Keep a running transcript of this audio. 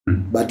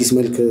በአዲስ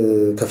መልክ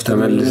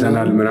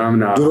ከፍተመልሰናል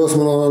ምናምን ድሮስ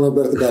ምን ሆነ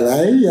ነበር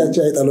ተጋላይ ያቺ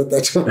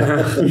አይጣለጣቸው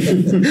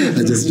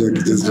just joke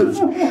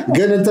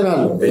ግን እንትና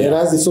ነው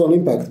ራስ is on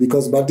impact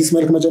because በአዲስ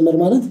መልክ መጀመር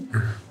ማለት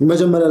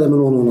መጀመሪያ ላይ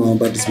ምን ሆኖ ነው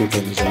በአዲስ መልክ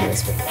መጀመር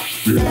ያስፈልጋል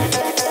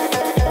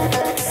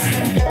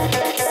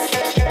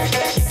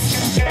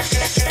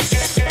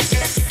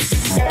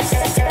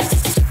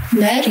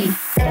MERI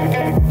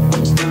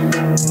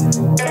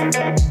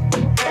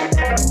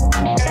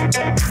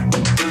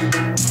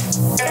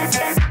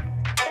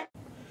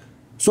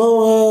So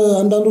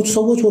አንዳንዶቹ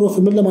ሰዎች ወሮፍ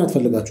ምን ለማለት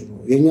ፈልጋችሁ ነው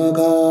የኛ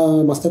ጋር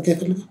ማስተካከያ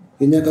ይፈልጋል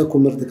የኛ ጋር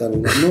ኮመርት ጋር ነው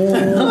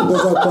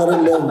እንደዛ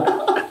ቋረለ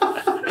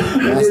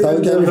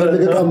ማስተካከያ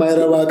ይፈልጋል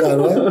ማይረባ ጋር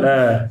ነው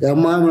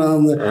ያማም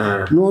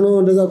ኖ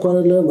እንደዛ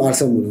ቋረለ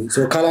አልሰሙም ሶ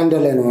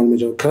ካላንደር ላይ ነው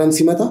ማለት ክረምት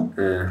ሲመጣ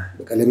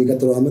በቃ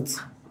ለሚቀጥለው አመት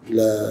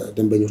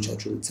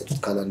ለደንበኞቻችሁ የምትሰጡት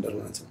ካላንደር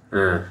ማለት ነው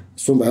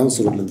እሱም ባይሆን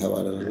ስሩልን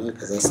ተባለና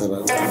ከዛ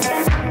ሰራን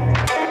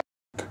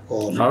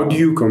How do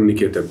you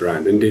communicate a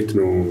brand እንዴት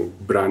ነው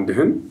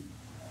ብራንድህን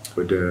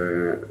ወደ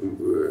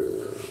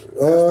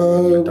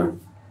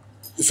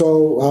so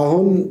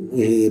አሁን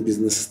ይሄ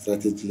ቢዝነስ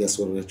ስትራቴጂ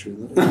ያስወራችሁ ነው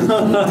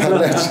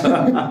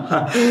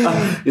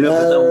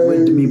በጣም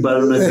ወንድ የሚባሉ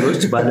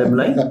ነገሮች ባለም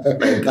ላይ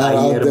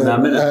አየር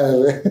ምናምን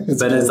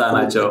በነፃ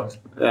ናቸው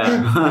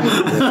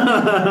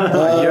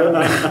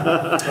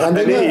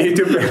አንደኛ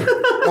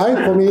አይ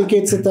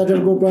ኮሚኒኬት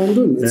ስታደርገው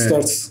ብራንዱን it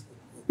starts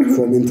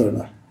from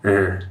internal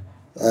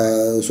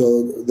so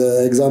the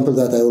example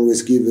that I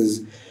always give is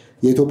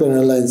የኢትዮጵያን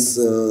ኤርላይንስ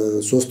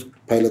 3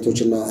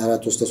 ፓይለቶችና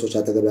 4 ሆስተሶች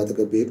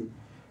አጠገብ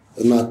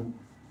እና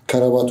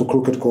ከረባቱ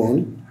ክሩክድ ከሆነ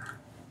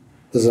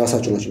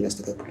እዛሳቸው ናቸው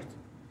የሚያስተካክሉት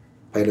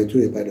ፓይለቱ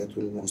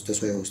የፓይለቱን ሆስተሷ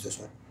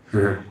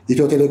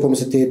ኢትዮ ቴሌኮም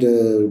ስትሄድ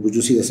would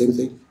you see the same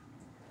thing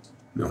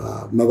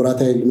መብራት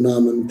ኃይል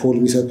ምናምን ፖል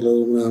የሚሰቅለው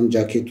ምናምን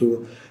ጃኬቱ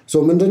so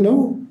ምንድነው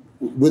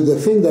with the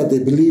thing that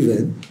they believe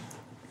in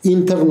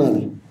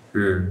internally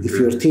if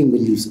your team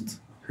believes it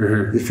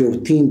if your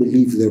team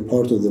believes they're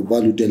part of the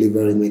value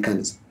delivery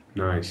mechanism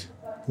nice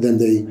then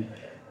they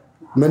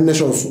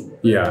መነሻው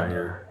yeah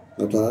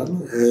አጣራ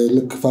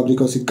ልክ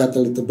ፋብሪካው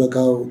ሲቃጠል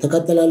ተበቃው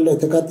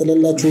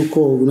ተቃጠለላችሁ እኮ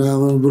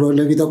ምናምን ብሎ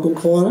ለቢታቆም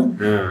ከሆነ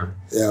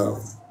ያው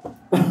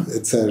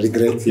it's a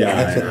regret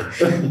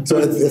so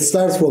it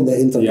starts from the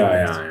internal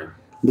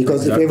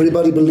because if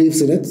everybody believes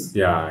in it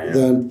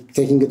then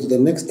taking it to the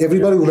next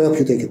everybody will help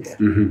you take it there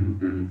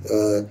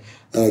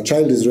a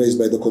child is raised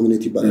by the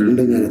community but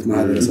እንደኛ አይነት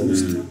ማህበረሰብ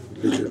ውስጥ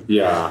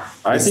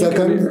I think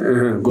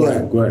go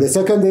ahead the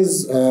second is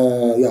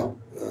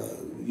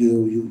you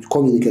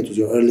communicate with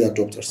your early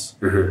adopters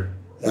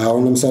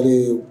አሁን ለምሳሌ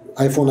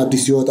አይፎን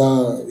አዲስ ሲወጣ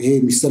ይሄ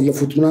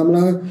የሚሰለፉት ምናምን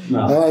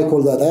I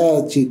call that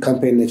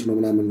campaign ነች ነው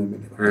ምናምን ነው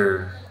የሚለው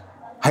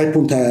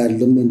ሃይፑን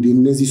ታያለም እንዴ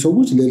እነዚህ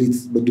ሰዎች ለሊት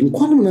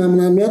በድንኳን ምናምን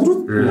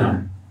የሚያድሩት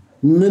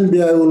ምን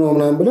ቢያዩ ነው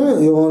ምናምን ብለ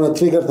የሆነ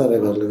ትሪገር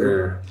ታደርጋለህ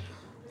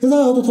ከዛ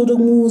አውጥቶ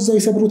ደግሞ እዛው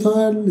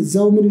ይሰብሩታል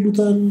እዛው ምን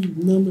ይሉታል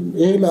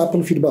ይሄ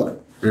ለአፕል ፊድባክ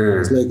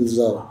it's like this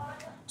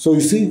so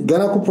you see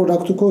gana ko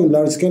product ko in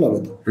large scale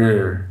alot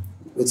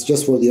it's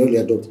just for the early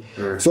adopters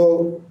so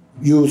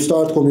you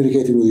start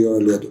communicating with your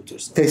early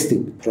adopters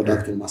testing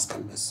product in mass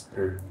canvas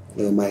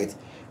my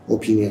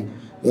opinion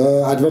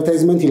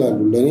advertisement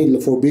ilalu lene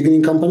for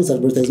beginning companies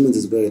advertisement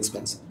is very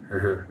expensive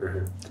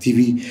TV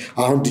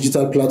አሁን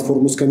ዲጂታል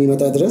ፕላትፎርምስ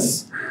ከሚመጣ ድረስ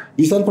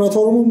ዲጂታል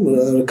ፕላትፎርሙ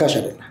ርካሽ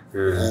አይደለም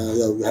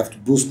you have to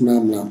boost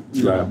ምናምን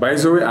by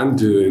the way and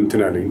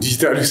internal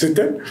digital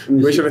ስትል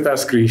በሽለታ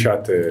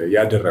ስክሪንሾት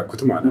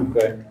ያደረኩት ማለት ነው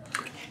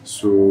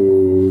so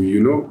you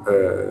know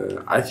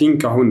I think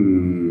አሁን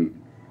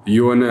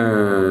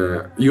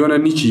የሆነ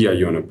ኒች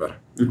ያያየው ነበር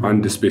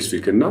አንድ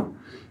ስፔሲፊክ እና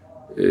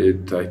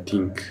I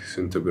think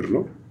ስንት ብር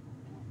ነው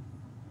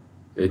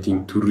I think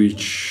to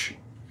reach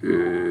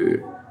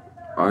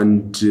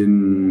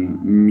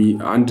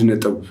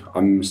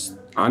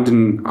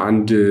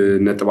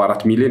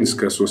 1.4 ሚሊዮን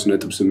እስከ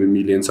 3.8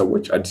 ሚሊዮን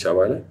ሰዎች አዲስ አበባ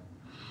ላይ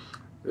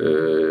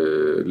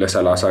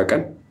ለ30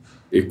 ቀን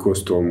it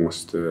cost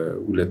almost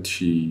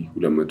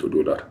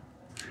 $2,200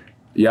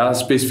 ያ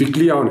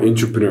ስፔሲፊክሊ አሁን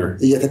ኢንተርፕረነር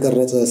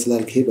እየተቀረጸ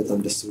ስላልከ በጣም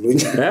ደስ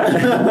ብሎኛል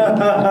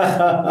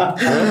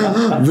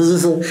ብዙ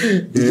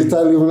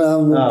ዲጂታል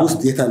ምናምን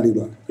ውስጥ የታለ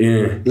ይላል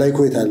ላይክ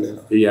የታለ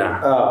ያ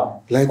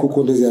ላይክ እኮ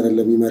እንደዚህ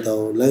አይደለም የሚመጣው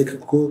ላይክ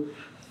እኮ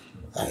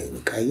አይ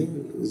በቃ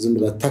ዝም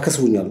ብላ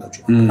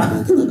ታከስቡኛላችሁ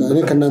እኔ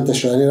ከናንተ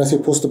ሻኔ ራሴ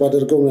ፖስት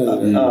ባደርገው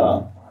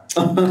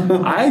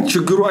አይ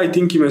ችግሩ አይ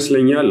ቲንክ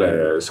ይመስለኛል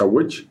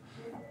ሰዎች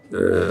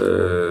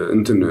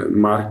እንትን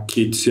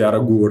ማርኬት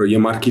ሲያረጉ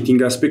የማርኬቲንግ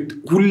አስፔክት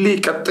ሁሌ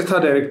ቀጥታ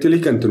ዳይሬክትሊ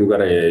ከእንትኑ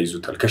ጋር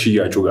ያይዙታል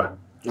ከሽያጩ ጋር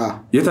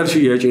የታል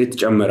ሽያጭ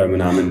የተጨመረ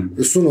ምናምን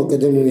እሱ ነው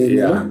ቀደም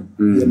የሚለው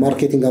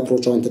የማርኬቲንግ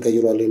አፕሮቻውን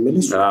ተቀይሯል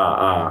የሚልስ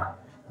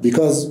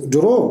because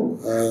ድሮ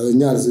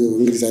እኛ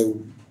እንግዲህ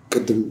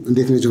ቀደም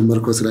እንዴት ነው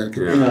ጀመርከው ስላልከ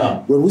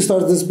when we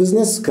started this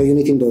business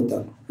ከዩኒቲ እንደወጣ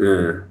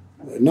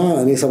እና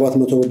እኔ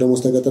 700 ብር ደሞዝ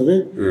ተቀጥሬ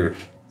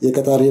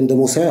የቀጣሪን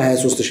ደሞዝ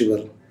 23000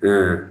 ብር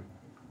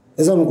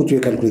እዛ ነው ቁጭ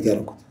የካልኩሌት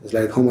ያደረኩት it's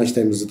like how much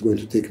time is it going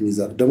to take me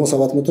that ደሞዝ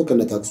 700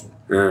 ከነ ታክሱ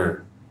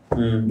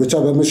ብቻ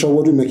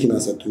በመሸወዱ መኪና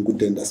ሰጡኝ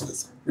ጉዳይ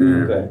እንዳስፈጽም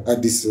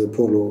አዲስ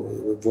ፖሎ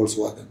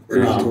ቮልክስዋገን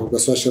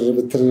በሷ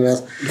ሽርብትን ራስ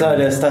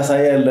ታዲያ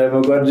ስታሳያለህ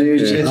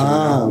በጓደኞች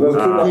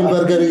በኩል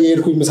በርገር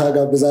እየሄድኩኝ ምሳ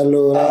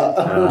ጋብዛለሁ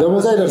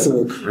ደሞዝ አይደርስም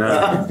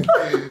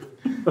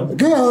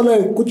ግን አሁን ላይ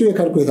ቁጭ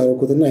የካልኩሌት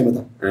አደረኩትና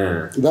አይመጣም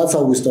that's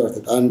how we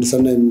started አንድ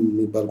ሰናይ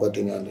የሚባል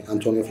ጓደኛ አለ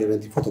አንቶኒዮ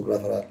ፌሬንቲ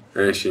ፎቶግራፈር አለ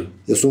እሺ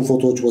የሱን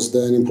ፎቶዎች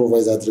ወስደን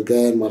ኢምፕሮቫይዝ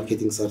አድርገን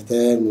ማርኬቲንግ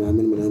ሰርተን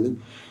ምናምን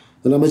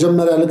እና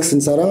መጀመሪያ ልክ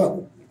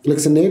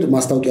ስንሄድ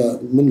ማስታወቂያ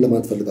ምን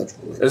ለማትፈልጋችሁ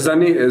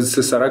እዛኔ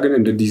ስሰራ ግን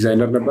እንደ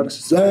ዲዛይነር ነበር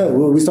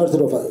we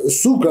started off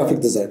እሱ ግራፊክ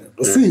ዲዛይነር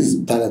እሱ is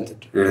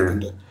talented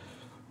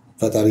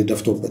ፈጣሪ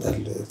ደፍቶበታል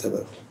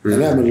ተባለ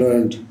እኔ am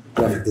learned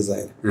graphic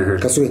designer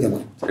ከሱ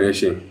የተማርኩት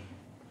እሺ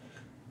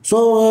ሶ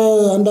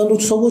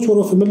አንዳንዶቹ ሰዎች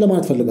ወሮፍ ምን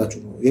ለማትፈልጋችሁ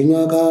ነው የኛ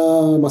ጋ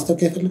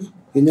ማስታወቂያ ይፈልጋል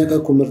የኛ ጋ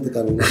ኮምርት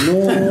ቃል ነው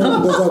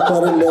እንደዛ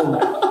ቋረለ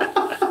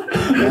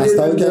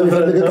ማስታወቂያ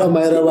ይፈልጋል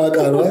ማይረባ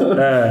ቃል ነው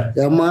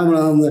ያማም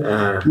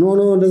ኖ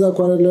እንደዛ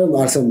ቋረለ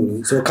አልሰሙም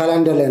ሶ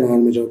ካላንደር ላይ ነው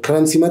አሁን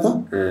ክረም ሲመጣ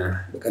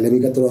በቃ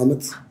ለሚቀጥለው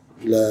አመት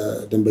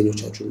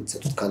ለደንበኞቻችሁ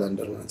የምትሰጡት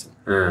ካላንደር ማለት ነው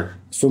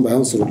እሱም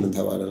ባይሆን ስሩልን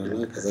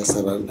ተባለና ከዛ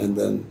ሰራን and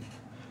then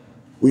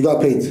we got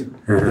paid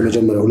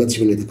ለመጀመሪያ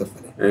 2000 ብር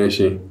የተከፈለ እሺ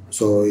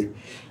ሶ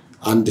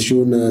አንድ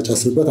ሺውን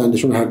ጨስበት አንድ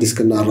ሺውን ሃርድ ዲስክ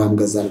እና ራም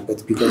ገዛንበት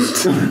because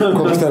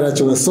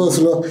ኮምፒውተራችን was so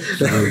slow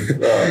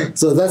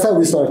so that's how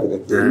we started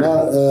it እና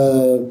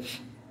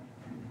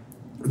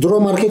ድሮ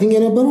ማርኬቲንግ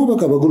የነበረው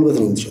በቃ በጉልበት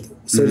ነው የምትሸጠው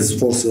ሴልስ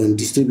ፎርስ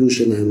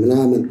ዲስትሪቢዩሽን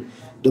ምናምን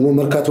ደግሞ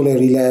መርካቶ ላይ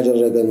ሪላይ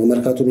ያደረገ ነው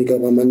መርካቶ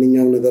የሚገባ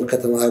ማንኛውም ነገር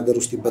ከተማ ሀገር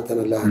ውስጥ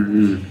ይበተናል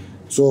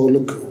so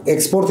look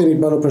export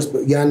የሚባለው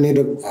ያኔ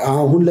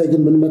አሁን ላይ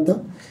ግን ምን መጣ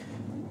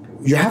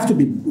you have to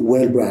be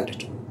well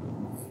branded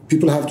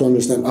people have to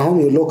understand አሁን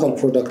የሎካል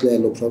ፕሮዳክት ላይ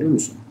ያለው ፕሮብለም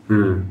እሱ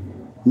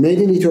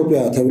made in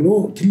Ethiopia ተብሎ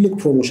ትልቅ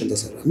ፕሮሞሽን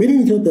ተሰራ made in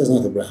Ethiopia is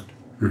not a brand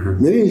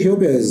made in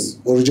Ethiopia is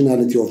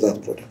originality of that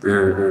product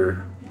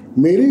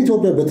made in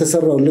Ethiopia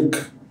በተሰራው ልክ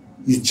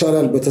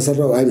ይቻላል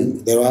በተሰራው I mean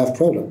there have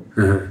problem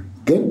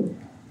ግን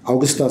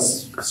አውግስታስ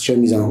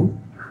ሸሚዝ አሁን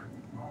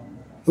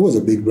it was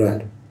a big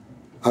brand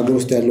ሀገር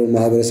ውስጥ ያለው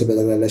ማህበረሰብ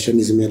በጠቅላላ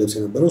ሸሚዝ የሚያለብስ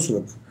ነበር እሱ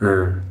ነበር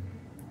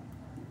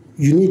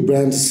you need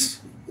brands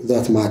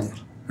that matter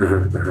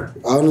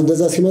አሁን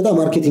እንደዛ ሲመጣ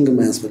ማርኬቲንግ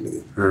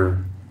የማያስፈልግም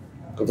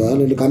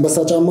ከታለ ለካምባሳ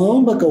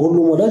ጫማውን በቃ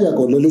ሁሉም ወዳጅ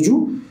ያውቀው ለልጁ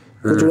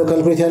ቁጭ ብሎ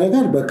ካልኩሌት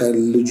ያደርጋል በቃ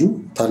ልጁ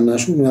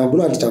ታናሹ ምናምን ብሎ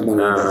አንድ ጫማ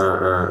ነው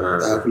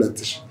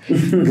ሁለትሽ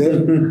ግን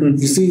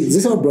you see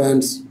these are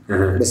brands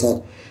በሳት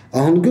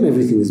አሁን ግን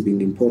everything is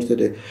being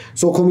imported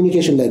so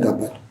communication ላይ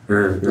ጋባል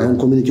አሁን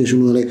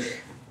ኮሚኒኬሽኑ ላይ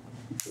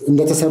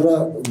እንደተሰራ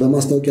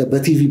በማስታወቂያ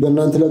በቲቪ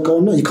በእናንተ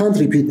ለቀውና you can't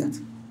repeat that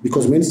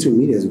because mainstream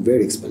media is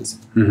very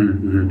expensive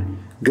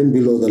ግን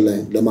below the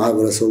line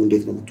ለማህበረሰቡ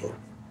እንዴት ነው የምትወሩ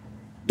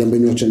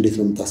ደንበኞች እንዴት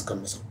ነው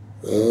የምታስቀምሰው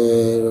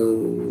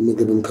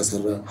ምግብም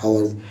ከሰራ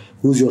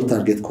who's your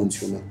target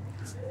consumer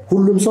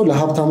ሁሉም ሰው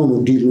ለሀብታሙ ነው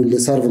ዲል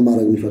ለሰርቭ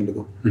ማድረግ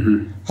የሚፈልገው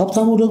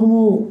ሀብታሙ ደግሞ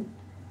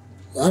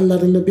አለ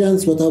አይደለ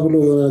ቢያንስ ወጣ ብሎ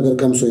የሆነ ነገር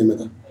ቀምሶ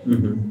ይመጣል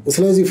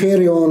ስለዚህ ፌር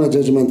የሆነ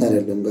ጀጅመንት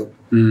አይደለም ገብ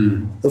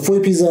እፎይ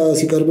ፒዛ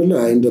ሲቀርብልህ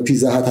አይ እንደ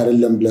ፒዛ ሀት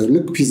አይደለም ብለህ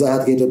ልክ ፒዛ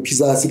ሀት ሄደ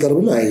ፒዛ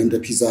ሲቀርብልህ አይ እንደ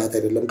ፒዛ ሀት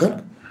አይደለም ካልክ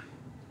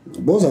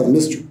both are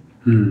missed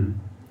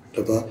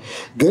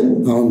ግን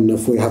አሁን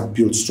እፎይ have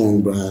built strong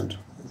brand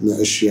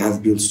እሺ have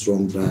built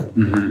strong brand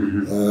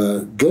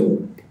ግን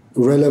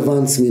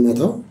relevance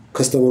የሚመጣው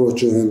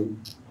ከስተመሮችን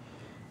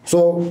so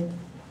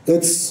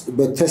it's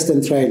but test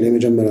and trial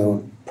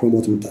የመጀመሪያውን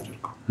ፕሮሞት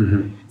የምታደርገው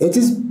it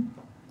is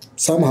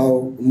somehow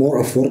more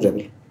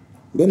affordable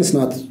but it's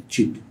not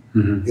cheap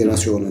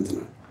የራሱ የሆነ እንትን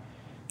ነው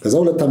ከዛ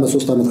 2 አመት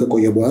 3 አመት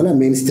ከቆየ በኋላ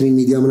ሜንስትሪም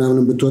ሚዲያ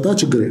ምናምን ብትወጣ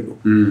ችግር የለው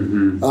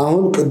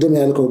አሁን ቅድም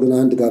ያልከው ግን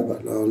አንድ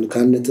ጋባል አሁን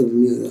ከነጥብ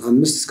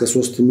 5 እስከ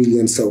 3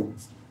 ሚሊዮን ሰው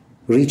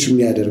ሪች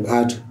የሚያደርግ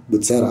አድ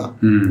ብትሰራ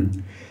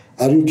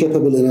are you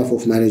capable enough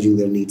of managing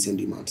their needs and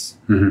demands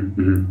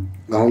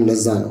አሁን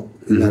ለዛ ነው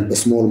እና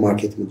በስሞል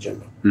ማርኬት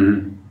ምትጀምር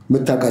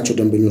ምታቃቸው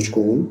ደንበኞች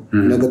ከሆኑ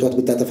ነገጧት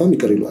ብታጠፋም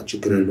ይቀርይሏት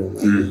ችግር የለውም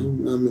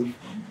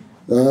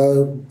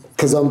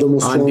ከዛም ደግሞ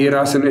አንድ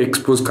የራስን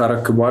ኤክስፖዝ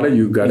ካረክ በኋላ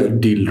you got a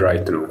deal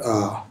right ነው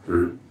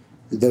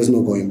there's no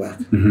going back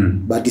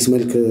በአዲስ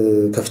መልክ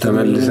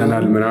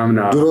ከፍተመልሰናል ምናምን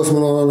ድሮስ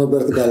ምን ሆነ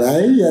ነበር ትጋላ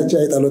አይ ያቺ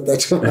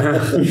አይጣለጣቸው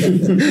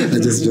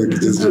just joke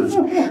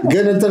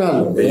ግን እንትን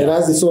አለው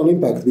የራስ ሶን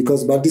ኢምፓክት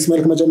because በአዲስ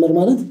መልክ መጀመር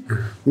ማለት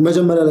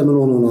መጀመሪያ ለምን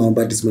ሆኖ ነው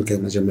በአዲስ መልክ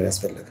መጀመር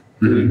ያስፈልጋል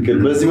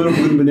በዚህ መልኩ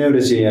ግን ምን ያው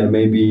ለሲያል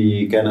maybe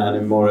can an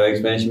more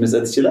expansion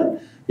መስጠት ይችላል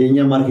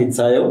የኛ ማርኬት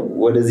ሳየው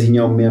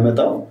ወደዚህኛው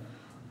የሚያመጣው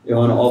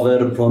የሆነ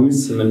ኦቨር ፕሮሚስ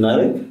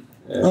ምናረግ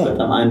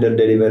በጣም አንደር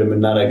ዴሊቨር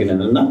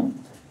ምናረግነንና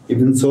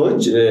ኢቭን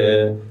ሰዎች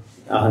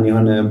አሁን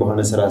የሆነ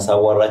በሆነ ስራ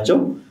ሳዋራቸው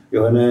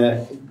የሆነ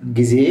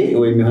ጊዜ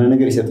ወይም የሆነ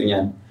ነገር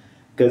ይሰጡኛል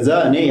ከዛ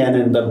እኔ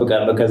ያንን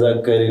እንጠብቃለሁ ከዛ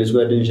ከሌሎች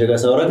ጓደኞች ጋር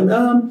ሳወራና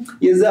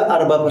የዛ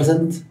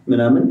 40%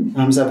 ምናምን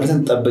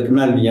 50% ጠብቅ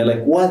ምናምን ይላል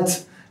like what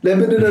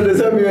ለምን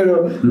እንደዛ የሚሆነው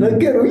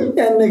ነገሩኝ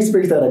ያን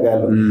ኤክስፔክት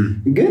አደርጋለሁ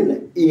ግን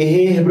ይሄ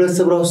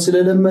ህብረተሰብ ራሱ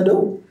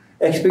ስለለመደው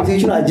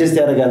ኤክስፔክቴሽን አጀስት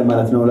ያደርጋል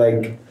ማለት ነው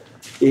like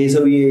ይሄ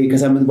ሰውዬ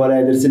ከሳምንት በኋላ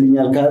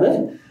ያደርስልኛል ካለ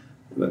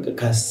በቃ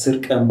ከ10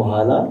 ቀን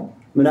በኋላ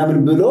ምናምን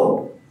ብሎ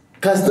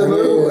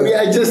ካስተመሩ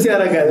ሪአጀስት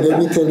ያደርጋል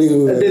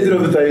እንዴት ነው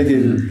ብታዩት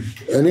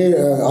እኔ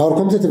our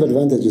competitive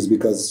advantage is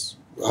because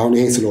አሁን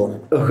ይሄ ስለሆነ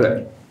okay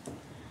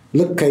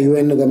ልክ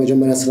ከዩኤን ጋር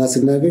መጀመሪያ ስራ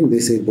ስናገኝ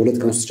they say በሁለት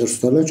ቀን ውስጥ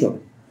ጨርሱታላችሁ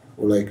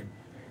like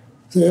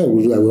yeah we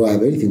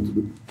have anything to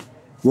do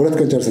በሁለት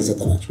ቀን ጨርሰን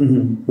ሰጠናቸው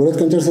በሁለት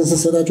ቀን ጨርሰን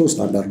ሰጠናቸው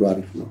ስታንዳርዱ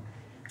አሪፍ ነው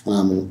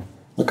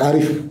በቃ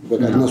አሪፍ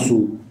በቃ እነሱ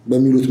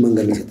በሚሉት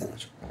መንገድ ላይ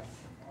ሰጠናቸው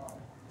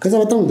ከዛ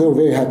በጣም they were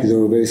very happy they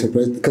were very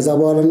surprised ከዛ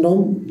በኋላ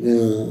እንደውም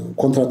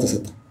ኮንትራክት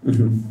ተሰጠ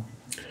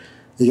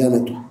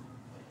እያመጡ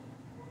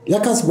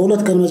ለካስ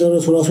በሁለት ቀን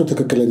መጨረሱ ራሱ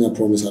ትክክለኛ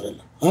ፕሮሚስ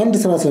አይደለም አንድ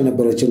ስራ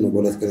ስለነበረችን ነው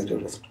በሁለት ቀን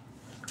ጨረስን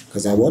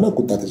ከዛ በኋላ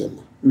ቁጣ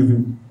ተጀመረ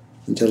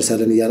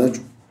እንጨርሳለን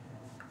እያላችሁ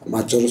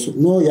ማጨረሱ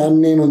ነው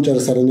ያኔ ነው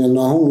እንጨርሳለን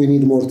ያለው አሁን we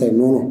need more time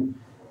no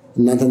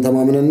እናንተን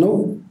ተማምነን ነው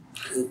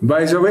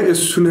by the way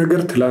እሱ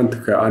ነገር ትላንት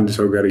ከአንድ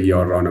ሰው ጋር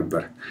እያወራው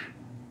ነበር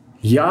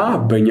ያ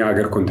በእኛ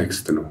ሀገር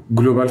ኮንቴክስት ነው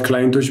ግሎባል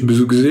ክላይንቶች ብዙ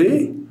ጊዜ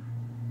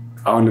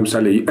አሁን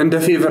ለምሳሌ እንደ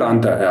ፌቨር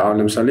አንተ አሁን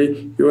ለምሳሌ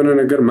የሆነ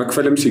ነገር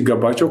መክፈልም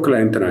ሲገባቸው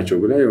ክላይንት ናቸው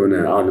ብለ የሆነ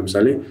አሁን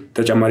ለምሳሌ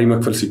ተጨማሪ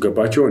መክፈል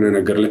ሲገባቸው የሆነ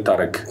ነገር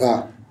ልታረግ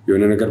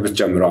የሆነ ነገር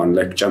ብትጨምረው አሁን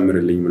ላይክ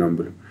ጨምርልኝ ምናምን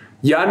ብለው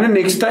ያንን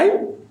ኔክስት ታይም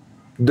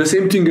the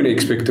same thing ነው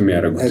ኤክስፔክት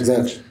የሚያደርጉት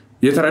exactly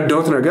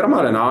የተረዳሁት ነገር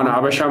ማለት ነው አሁን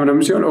አበሻ ምንም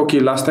ሲሆን ኦኬ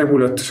ላስት ታይም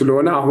ሁለት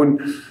ስለሆነ አሁን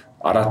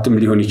አራትም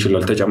ሊሆን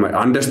ይችላል ተጨማሪ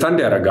አንደርስታንድ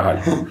ያደርጋል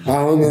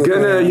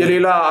ግን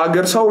የሌላ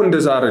ሀገር ሰው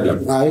እንደዛ አይደለም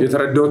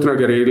የተረዳሁት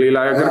ነገር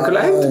የሌላ ሀገር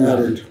ክላይንት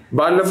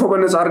ባለፈው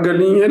በነፃ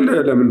አርገልኝ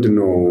ለምንድን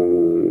ነው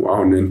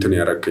አሁን እንትን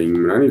ያረከኝ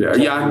ምናምን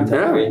ያ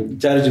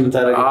ቻርጅ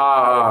ምታረግ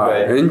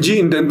እንጂ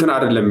እንትን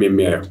አይደለም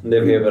የሚያየው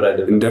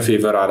እንደ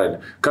ፌቨር አይደለም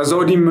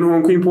ከዛውዲ ምን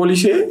ሆንኩኝ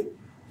ፖሊሲ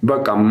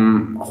በቃ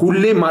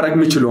ሁሌ ማድረግ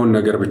የምችለውን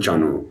ነገር ብቻ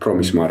ነው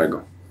ፕሮሚስ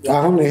ማድረገው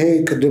አሁን ይሄ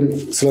ቅድም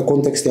ስለ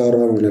ኮንቴክስት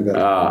ያወራው ነገር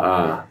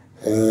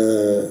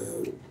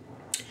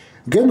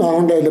ግን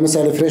አሁን ላይ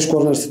ለምሳሌ ፍሬሽ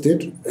ኮርነር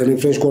ስትሄድ እኔ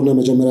ፍሬሽ ኮርነር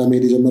መጀመሪያ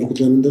መሄድ የጀመርኩት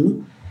ለምንድን ነው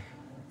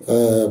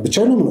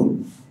ብቻዬን ነው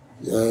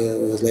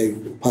like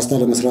ፓስታ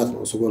ለመስራት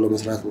ነው ስጎ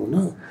ለመስራት ነውና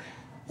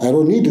I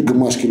don't need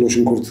ግማሽ ኪሎ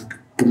ሽንኩርት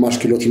ግማሽ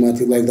ኪሎ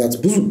ቲማቲም like that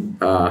ብዙ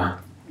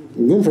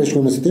ግን ፍሬሽ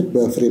ኮርነር ስትሄድ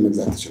በፍሬ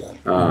መግዛት ይችላል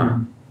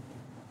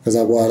ከዛ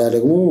በኋላ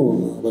ደግሞ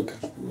በቃ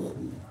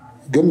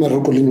ግን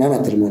መርቁልኝ ማለት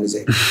አትልማው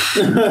እዚህ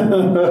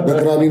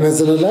በግራሚ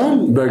መዝነላል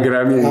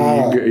በግራሚ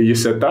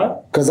ይሰጣል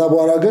ከዛ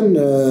በኋላ ግን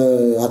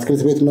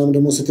አትክልት ቤት ምናምን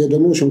ደግሞ ስትሄድ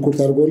ደግሞ ሽንኩርት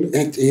አድርጎል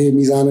ይሄ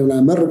ሚዛንና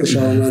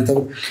መርቅሻው አንተ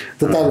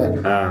ተጣለ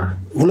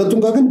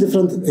ሁለቱም ጋር ግን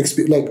different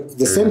like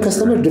the same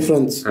customer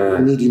different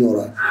need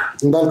ይኖራል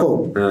እንዳልከው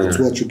it's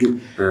what you give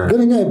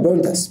ግን እኛ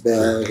burnt us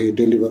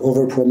deliver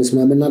over promise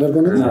ምናምን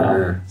እናደርገው ነገር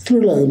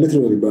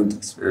literally burnt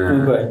us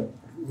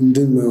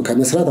እንደም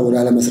ከመስራት ወደ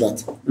አለ መስራት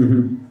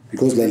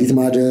because ለሊት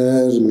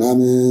ማደር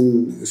ምናምን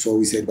so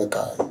we said በቃ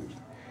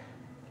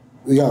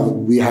yeah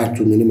we had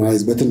to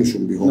minimize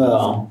በትንሹም ቢሆን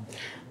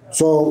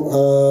so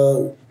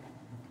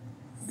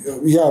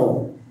yeah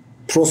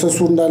ፕሮሰሱ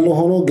እንዳለ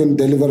ሆኖ ግን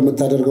ዴሊቨር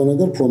መታደርገው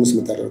ነገር ፕሮሚስ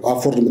መታደርገው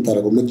አፎርድ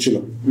መታደርገው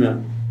ምትችለው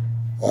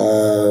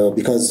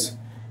because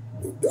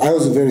I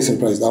was very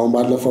surprised አሁን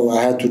ባለፈው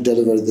I had to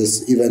deliver this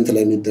event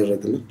ላይ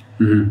የሚደረግና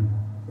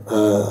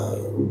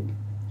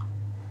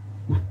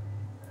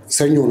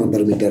ሰኞ ነበር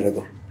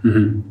የሚደረገው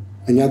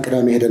እኛ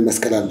ቅዳሜ ሄደን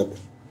መስቀል አለብን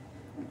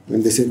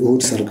እንደዚህ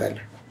እሁድ ሰርጋለ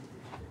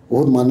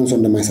እሁድ ማንንም ሰው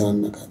እንደማይሰራ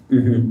እናቃል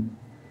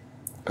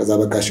ከዛ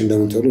በቃሽ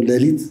እንደምትሉ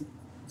ለሊት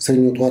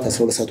ሰኞ ጧት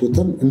 12 ሰዓት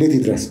ወጥተን እንዴት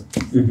ይድረስ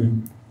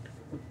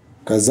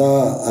ከዛ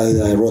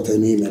I wrote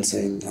an email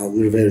saying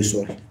we're very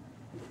sorry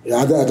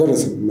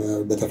አደረስም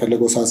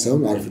በተፈለገው ሰዓት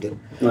ሳይሆን አርፍደን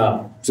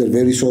we're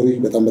very sorry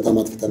በጣም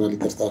አጥፍተናል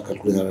ይቅርታ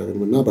ካልኩሌት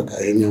አደረግንና በቃ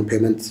ይሄኛው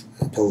ፔመንት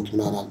ተውት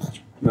ምናምን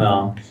አላቸው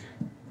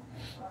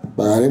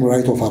ባለም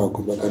ራይት ኦፍ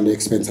አረኩት በቃ እንደ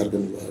ኤክስፔንስ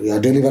አርገን ያ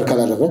ዴሊቨር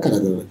ካላደረገ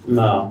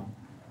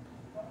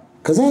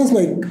ከዛ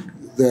like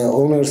the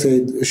owner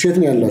said shit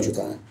ነው ያላችሁ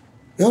ታዲያ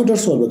ያው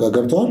ደርሷል በቃ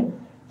ገብቷል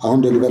አሁን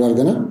ዴሊቨር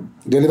አርገና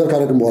ዴሊቨር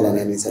ካደረግን በኋላ ነው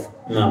ያኔ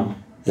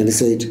and he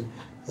said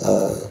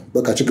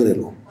በቃ ችግር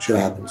የለውም shit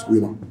happens we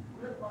know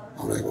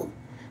አሁን አይቆም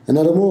እና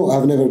ደግሞ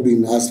I've never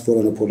been asked for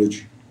an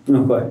apology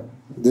okay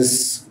this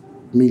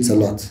means a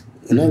lot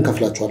እና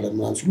እንከፍላችኋለን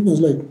ማለት ነው I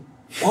was like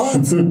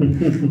what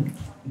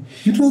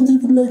you don't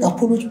even like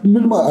apology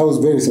I was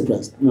very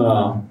surprised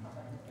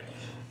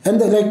and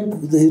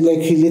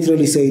like he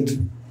literally said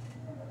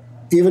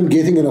even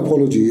getting an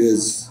apology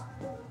is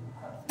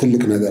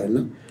ትልቅ ነገር እና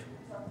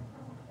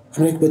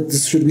I'm like but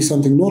this should be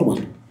something normal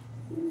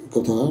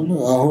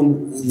አሁን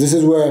this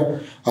is where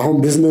አሁን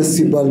business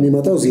ሲባል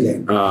የሚመጣው እዚህ ላይ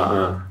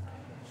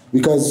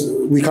because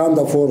we can't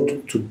afford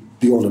to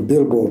be on a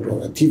billboard or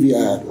a TV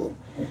ad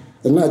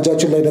እና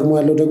እጃችን ላይ ደግሞ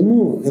ያለው ደግሞ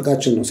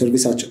እቃችን ነው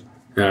ሰርቪሳችን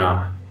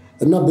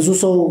እና ብዙ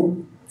ሰው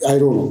I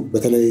don't know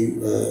በተለይ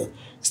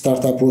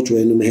ስታርታፖች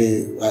ወይንም ይሄ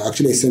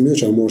actually SMEዎች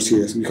are more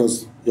serious because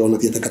የሆነ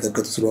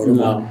የተከተከቱ ስለሆነ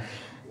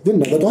ግን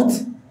ነገጧት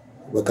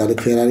በቃ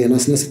ለክፌራሪ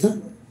እናስነስተ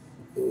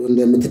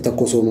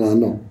እንደምትተኮሰው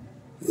ነው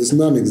it's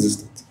non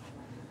existent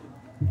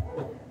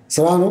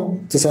ስራ ነው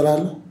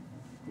ትሰራለህ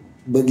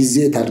በጊዜ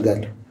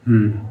ታድጋለህ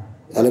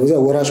አለበዛ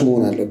ወራሽ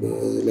መሆን አለበት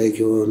ላይክ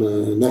የሆነ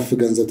ነፍ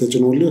ገንዘብ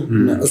ተጭኖልህ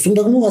እሱም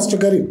ደግሞ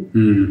አስቸጋሪ ነው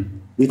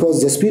because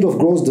the speed of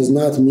growth does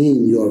not mean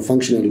you are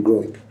functionally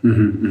growing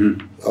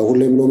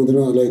ሁሌም ነው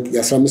ምንድነው like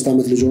የ15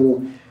 አመት ልጅ ሆኖ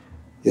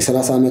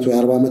የ30 አመት ወይ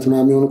 40 አመት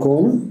ምናምን ሆኖ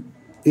ከሆነ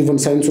even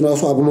ሳይንሱ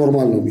ራሱ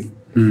abnormal ነው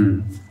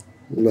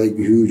like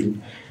huge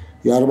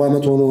የ40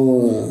 አመት ሆኖ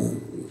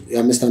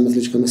የ5 አመት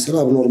ልጅ ከመሰለ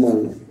abnormal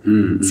ነው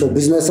so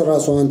business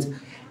ራሱ አንተ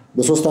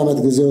በ3 አመት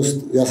ጊዜ ውስጥ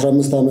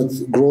የ15 አመት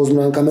growth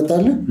ምናምን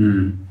ከመጣለ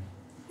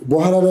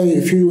በኋላ ላይ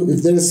if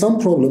there is some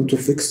problem to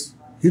fix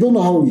you don't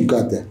know how you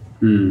got there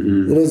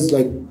it is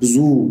like ብዙ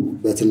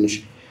በትንሽ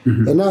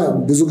እና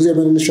ብዙ ጊዜ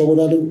ምን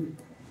እንሸወዳለን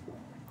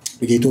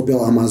የኢትዮጵያ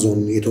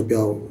አማዞን የኢትዮጵያ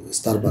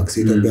ስታርባክስ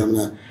የኢትዮጵያ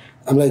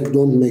I'm like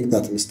don't make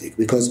that mistake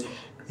because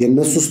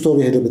የነሱ ስቶሪ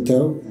ሄደ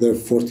ብታዩ they're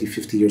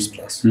 40-50 years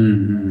plus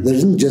they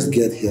didn't just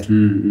get here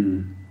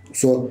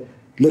so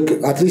look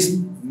at least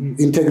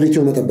integrity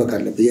መጠበቅ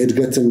አለበት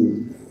የእድገትን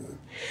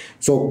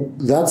so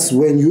that's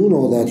when you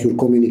know that you're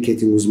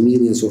communicating with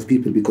millions of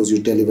people because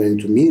you're delivering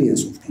to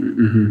millions of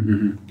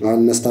people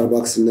and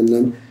Starbucks and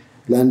then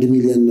land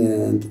million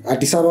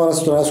አዲስ አበባ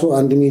ራሱ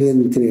 1 ሚሊዮን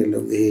እንትን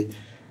የለም ይሄ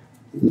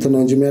እንትን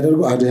እንጂ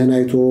የሚያደርገው አደህን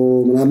አይቶ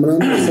ምናምን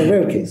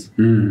ሰቨር ኬስ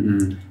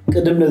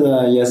ቀደም ለዛ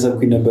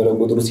ያሰብኩኝ ነበር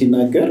ቁጥሩ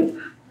ሲናገር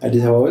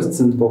አዲስ አበባ ውስጥ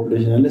ስንት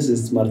ፖፑሌሽን አለ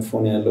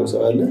ስማርትፎን ያለው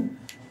ሰው አለ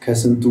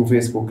ከስንቱ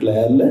ፌስቡክ ላይ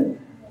አለ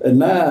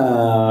እና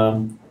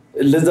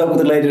ለዛ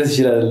ቁጥር ላይ ድረስ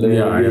ይችላል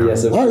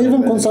ያሰብኩኝ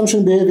even consumption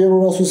behavior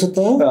ራሱ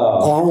ስታየው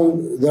አሁን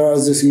there are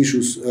these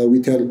issues we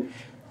tell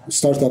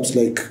startups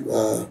like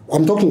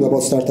I'm talking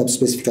about startups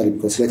specifically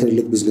because like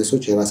little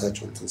businesses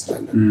የራሳቸው እንትን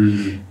ስላለ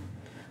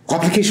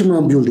application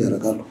man build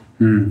ያደርጋሉ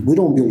we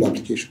don't build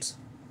applications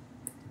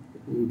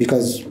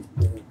because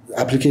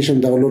application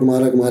download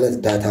ማድረግ ማለት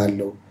ዳታ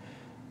አለው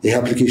ይሄ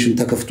application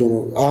ተከፍቶ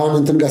ነው አሁን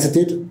እንትን ጋር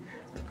ስትሄድ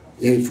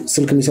ይሄ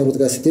ስልክ የሚሰሩት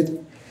ጋር ስትሄድ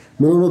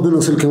ምን ሆኖ ብሎ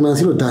ስልክ ምናምን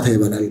ሲለው ዳታ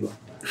ይበላል ይላል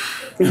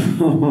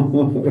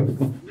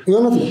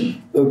ይሆናል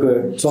ኦኬ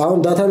so አሁን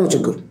ዳታ ነው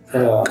ችግሩ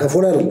ከፎ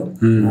ላይ አይደለም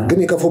ግን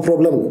የከፎ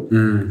ፕሮብለም ነው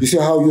you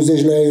see how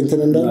usage ላይ እንትን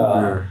እንደ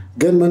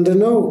ግን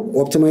ምንድነው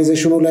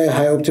ኦፕቲማይዜሽኑ ላይ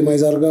ሃይ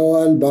ኦፕቲማይዝ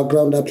አድርገዋል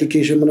ባክግራውንድ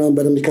አፕሊኬሽን ምናምን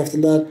በደንብ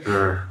ይከፍትላል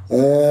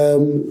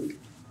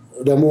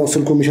ደግሞ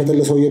ስልኩ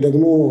የሚሸጥልህ ሰውዬ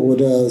ደግሞ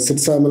ወደ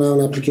 60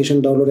 ምናምን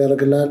አፕሊኬሽን ዳውንሎድ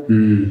ያደርግልሃል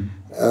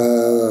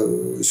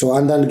so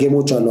አንዳንድ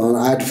ጌሞች አሉ አሁን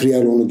አድ ፍሪ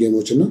ያልሆኑ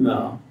ጌሞች እና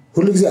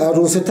ሁሉ ጊዜ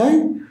አድሮ ስታይ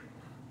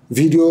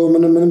ቪዲዮ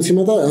ምንም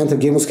ሲመጣ አንተ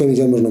ጌም ውስጥ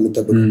ከሚጀምር ነው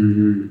የምትጠብቀው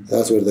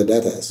that's where the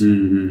data is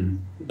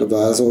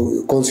so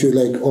consumer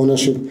like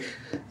ownership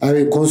I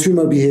mean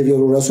consumer behavior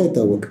ራሱ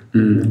አይታወቅም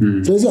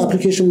ስለዚህ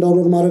አፕሊኬሽን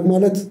ዳውንሎድ ማድረግ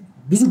ማለት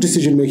ብዙ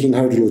ዲሲዥን ሜኪንግ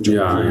ሃርድሎች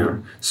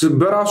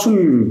በራሱም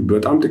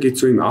በጣም ጥቂት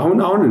ሰው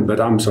አሁን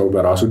በጣም ሰው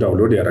በራሱ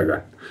ዳውንሎድ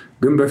ያደርጋል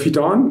ግን በፊት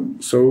አሁን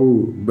ሰው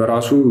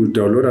በራሱ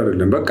ዳውንሎድ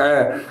አይደለም በቃ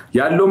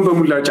ያለውን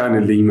በሙላ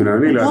ጫንልኝ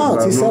ምናምን ይላል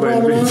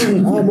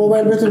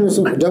ሞባይል ቤት ነው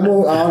ደግሞ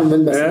አሁን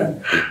ምን መሰለህ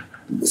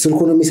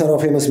ስልኩን የሚሰራው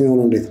ፌመስ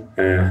የሚሆነው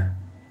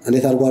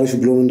እንዴት አድርጎ አሪፍ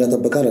ብሎ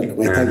እንዳጠበቀ አይደለም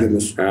አይታየም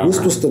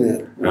እሱ ውስጥ ነው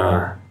ያለው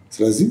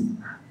ስለዚህ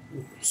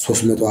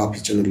 300 አፕ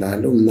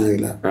ይጭንልሃለሁ እና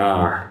ይላል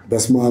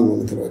በስማል ነው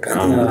ተበቃ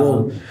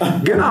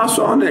ግን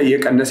አሁን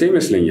የቀነሰ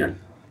ይመስለኛል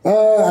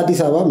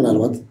አዲስ አበባ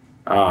ምናልባት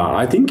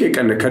I think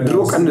ከድሮ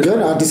ቀነሰ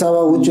ግን አዲስ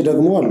አበባ ውጭ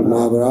ደግሞ አሉ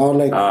ማህበር አሁን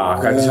ላይ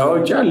ከአዲስ አበባ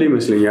ውጭ አለ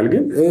ይመስለኛል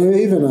ግን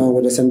even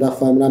ወደ ሰንዳፋ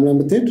ምናምን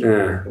ብትሄድ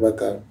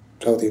በቃ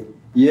ጫውቴ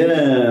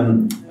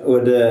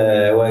ወደ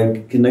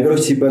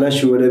ነገሮች ሲበላሽ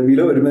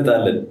ወደሚለው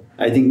እድመጣለን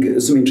I think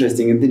እሱም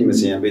ኢንትረስቲንግ እንትን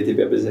ይመስለኛል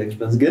በኢትዮጵያ ቢዝነስ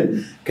ኤክስፐንስ ግን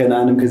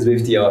ከናንም ከዚህ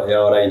በፊት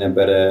ያወራኝ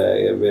ነበር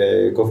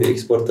በኮፊ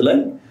ኤክስፖርት ላይ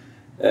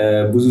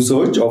ብዙ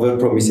ሰዎች ኦቨር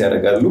ፕሮሚስ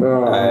ያደርጋሉ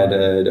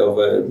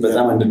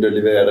በጣም አንድ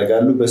ዴሊቨሪ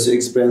ያደርጋሉ በሱ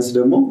ኤክስፒሪየንስ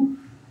ደግሞ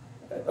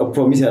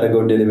ፕሮሚስ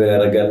ያደርገው ዴሊቨሪ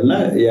ያደርጋልና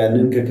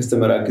ያንን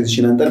ከከስተመር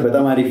አክዊዚሽን አንተር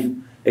በጣም አሪፍ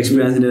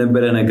ኤክስፒሪየንስ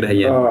እንደነበረ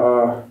ነግረኸኛል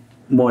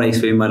ሞር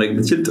ኤክስፔሪየንስ ማድረግ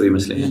ብትችል ጥሩ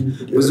ይመስለኛል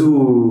ብዙ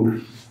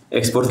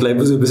ኤክስፖርት ላይ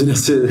ብዙ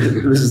ቢዝነስ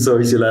ብዙ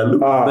ሰዎች ይላሉ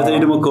በተለይ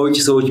ደግሞ ከውጭ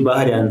ሰዎች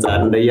ባህሪ አንፃር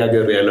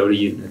እንደያገሩ ያለው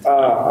ልዩነት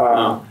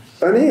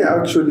እኔ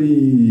አክቹሊ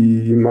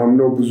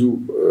ማምነው ብዙ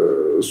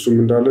እሱም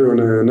እንዳለው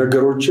የሆነ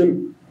ነገሮችን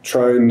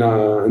try እና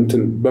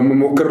እንትን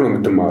በመሞከር ነው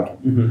የምትማረው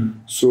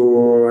ሶ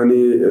እኔ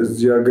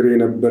እዚህ ሀገር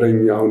የነበረኝ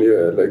አሁን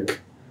like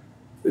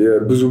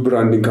የብዙ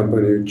ብራንዲንግ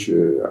ካምፓኒዎች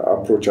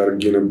አፕሮች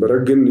አድርጌ ነበር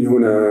ግን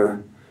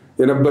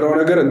የነበረው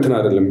ነገር እንትን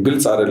አይደለም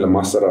ግልጽ አይደለም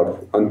አሰራሩ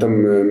አንተም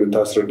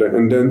የምታስረዳ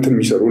እንደ እንትን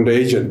የሚሰሩ እንደ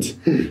ኤጀንት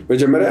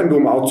መጀመሪያ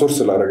እንደውም አውትሶርስ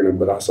ስላደረግ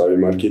ነበር ሐሳቢ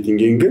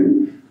ማርኬቲንግን ግን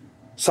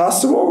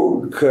ሳስበው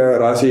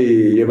ከራሴ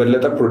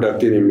የበለጠ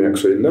ፕሮዳክቴን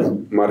የሚያክሰው የለም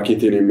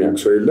ማርኬቲንግ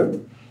የሚያክሰው የለም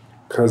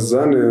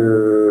ከዛን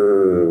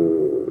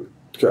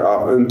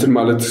እንትን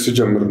ማለት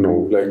ሲጀምር ነው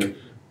like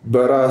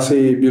በራሴ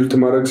ቢልድ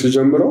ማድረግ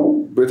ሲጀምረው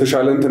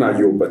በተሻለ እንትን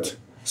አየውበት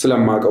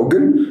ስለማቀው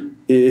ግን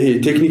ይሄ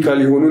ቴክኒካሊ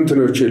የሆኑ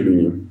እንትኖች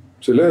የሉኝም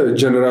ስለ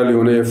ጀነራል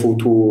የሆነ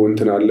የፎቶ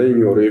እንትን አለኝ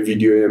ኦር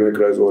የቪዲዮ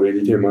የመቅረጽ ኦር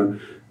ኤዲቲንግ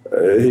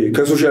ይሄ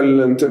ከሶሻል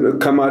እንትን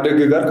ከማደግ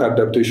ጋር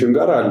ከአዳፕቴሽን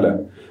ጋር አለ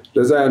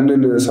ለዛ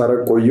ያንን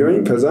ሳረቅ ቆየኝ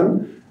ከዛን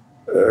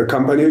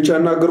ካምፓኒዎች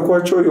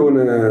ያናገርኳቸው የሆነ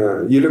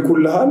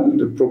ይልኩልሃል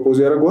ፕሮፖዝ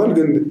ያደርጋል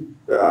ግን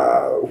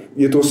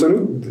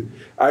የተወሰኑት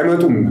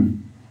አይመጡም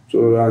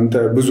አንተ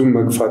ብዙም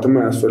መግፋትም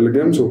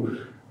አያስፈልግም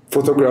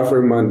ፎቶግራፈር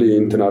ማንዴ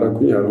እንትን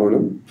አረኩኝ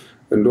ያልሆነም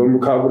እንደውም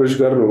ካብሮች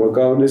ጋር ነው በቃ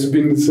አሁንስ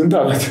ቢን ስንት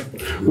አመት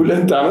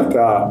 2 አመት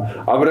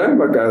አብረን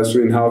በቃ እሱ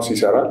ኢን ሃውስ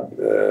ይሰራል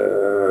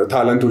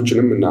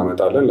ታለንቶችንም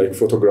እናመጣለን ላይክ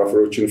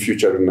ፎቶግራፈሮችን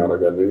ፊውቸር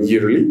እናረጋለን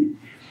ይርሊ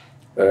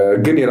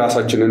ግን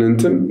የራሳችንን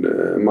እንትን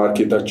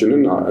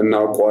ማርኬታችንን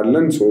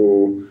እናውቀዋለን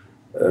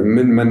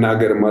ምን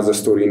መናገር ማዘ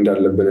ስቶሪ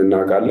እንዳለብን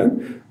እናውቃለን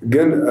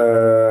ግን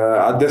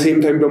at the same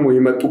time ደግሞ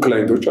የመጡ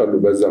ክላይንቶች አሉ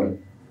በዛም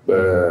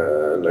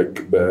like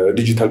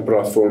በዲጂታል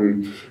ፕላትፎርም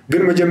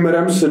ግን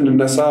መጀመሪያም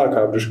ስንነሳ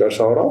ካብርሽ ጋር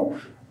ሳወራው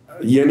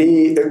የኔ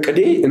እቅዴ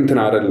እንትን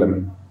አይደለም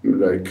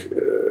like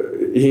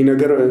ይሄ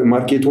ነገር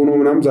ማርኬት ሆኖ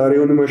ምናም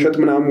ዛሬውን መሸጥ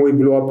ምናም ወይ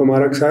ብሎ አፕ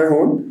ማድረግ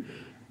ሳይሆን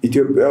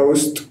ኢትዮጵያ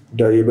ውስጥ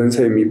ዳይበንሳ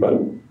የሚባል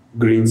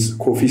ግሪንስ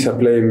ኮፊ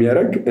ሰፕላይ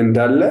የሚያደርግ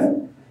እንዳለ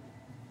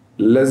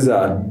ለዛ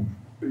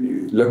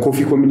ለኮፊ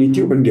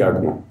ኮሚኒቲው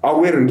እንዲያግነው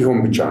አዌር እንዲሆን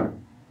ብቻ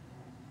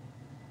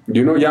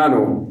ነው ያ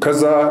ነው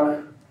ከዛ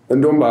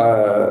እንደውም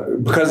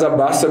ከዛ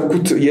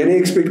ባሰብኩት የኔ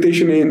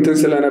ኤክስፔክቴሽን እንትን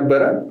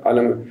ስለነበረ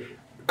አለም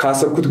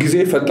ካሰብኩት ጊዜ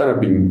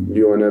ፈጠነብኝ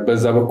የሆነ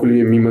በዛ በኩል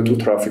የሚመጡ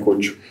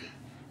ትራፊኮች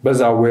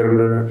በዛ አዌር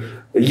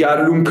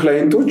ያሉም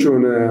ክላይንቶች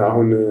የሆነ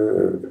አሁን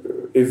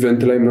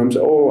ኢቨንት ላይ ምናምን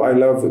I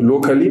love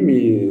locally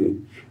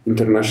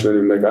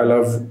internationally like I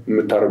love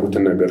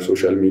የምታረጉትን ነገር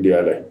ሶሻል ሚዲያ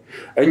ላይ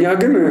እኛ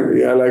ግን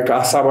like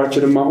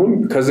ሐሳባችንም አሁን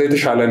ከዛ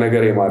የተሻለ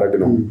ነገር የማድረግ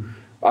ነው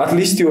at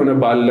least የሆነ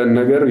ባለን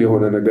ነገር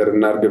የሆነ ነገር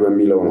እናርግ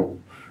በሚለው ነው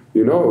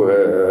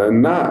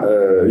እና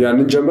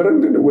ያንን ጀመረን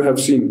ግን we have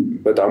seen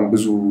በጣም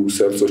ብዙ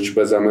ሰርሶች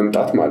በዛ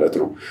መምጣት ማለት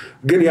ነው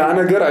ግን ያ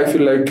ነገር I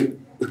feel like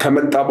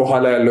ከመጣ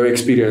በኋላ ያለው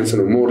ኤክስፒሪየንስ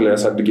ነው ሞር ላይ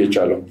ያሳድግ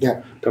የቻለው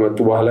ከመጡ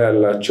በኋላ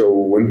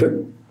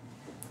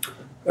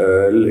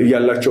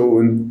ያላቸው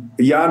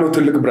ያ ነው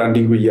ትልቅ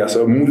ብራንዲንግ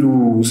በያሰው ሙሉ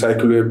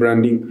ሳይክሉ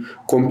የብራንዲንግ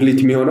ኮምፕሊት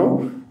የሚሆነው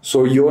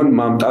ሶየውን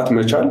ማምጣት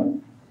መቻል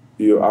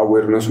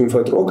አዌርነሱን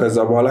ፈጥሮ ከዛ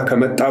በኋላ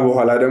ከመጣ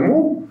በኋላ ደግሞ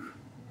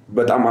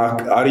በጣም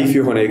አሪፍ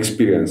የሆነ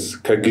ኤክስፒሪየንስ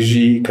ከግዢ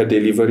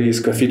ከዴሊቨሪ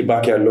እስከ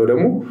ፊድባክ ያለው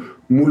ደግሞ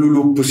ሙሉ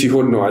ሉፕ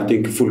ሲሆን ነው I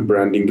think full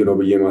branding ነው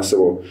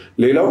በየማስበው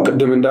ሌላው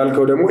ቅድም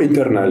እንዳልከው ደግሞ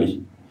ኢንተርናሊ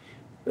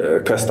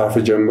ከስታፍ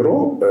ጀምሮ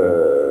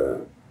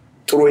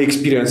ጥሩ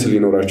ኤክስፒሪየንስ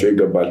ሊኖራቸው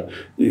ይገባል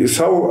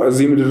ሰው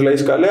እዚህ ምድር ላይ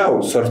እስካለ ያው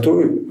ሰርቶ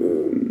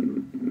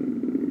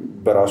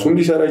በራሱም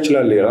ሊሰራ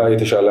ይችላል ሌላ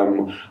የተሻለ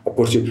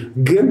ኦፖርቹኒቲ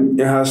ግን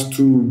it has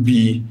to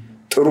be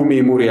ጥሩ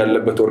ሜሞሪ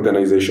ያለበት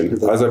ኦርጋናይዜሽን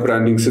as a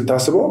branding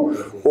ስታስበው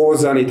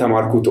ኦዛኔ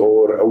ተማርኩት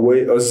ወይ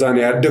ኦዛኔ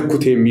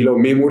ያደኩት የሚለው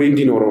ሜሞሪ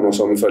እንዲኖረው ነው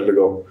ሰው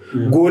የሚፈልገው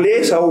ጎሌ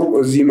ሰው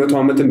እዚህ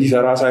 100 አመት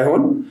እንዲሰራ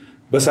ሳይሆን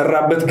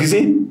በሰራበት ጊዜ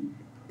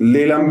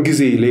ሌላም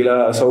ጊዜ ሌላ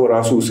ሰው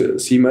ራሱ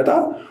ሲመጣ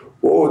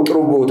ጥሩ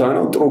ቦታ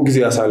ነው ጥሩ ጊዜ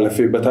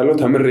ያሳለፈበታለው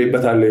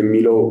ተምሬበታለው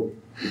የሚለው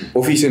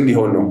ኦፊስ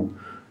እንዲሆን ነው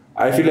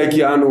I feel like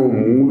ያ ነው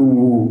ሙሉ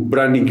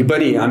ብራንዲንግ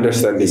በኔ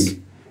አንደርስታንዲንግ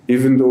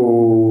even though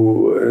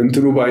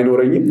እንትኑ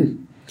ባይኖረኝም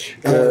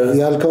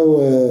ያልከው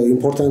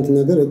ኢምፖርታንት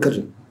ነገር እቅድ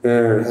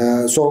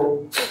so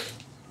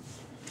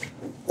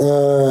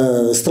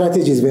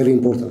strategy is very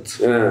important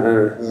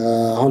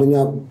አሁንኛ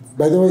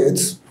by the way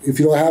it's if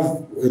you have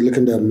look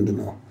in the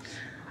ምንድነው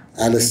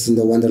Alice in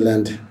the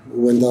Wonderland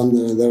went down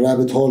the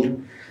rabbit hole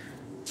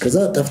ከዛ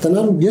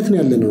ጠፍተናል የት ነው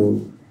ያለነው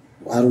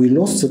are we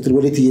lost ስትል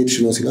ወዴት እየሄድሽ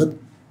ነው ሲላት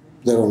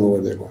they don't know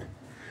where they're going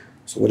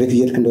so ወዴት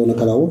እየሄድክ እንደሆነ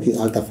ካላወቅ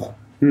አልጠፋም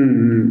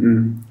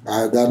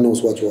God knows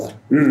what you are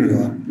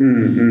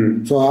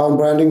so our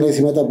branding ላይ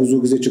ሲመጣ ብዙ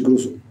ጊዜ ችግሩ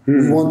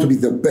we want to be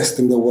the best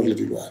in the world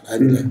I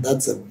mean like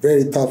that's a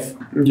very tough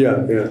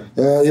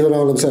even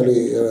now ለምሳሌ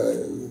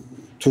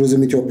tourism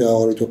Ethiopia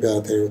or Ethiopia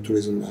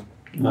tourism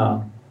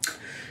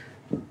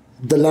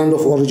the land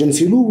of origin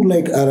ሲሉ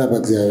like Arab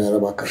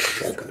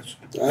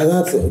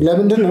that's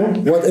ለምንድን ነው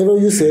whatever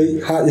you say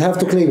you have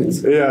to claim it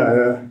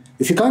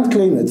if you can't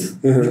claim it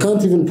you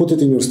can't even put it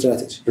in your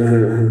strategy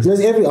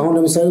ስለዚህ አሁን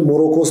ለምሳሌ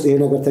ሞሮኮ ውስጥ ይሄ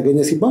ነገር ተገኘ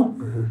ሲባል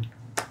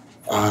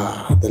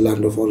the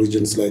land of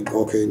origin is like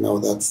okay now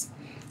that's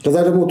ከዛ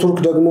ደግሞ ቱርክ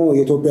ደግሞ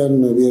የኢትዮጵያን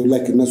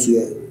like እነሱ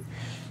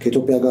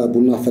ከኢትዮጵያ ጋር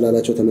ቡና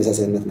አፈላላቸው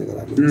ተመሳሳይነት ነገር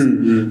አለ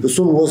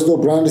እሱን ወስዶ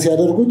ብራንድ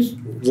ሲያደርጉት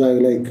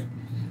like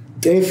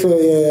if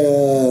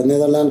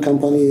Netherland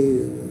company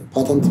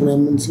patent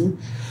ምናምን ሲሆን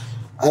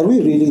are we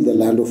really the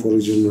land of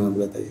origin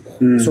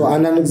so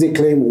አንዳንድ ጊዜ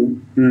claim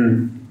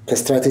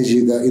ከስትራቴጂ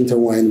ጋር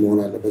ኢንተርዋይን መሆን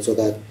አለበት so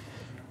that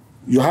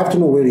you have to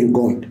know where you're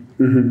going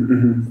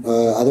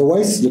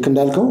otherwise look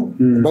እንዳልከው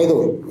by the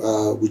way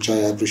which I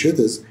appreciate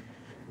is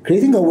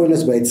creating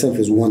awareness by itself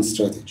is one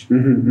strategy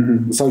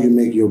it's how you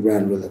make your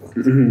brand relevant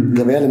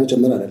ገበያ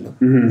ለመጨመር አይደለም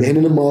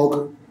ይሄንንም ማወቅ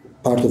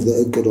part of the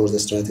እቅድ or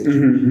the strategy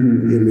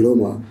የሚለው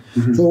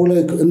so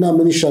like እና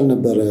ምን ይሻል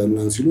ነበር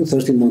ምናምን ሲሉ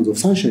 13 months of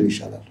sunshine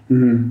ይሻላል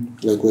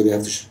like where you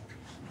have to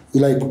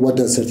like what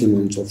does 13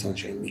 months of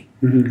sunshine mean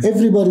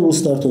everybody will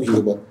start talking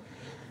about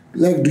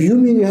like do you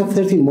mean you have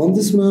 13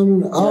 months man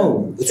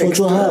it's what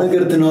you have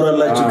ነገር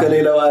ትኖራላችሁ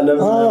ከሌላው ዓለም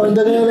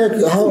እንደገና like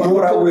how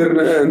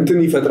እንትን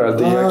ይፈጥራል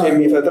ጥያቄም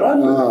ይፈጥራል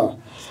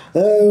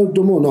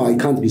no I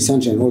can't be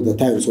sunshine all the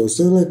time so it's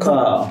like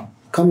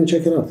come and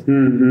check it out.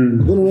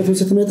 But when we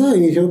sit in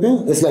Ethiopia,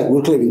 it's like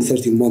we're claiming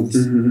 13 months,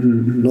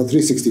 not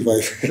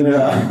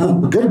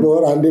 365. Good boy,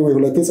 and we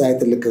will let this I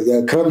tell you,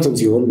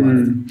 crumbs you all.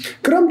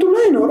 Cram to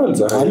 9 or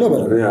else. I love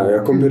it.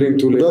 Yeah, comparing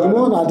to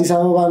Dormon, Addis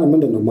Ababa,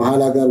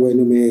 Mahalaga, when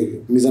you may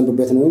Mizamba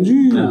Betanoji.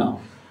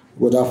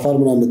 What our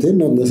farm not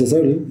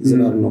necessarily is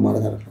no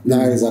matter.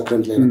 Now is a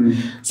current level.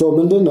 So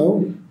Mendano,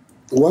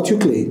 what you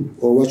claim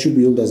or what you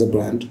build as a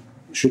brand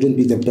shouldn't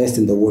be the best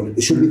in the world.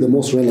 It should be the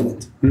most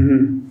relevant,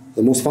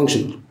 the most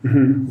functional.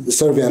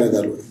 Serve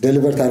Aragalo,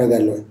 deliver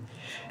Taragalo.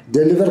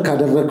 Deliver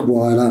Kadarak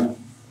Boana,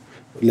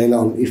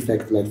 Lelan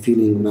effect like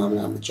feeling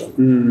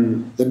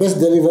the best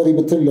delivery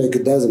but like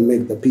it doesn't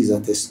make the pizza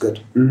taste good.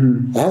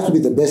 It has to be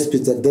the best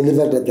pizza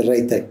delivered at the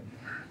right time.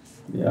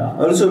 Yeah.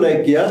 Also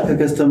like the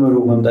customer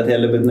who mamtat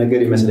ያለበት ነገር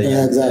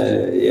ይመስለኛል.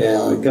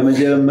 Exactly.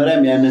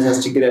 ከመጀመሪያም ያነሳስ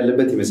ችግር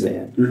ያለበት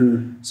ይመስለኛል.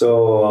 So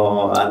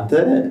አንተ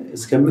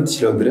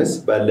እስከምትችለው ድረስ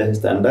ባለ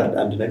ስታንዳርድ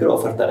አንድ ነገር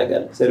ኦፈር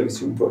ታደርጋለህ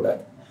ሰርቪሱን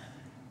ፕሮዳክት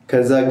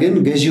ከዛ ግን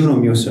ገዢው ነው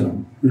የሚወስነው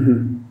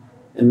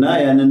እና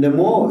ያንን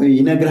ደግሞ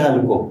ይነግርሃል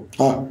እኮ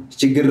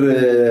ችግር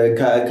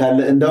ካለ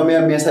እንዳውም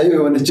የሚያሳየው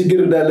የሆነ ችግር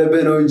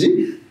እንዳለበት ነው እንጂ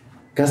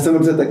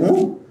ካስተመር ተጠቅሞ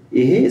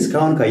ይሄ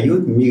እስካሁን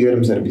ካየሁት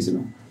የሚገርም ሰርቪስ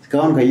ነው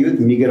እስካሁን ካየሁት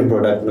የሚገርም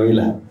ፕሮዳክት ነው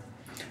ይላል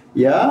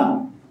ያ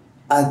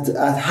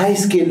at high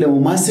scale ደግሞ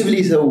ማሲቭሊ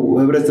ሰው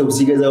ህብረተሰቡ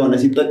ሲገዛውና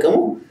ሲጠቀሙ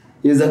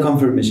የዛ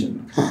ኮንፈርሜሽን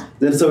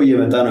ደርሰው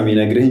እየመጣ ነው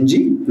የሚነግርህ እንጂ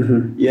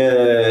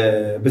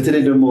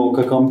በተለይ ደግሞ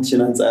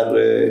ከኮምፒቲሽን አንፃር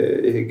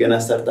ገና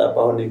ስታርታፕ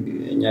አሁን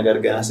እኛ ጋር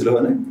ገና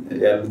ስለሆነ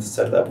ያሉት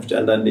ስታርታፖች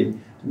አንዳንዴ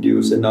እንዲሁ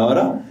ስናወራ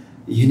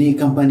የኔ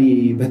ካምፓኒ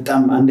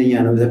በጣም አንደኛ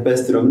ነው the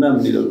best ነው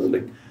ምናምን ይላሉ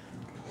like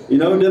you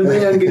know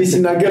ደንበኛ እንግዲህ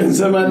ሲናገር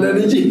እንሰማለን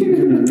እንጂ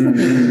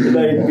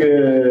like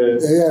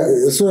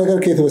እሱ ነገር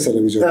ከየተወሰደ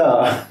ቢሆን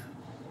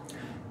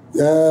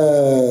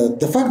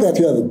the fact that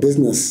you have a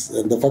business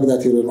and the fact that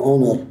you're an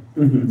owner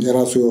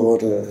የራሱ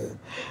የሆነ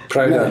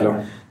pride አለው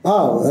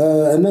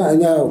እና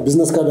እኛ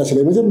ቢዝነስ ካርዳችን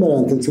ላይ መጀመሪያ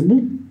እንትን ስንል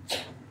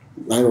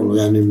I don't know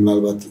ያኔ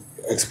ምናልባት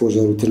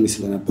ኤክስፖዠሩ ትንሽ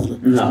ስለነበረ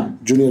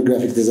ጁኒየር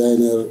ግራፊክ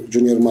ዲዛይነር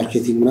ጁኒየር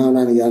ማርኬቲንግ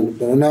ምናምን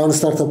እና አሁን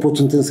ስታርታፖች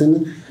እንትን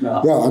ስንል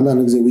ያው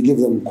አንዳንድ ጊዜ we give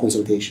them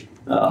consultation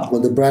on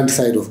the brand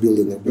side of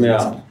building a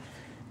business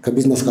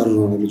ከቢዝነስ ካርድ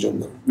ነው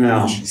የሚጀምረው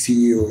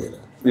CEO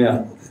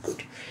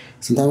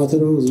ስንት ዓመት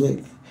ነው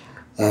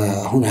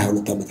አሁን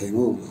 22 ዓመት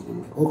ነው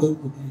ኦኬ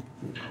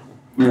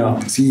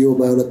CEO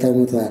by 22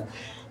 ዓመት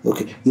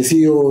okay the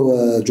CEO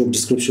job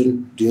description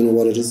do you know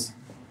what it is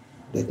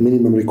like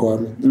minimum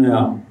requirement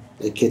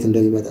like ከየት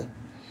እንደሚመጣ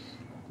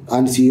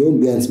አንድ CEO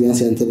ቢያንስ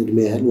ያንተ እድሜ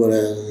ያህል ወደ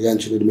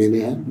ያንቺ እድሜ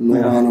ያህል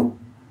ነው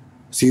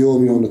CEO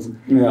የሚሆኑት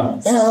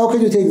how can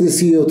you take the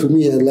CEO to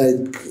me and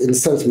like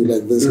insult me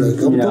like this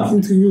like I'm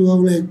talking to you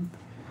I'm like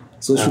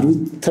so should we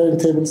turn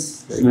tables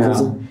like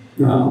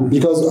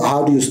because how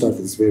do you start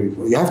this very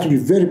important you have to be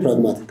very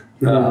pragmatic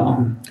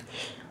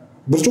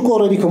ብርጭቆ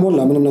already ከሞላ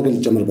ምንም ነገር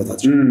ሊጨምርበት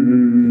አትችልም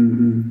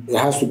it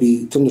has to be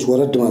ትንሽ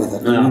ወረድ ማለት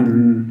አለ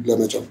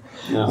ለመጨመር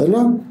እና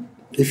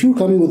if you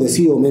come in with a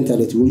CEO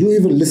mentality will you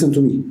even listen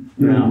to me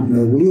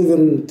will you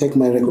even take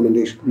my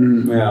recommendation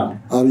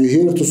are you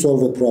here to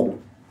solve a problem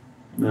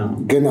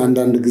ግን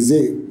አንዳንድ ጊዜ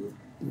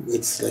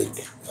it's like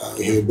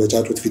ይሄ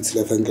በጫጩት ፊት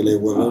ስለፈንቅለ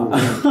ይወራል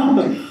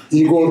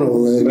ኢጎ ነው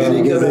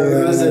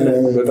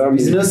በጣም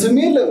ቢዝነስ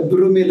ሜል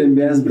ብሩ ሜል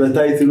ቢያንስ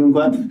በታይትሉ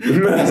እንኳን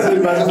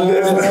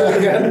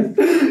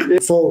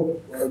so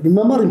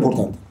መማር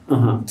ኢምፖርታንት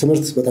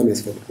ትምህርት በጣም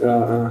ያስፈልጋል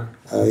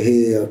ይሄ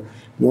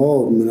no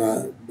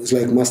it's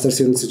like master's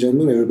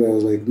ሲጀምር everybody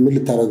was like ምን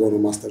ልታረጋው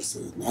ነው ማስተርስ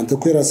አንተ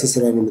እኮ የራስህ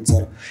ስራ ነው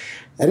የምትሰራው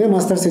እኔ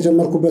ማስተርስ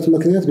የጀመርኩበት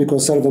ምክንያት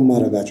because serve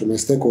ማረጋቸው my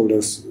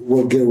stakeholders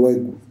were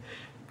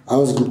I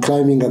was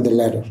climbing up the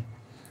ladder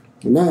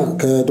እና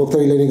ከዶክተር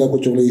ኢሌኒ ጋር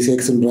ቁጭ ብለ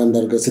ኢሴክስን ብራንድ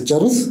አድርገህ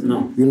ስትጨርስ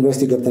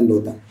ዩኒቨርሲቲ ገብተን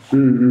እንደወጣ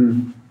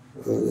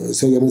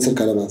ሰው የምንስል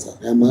ካለማንሳ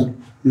ያማል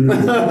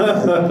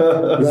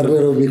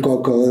ወርወሮ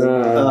ቢቆቆ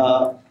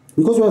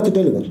because we have to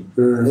deliver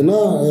እና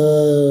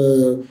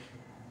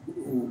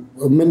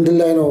ምንድን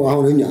ላይ ነው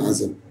አሁን እኛ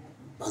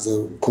as a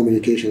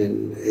communication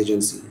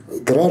agency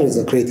Grar is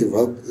a creative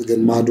hub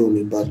then Mado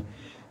የሚባል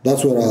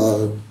that's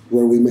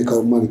where we make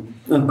our money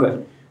okay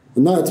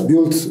now it's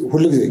built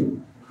ሁሉ ጊዜ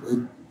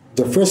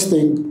the first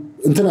thing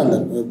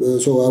internal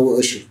so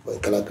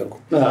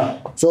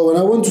so when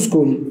I went to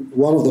school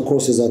one of the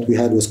courses that we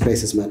had was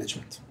crisis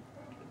management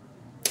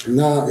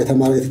now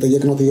የተማሪ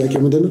የተጠየቅነው ጥያቄ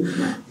ምንድነው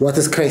what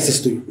is crisis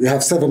to you you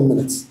have 7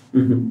 minutes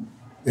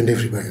and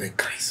everybody like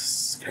crisis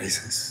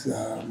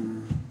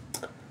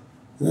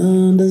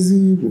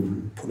እንደዚህ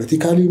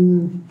politically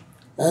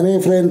እኔ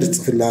friend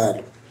ጽፍላል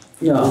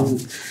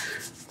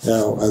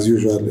ያው as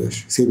usual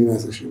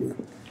Seminas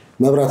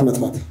መብራት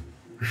መጥፋት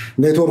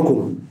ኔትወርኩ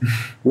ነው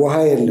ውሃ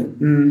የለም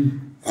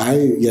አይ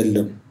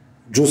የለም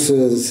ጁስ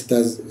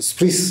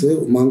ስፕሪስ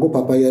ማንጎ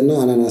ፓፓያና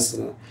አናናስ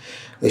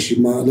እሺ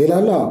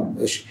ሌላላ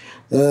እሺ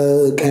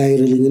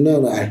ቀይርልኝና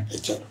አይ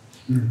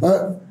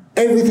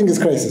everything is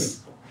crisis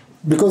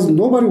because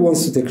nobody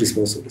wants to take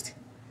responsibility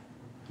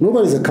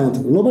nobody is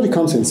accountable nobody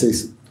comes and says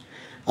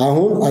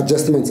አሁን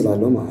አጀስትመንት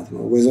ስላለው ማለት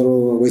ነው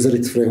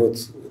ወይዘሪት ፍሬህይወት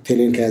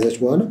ቴሌን ከያዘች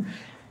በኋላ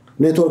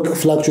ኔትወርክ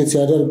ፍላክቹዌት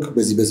ሲያደርግ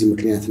በዚህ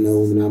ምክንያት ነው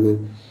ምናምን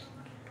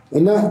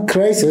እና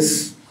ክራይሲስ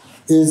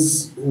is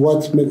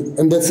what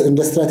and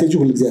the strategy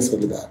will exist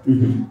ያስፈልጋል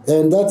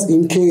and that's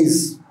in case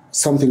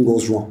something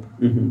goes wrong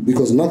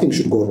because nothing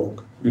should go wrong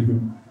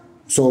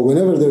so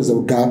whenever there's a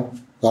gap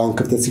አሁን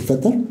ክፍተት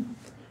ሲፈጠር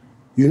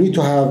you need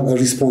to have a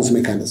response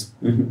mechanism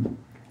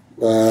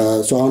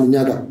so አሁን እኛ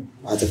ጋር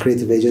as a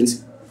creative agency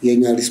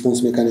የኛ response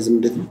mechanism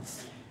እንዴት ነው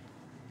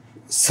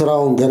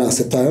ስራውን ገና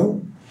ስታየው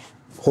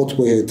ሆት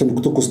ቦይ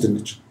ትኩስ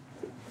ድንች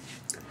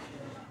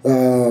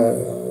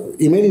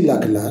ኢሜል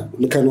ይላክልሃል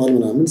ልከነዋል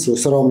ምናምን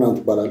ስራው ምናምን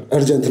ትባላል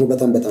urgent ነው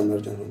በጣም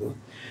urgent ነው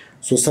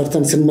so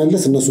certain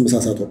ስንመለስ እነሱ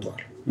መሳሳት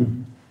ወጥተዋል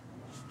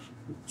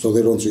so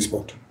they don't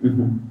respond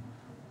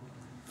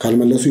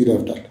ካልመለሱ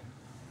ይረፍዳል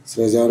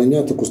ስለዚህ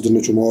አሁንኛ ትኩስ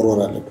ድንቹ ማወርወር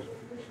አለበት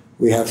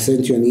we have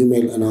sent you an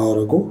email an hour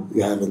ago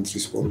you haven't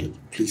responded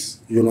please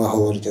you know how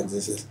urgent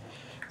this is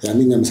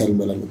ያንኛ ምሳል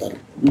በላመጣል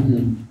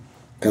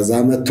ከዛ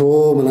መጥቶ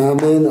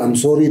ምናምን I'm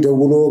sorry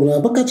ደውሎ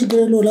ምናምን በቃ ችግር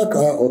የለው ላክ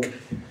okay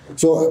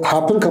so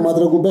happen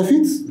ከማድረጉ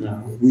በፊት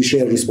we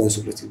share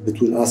responsibility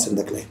between us and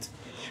the client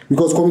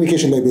because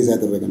communication ላይ ቤዝ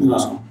ያደረገ ነው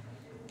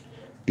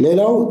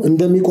ሌላው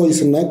እንደሚቆይ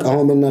ስናቅ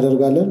አሁን ምን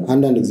እናደርጋለን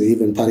አንዳንድ ጊዜ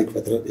even ታሪክ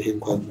ፈጥረን ይሄ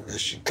እንኳን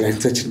እሺ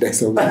ክላይንቶች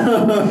እንዳይሰሙ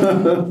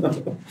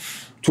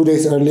 2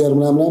 days earlier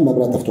ምናምን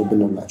መብራት ጠፍቶብን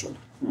ነው እናጨው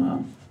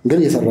ግን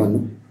እየሰራን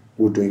ነው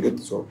would doing it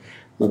so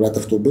መብራት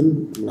ጠፍቶብን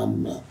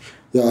ምናምን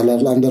ያ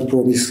under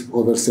promise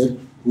over sell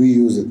we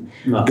use it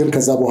ግን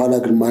ከዛ በኋላ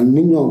ግን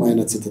ማንኛውም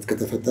አይነት ስህተት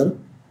ከተፈጠረ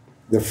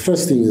the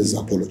first thing is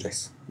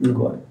apologize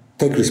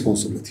take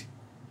responsibility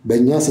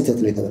በእኛ ስህተት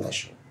ነው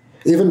የተበላሸው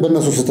even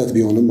በእነሱ ስህተት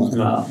ቢሆንም ማለት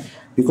ነው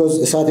because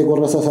እሳት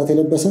የቆረሰ እሳት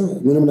የለበሰ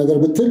ምንም ነገር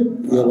ብትል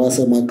የባሰ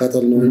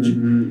ማቃጠል ነው እንጂ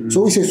so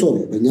we say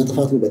sorry በእኛ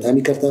ጥፋት ነው በጣም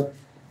ይቅርታ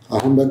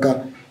አሁን በቃ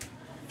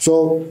so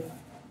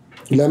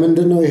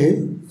ለምንድን ነው ይሄ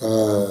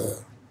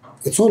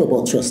it's all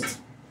about trust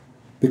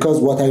because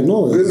what I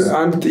know is ግን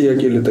አንድ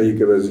ጥያቄ ልጠይቅ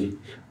በዚህ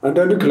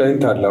አንዳንድ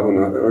ክላይንት አለ አሁን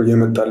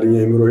የመጣልኝ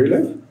አይምሮዬ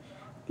ላይ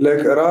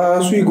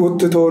ለራሱ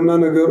ይጎትተውና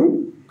ነገሩ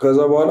ከዛ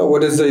በኋላ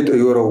ወደዛ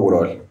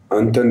ይወረውራል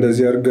አንተ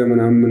እንደዚህ አርገ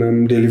ምናምን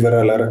ዴሊቨር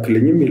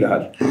አላረክልኝም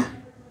ይላል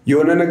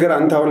የሆነ ነገር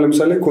አንተ አሁን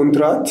ለምሳሌ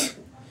ኮንትራክት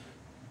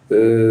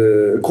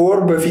ኮር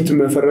በፊት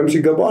መፈረም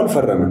ሲገባው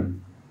አልፈረመም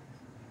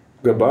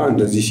ገባ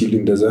እንደዚህ ሲል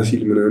እንደዛ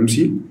ሲል ምናምን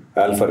ሲል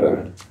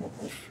አልፈረመም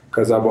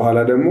ከዛ በኋላ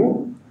ደግሞ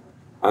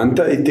አንተ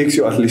it takes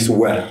you at least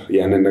ወር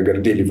ያንን ነገር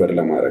ዴሊቨር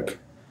ለማድረግ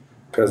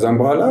ከዛም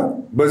በኋላ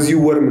በዚህ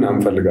ወር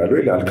ምናምን ፈልጋለሁ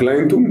ይላል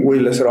ክላይንቱም ወይ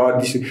ለስራው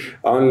አዲስ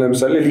አሁን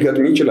ለምሳሌ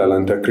ሊገጥም ይችላል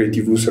አንተ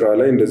ክሬቲቭ ስራ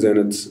ላይ እንደዚህ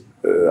አይነት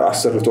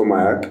አሰርቶ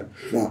ማያቅ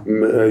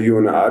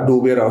የሆነ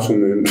አዶቤ ራሱን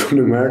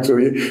ማያቅ ሰው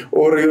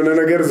ኦር የሆነ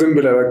ነገር ዝም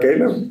ብለ በቃ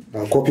ይለም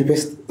ኮፒ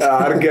ፔስት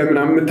አርገ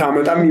ምናምን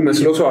ታመጣም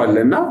ይመስለው ሰው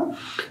አለና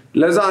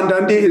ለዛ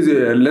አንዳንዴ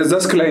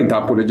ለዛስ ክላይንት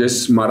አፖሎጂስ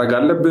ማድረግ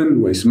አለብን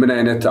ወይስ ምን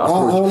አይነት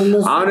አፕሮች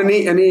አሁን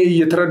እኔ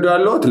እየተረዳው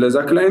ያለሁት ለዛ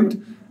ክላይንት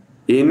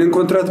ይሄንን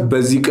ኮንትራክት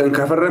በዚህ ቀን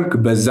ከፈረምክ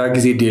በዛ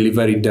ጊዜ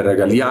ዴሊቨሪ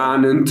ይደረጋል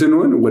ያን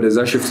እንትኑን ወደዛ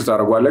ሽፍት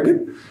ታደርጓለህ ግን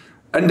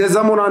እንደዛ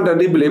ሆነ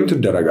አንዳንዴ ብሌም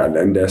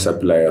ትደረጋለህ እንደ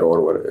ሰፕላየር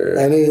ኦር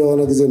እኔ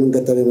የሆነ ጊዜ ምን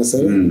ገጠመኝ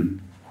መሰለኝ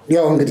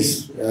ያው እንግዲህ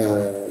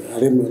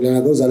አሬም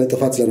ለነገው ዛሬ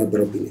ጥፋት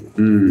ስለነበረብኝ ነው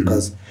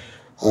because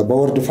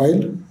በወርድ ፋይል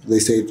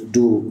they said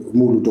do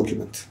ሙሉ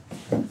ዶክመንት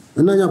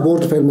እናኛ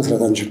በወርድ ፋይል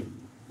መስራት አንችልም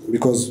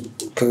because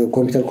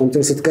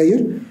ኮምፒውተር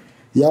ስትቀይር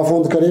ያ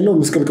ፎንት ከሌለው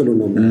ምስቅልቅሉ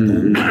ነው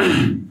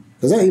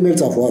ከዛ ኢሜል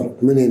ጻፈዋል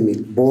ምን የሚል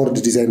ቦርድ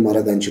ዲዛይን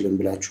ማድረግ አንችልም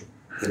ብላችሁ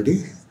እንዴ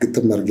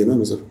ግጥም ማርገና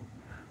ነው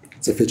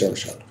ጽፌ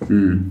ጨርሻለሁ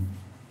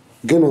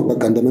ግን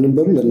በቃ እንደምንም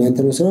በሉ ለእናንተ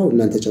ነው ስራው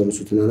እናንተ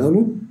ጨርሱት እናናሉ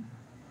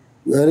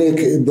እኔ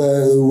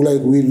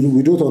like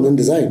we do it on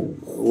design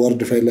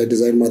word file ላይ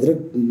ዲዛይን ማድረግ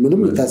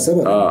ምንም ታሰበ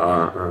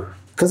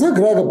ከዛ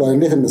ግራ ገባ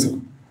እንዴት እንሰራ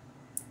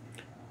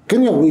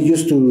ግን ያው we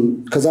used to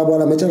ከዛ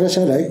በኋላ መጨረሻ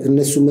ላይ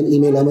እነሱ ምን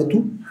ኢሜል አመጡ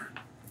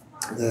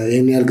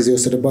ይሄን ያህል ጊዜ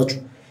ወሰደባችሁ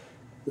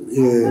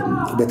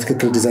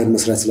በትክክል ዲዛይን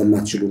መስራት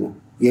ስለማትችሉ ነው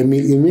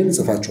የሚል ኢሜል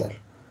ጽፋቸዋል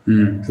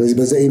ስለዚህ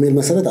በዛ ኢሜል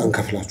መሰረት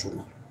አንከፍላችሁ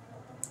ነው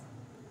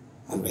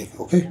I'm like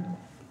okay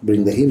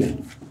bring the email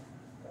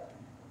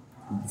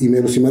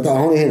ኢሜሉ ሲመጣ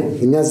አሁን ይሄ ነው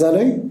እኛ እዛ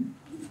ላይ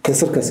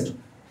ከስር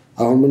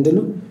አሁን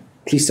ምንድነው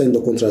please sign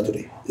the contract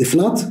today if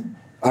not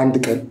አንድ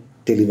ቀን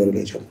ዴሊቨሪ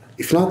ላይ ጀምራል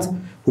if not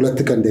ሁለት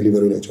ቀን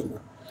ዴሊቨሪ ላይ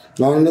ጀምራል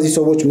አሁን እነዚህ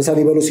ሰዎች ምሳሌ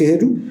ይበሉ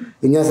ሲሄዱ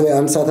እኛ ላይ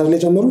አንድ ሰዓት ላይ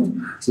ጨመሩት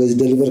ስለዚህ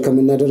ዴሊቨር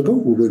ከመናደርገው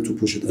we going to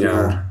push it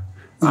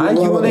አይ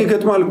የሆነ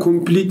ይገጥማል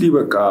ኮምፕሊትሊ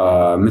በቃ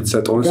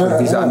የምትሰጠውን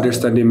ሰርቪስ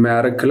አንደርስታንድ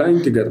የሚያደርግ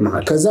ክላይንት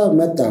ይገጥማል ከዛ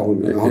መጣ አሁን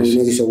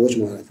እነዚህ ሰዎች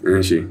ማለት ነው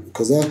እሺ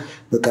ከዛ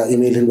በቃ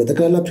ኢሜልን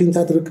በተከላላ ፕሪንት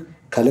አድርግ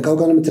ካለቃው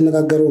ጋር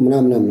የምትነጋገረው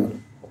ምናምን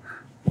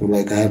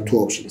like I have two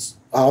options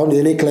አሁን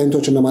የኔ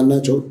ክላይንቶች እነማን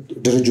ናቸው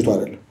ድርጅቱ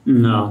አይደለም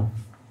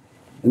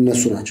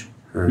እነሱ ናቸው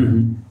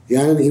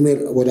ያንን ኢሜል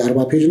ወደ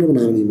 40 ፔጅ ነው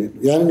ምናምን ኢሜል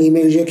ያንን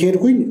ኢሜል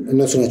ከሄድኩኝ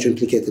እነሱ ናቸው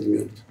ኢምፕሊኬትድ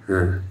የሚሆኑት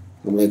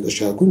ማለት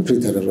እሻኩኝ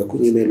ፕሪንት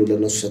አደረኩኝ ኢሜሉ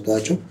ለነሱ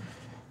ሰጣቸው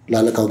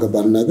ላለቃው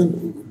ገባልና ግን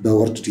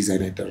በወርድ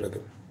ዲዛይን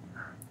አይደረግም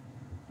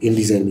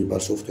ኢንዲዛይን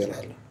የሚባል ሶፍትዌር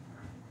አለ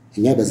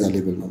እኛ በዛ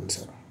ሌቭል ነው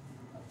የምንሰራው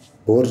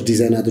ቦርድ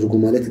ዲዛይን አድርጉ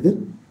ማለት ግን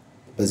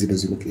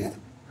በዚህ ምክንያት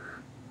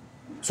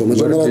ሶ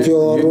መጀመሪያ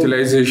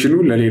ዩቲላይዜሽኑ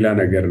ለሌላ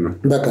ነገር ነው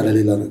በቃ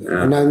ለሌላ ነገር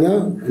እና እኛ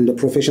እንደ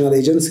ፕሮፌሽናል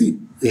ኤጀንሲ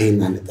ይሄን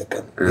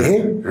አንጠቀም ይሄ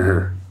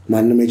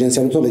ማንንም ኤጀንሲ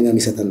አምጥቶ ለኛ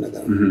የሚሰጠን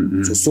ነገር ነው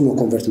ሶ እሱን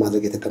ኮንቨርት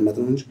ማድረግ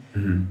የተቀመጠው እንጂ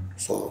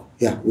ሶ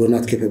ያ we're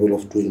not capable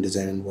of doing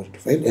design and word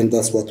file and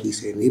that's what we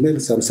say in email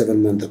some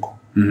 7 months ago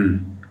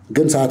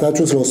ግን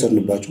ሰዓታችሁን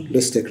ስለወሰድንባችሁ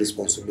let's take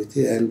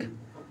responsibility and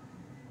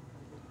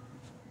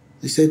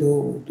they said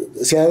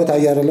ሲያዩት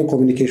አያረለ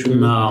ኮሚኒኬሽን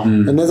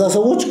እነዛ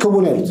ሰዎች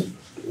ክቡን ያሉት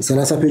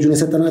 30 ፔጁን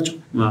የሰጠናቸው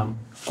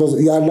cuz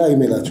ያላ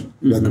ኢሜላቸው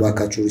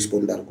በግባካችሁ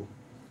ሪስፖንድ አድርጉ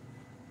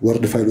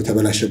ወርድ ፋይሉ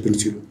ተበላሸብን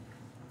ሲሉ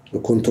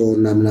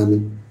ኮንቶና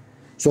ምናምን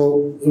so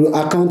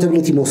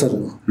accountability መውሰድ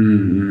ነው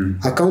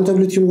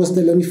accountability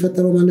ወስደን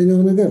ለሚፈጠረው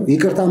ማንኛውም ነገር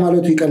ይቅርታ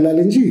ማለቱ ይቀላል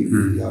እንጂ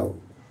ያው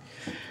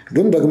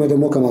ግን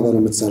ደግሞ ከማጋር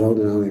ነው የምትሰራው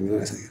ነው የሚለው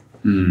ያሳያል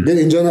ግን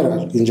in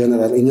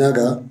general እኛ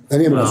ጋር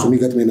እኔም ራሱ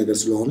የሚገጥመኝ ነገር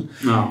ስለሆነ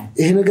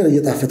ይሄ ነገር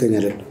እየጣፈተኝ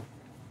አይደለም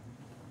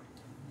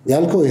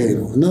ያልከው ይሄ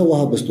ነው እና ውሃ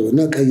በስቶ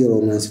እና ቀይሮ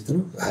ምናምን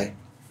ስትለው አይ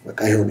በቃ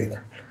ይሄው ነው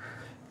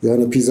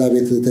የሆነ ፒዛ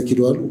ቤት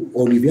ተኪዷል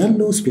ኦሊቭ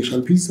ያለው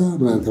ስፔሻል ፒዛ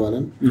ምናምን ተባለ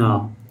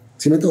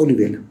ሲመጣ ኦሊቭ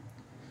ያለው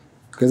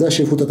ከዛ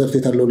ሼፉ ተጠርቶ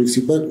የታለው ኦሊቭ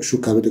ሲባል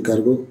ሹካ በድግ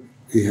አድርጎ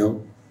ይሄው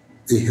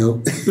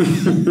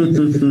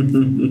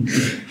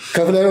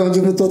ከፍለህ ነው እንጂ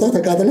ብትወጣ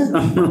ተቃጥለ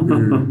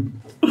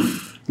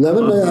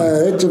ለምን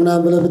እጅ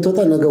ምናምን ብለህ ብትወጣ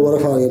ነገ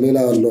ወረፋ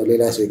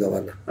ሌላ ሰው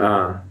ይገባል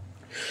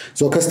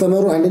ሶ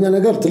ከስተመሩ አንደኛ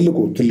ነገር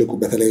ትልቁ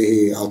በተለይ ይሄ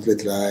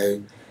አውትሌት ላይ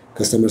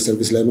ከስተመር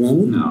ሰርቪስ ላይ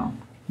ምናምን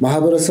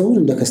ማህበረሰቡን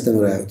እንደ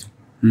ከስተመር ያዩት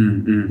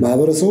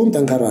ማህበረሰቡን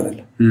ጠንካራ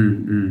አይደለም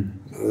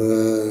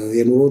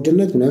የኑሮ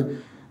ውድነት ምናምን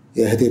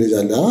የህቴ ልጅ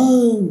አለ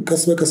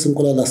ቀስ በቀስ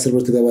እንቁላል 10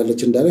 ብር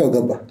ትገባለች እንዳለ ያው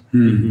ገባ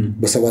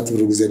በ7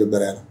 ብር ጊዜ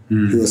ነበር ያለው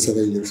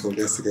ይወሰደኝ ሰው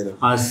ሊያስገረ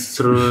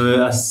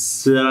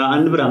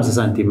 11 ብር 50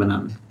 ሳንቲም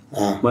ምናምን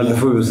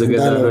ባለፈው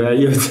ዘገዳው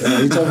ያየሁት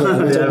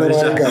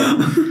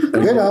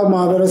ግን አሁን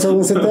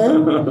ማህበረሰቡን ስታዩ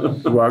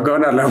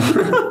ዋጋውን አላም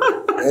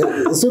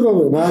እሱ ነው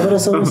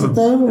ማህበረሰቡን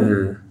ስታዩ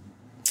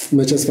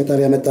መቼስ ፈጣሪ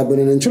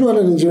ያመጣብንን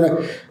እንችላለን እንጂ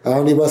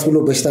አሁን ይባስ ብሎ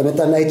በሽታ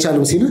መጣና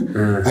አይቻልም ሲል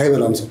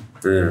አይበላም ሰው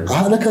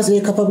ለካሴ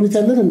ካፓቢሊቲ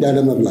አለን እንዳለ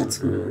መብላት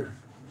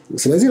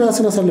ስለዚህ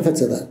ራስን አሳልፈት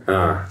ሰጣል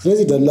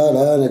ስለዚህ ደላላ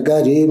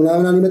ነጋዴ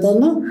ምናምን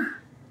ይመጣና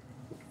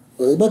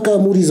በቃ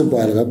ሙዲ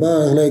ዝባል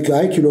like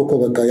አይ ኪሎ እኮ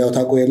በቃ ያው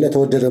ታቆ የለ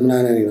ተወደደ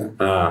ምናምን ይላል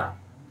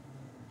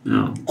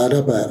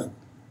አዳባ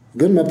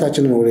ግን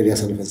መብታችንን ኦሬዲ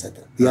ያሳልፈን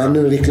ሰጣል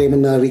ያንን ሪክሌም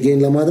እና ሪጌን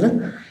ለማድረግ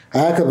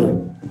አያከብርም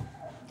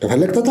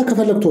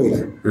ከፈለክቶ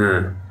ይላል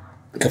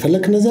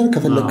ከፈለክ ነዘር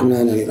ከፈለክ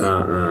ምናምን ይላል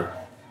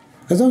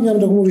ከዛው እኛም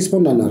ደግሞ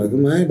ሪስፖንድ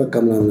አናደርግም አይ በቃ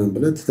ምናምን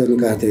ብለህ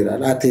ተልካተ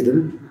ይላል አትሄድም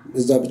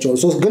እዛ ብቻው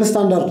ሶስት ግን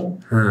ስታንዳርድ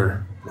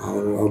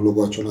አሁን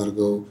ሎጓቸውን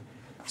አድርገው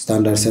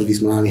ስታንዳርድ ሰርቪስ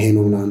ምናምን ይሄ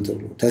ነው ምናምን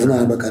ተዝና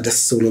በቃ ደስ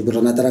ብሎ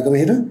ብርና ተራቀመ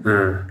ሄደ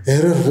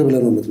እርር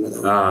ብለህ ነው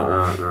የምትመጣው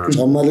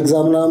ጫማ ልግዛ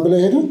ምናምን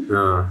ብለህ ሄደ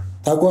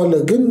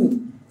ታውቀዋለህ ግን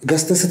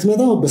ገዝተህ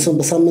ስትመጣ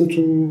በሳምንቱ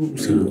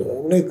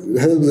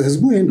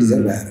ህዝቡ ይሄን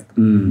ዲዛይን ያደርጋል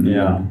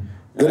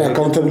ግን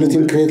accountability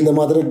create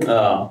ለማድረግ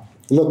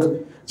look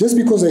just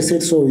because I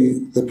said sorry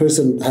the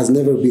person has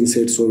never been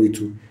said sorry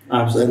to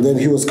and then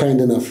he was kind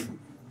enough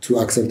to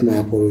accept my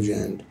apology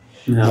and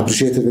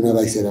appreciative when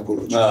I said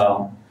apology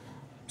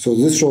so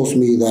this shows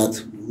me that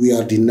we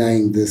are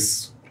denying this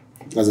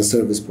as a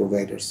service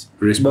providers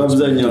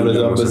በአብዛኛው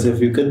ለዛበሰፊ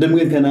ቅድም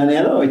ግን ከናኔ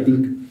ያለው I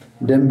think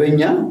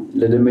ደንበኛ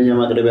ለደንበኛ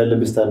ማቅረብ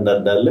ያለበት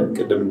ስታንዳርድ አለ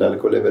ቅድም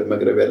እንዳልከው ሌቨል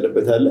ማቅረብ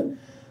ያለበት አለ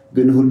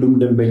ግን ሁሉም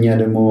ደንበኛ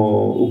ደግሞ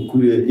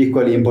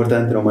ኢኳሊ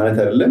ኢምፖርታንት ነው ማለት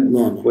አይደለም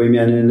ወይም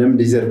ያንንም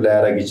ዲዘርቭ ላይ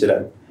ያደርግ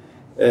ይችላል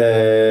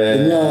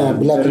እኛ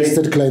ብላክ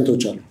ሊስትድ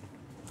ክላይንቶች አሉ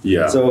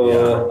so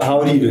how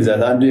do you do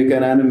that አንዱ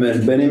የከናንም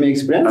በኔም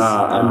ኤክስፒሪየንስ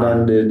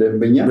አንዳንድ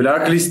ደንበኛ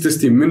ብላክ ሊስት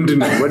እስቲ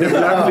ምንድነው ወደ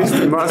ብላክ ሊስት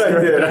ማስተር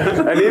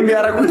እኔም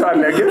ያረኩት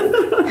አለ ግን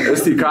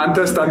እስቲ ካንተ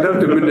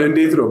ስታንዳርድ ምን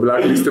እንዴት ነው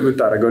ብላክ ሊስት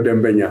የምታረገው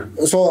ደንበኛ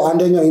so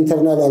አንደኛው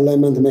ኢንተርናል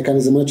አላይንመንት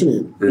ሜካኒዝማችን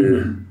ነው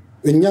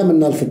እኛ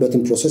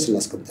ምናልፍበትን ፕሮሰስ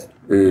እናስቀምጣለን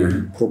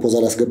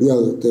ፕሮፖዛል አስገብያ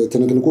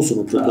ተነግንቁስ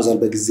ነው ፕሮፖዛል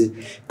በጊዜ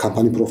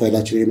ካምፓኒ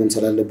ፕሮፋይላችን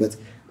የመምሰል አለበት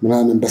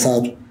ምናምን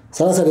በሰዓቱ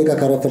 30 ደቂቃ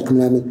ካረፈልክ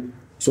ምናምን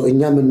so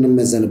እኛ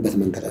ምንመዘንበት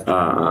መንገድ አለ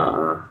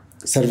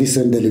ሰርቪስ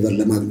ኤንድ ዴሊቨር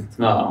ለማግኘት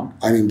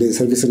አይ ሚን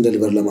ሰርቪስ ኤንድ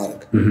ዴሊቨር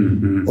ለማድረግ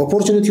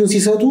ኦፖርቹኒቲውን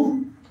ሲሰጡ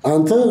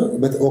አንተ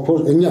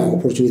እኛ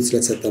ኦፖርቹኒቲ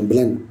ስለተሰጠን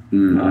ብለን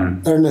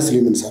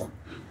earnestly ምንሰራ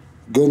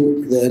ግን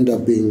the end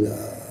up being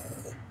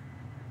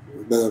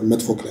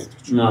በመጥፎ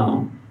ክላይንቶች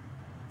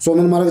so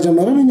ምን ማድረግ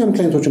ጀመረን እኛም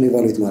ክላይንቶችን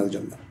ኢቫሉዌት ማድረግ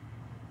ጀመረ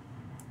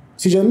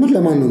ሲጀምር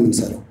ለማን ነው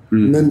የምንሰራው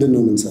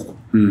ምንድነው የምንሰራው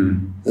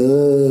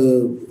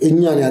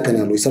እኛን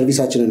ያቀናሉ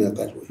ሰርቪሳችንን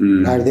ያቀናሉ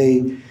are they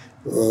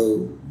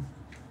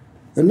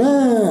እና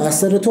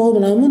አሰርቶ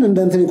ምናምን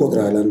እንደንተን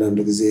ይቆጥራል አንዳንድ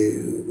ጊዜ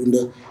እንደ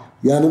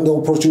ያንን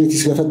ኦፖርቹኒቲ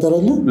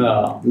ስለፈጠረልን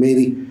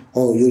maybe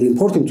oh you're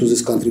importing to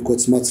this country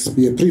quite must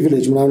be a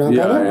privilege ምናምን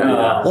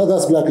አለ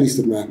that's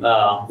blacklisted man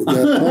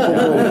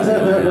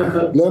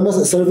ለምን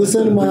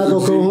ሰርቪስን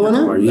ማያውቀው ከሆነ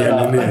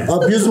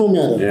አቢዩዝ ነው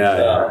የሚያደርገው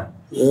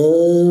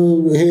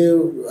ይሄ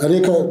እኔ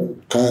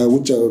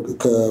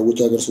ከውጭ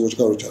ሀገር ሰዎች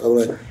ጋር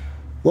like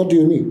what do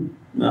you mean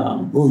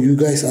oh you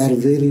guys are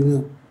very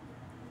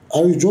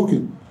are you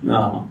joking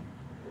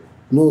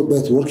no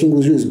but working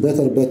with you is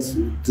better but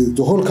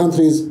the whole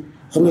country is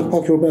I'm like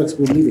pack your bags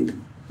we're leaving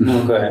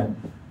okay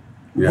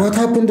what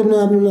happened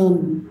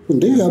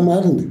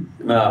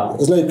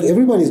it's like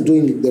everybody is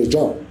doing their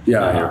job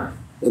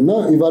እና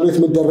ኢቫሉዌት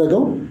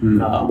መደረገው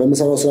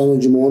በመሰራው ስራ ነው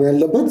እንጂ መሆን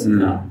ያለበት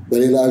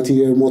በሌላ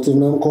አልቲሪየር ሞቲቭ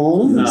ነው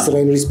ከሆነ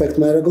ስራን ሪስፔክት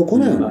ማድረገው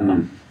ከሆነ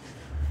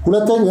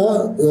ሁለተኛ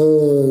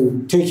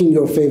taking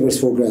your favors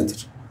for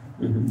granted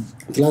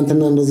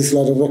ትላንትና እንደዚህ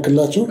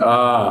ስላደረክላቸው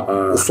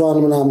እሷን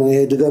ምናምን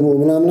ይሄ ድገሞ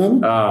ምናምን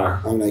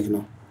አሁን like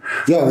ነው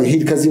ያው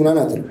ሂድ ከዚህ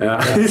ምናምን አጥሩ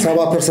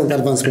 7%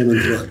 አድቫንስ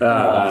ፔመንት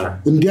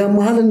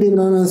እንዲያማሃል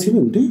እንደምናና ሲል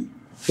እንዴ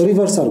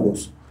ሪቨርስ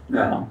አድርጎስ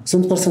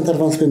ስንት ፐርሰንት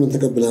አድቫንስ ፔመንት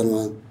ተቀብለህ ነው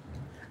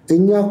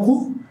እኛ እኮ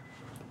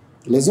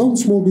ለዛው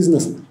ስሞል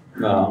ቢዝነስ ነው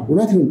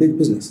not even big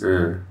business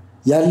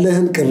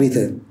ያለህን ቅሪተ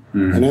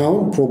እኔ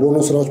አሁን ፕሮቦኖ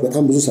ስራዎች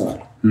በጣም ብዙ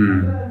ሰራለሁ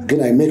ግን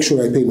I make sure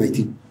I pay my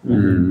team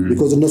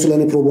because እነሱ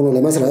ለኔ ፕሮቦኖ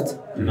ለመስራት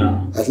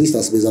at least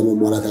አስቤዛ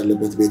መሟላት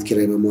አለበት ቤት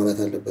ኪራይ መሟላት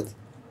አለበት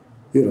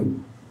you know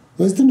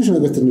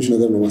ትንሽ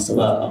ነገር ነው ማሰብ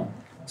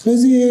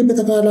ስለዚህ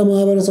በተቃላ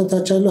ማህበረሰብ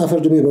ታቻለ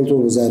አፈርድሜ በልቶ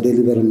ነው ዛ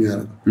ዴሊቨር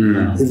የሚያደርገው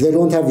if they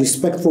don't have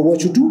respect for what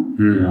you do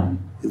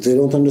if they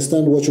don't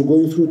understand what you're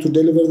going through to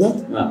deliver that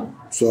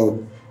so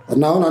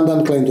now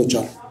አንዳንድ ክላይንቶች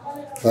አሉ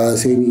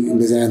ሴሚ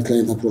እንደዚህ አይነት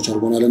ክላይንት አፕሮች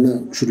አድርጎናልና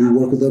should we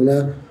work with them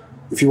now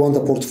if you want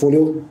a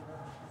portfolio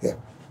yeah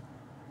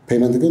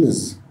payment again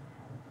is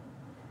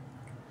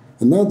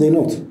and now they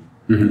not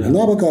እና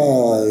በቃ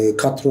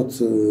ካትሮት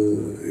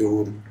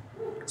ይሁን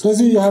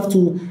ስለዚህ you have to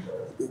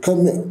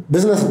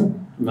business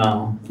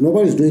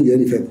nobody is doing you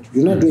any favor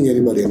you're not doing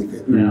anybody any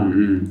favor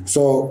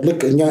so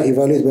look እኛ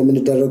ኢቫሉዌት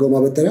በምንደረገው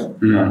ማበጠሪያ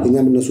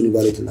እኛም እነሱን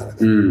ኢቫሉዌት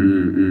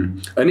እናደርጋለን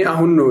እኔ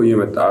አሁን ነው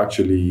የመጣ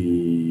actually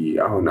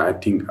አሁን I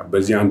think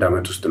በዚህ አንድ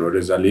አመት ውስጥ ነው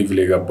ወደዛ ሌቭል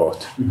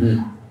የገባሁት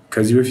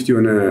ከዚህ በፊት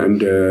የሆነ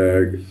እንደ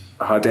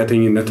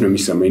ኃጢያተኝነት ነው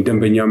የሚሰማኝ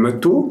ደንበኛ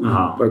መጥቶ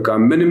በቃ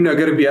ምንም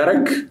ነገር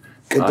ቢያረግ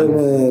ቅድም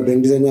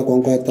በእንግሊዘኛ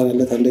ቋንቋ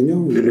ያጣናለት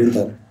አንደኛው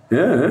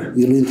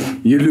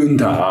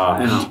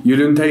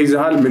ይሉንታ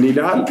ይዛል ምን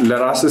ይልሃል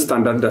ለራስ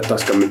ስታንዳርድ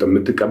አታስቀምጥ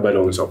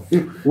የምትቀበለውን ሰው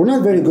we're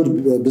not very good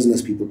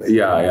business people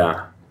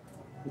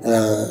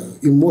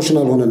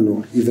ኢሞሽናል ሆነን ነው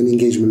ኢቭን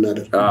ኢንጌጅ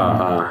ምናደር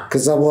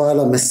ከዛ በኋላ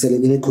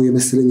መሰለኝ እኔ እኮ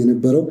የመሰለኝ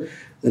የነበረው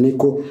እኔ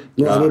እኮ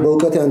ነው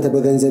በእውቀት አንተ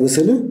በገንዘብ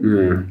ስለ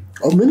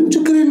ምንም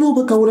ችግር የለው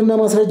በቃ ወለና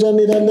ማስረጃ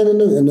እንሄዳለን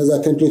እነዛ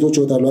ቴምፕሌቶች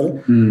ይወጣሉ አይደል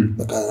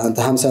በቃ አንተ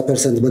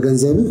 50%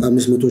 በገንዘብ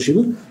 500,000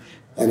 ብር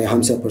እኔ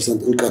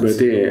 50% እውቀት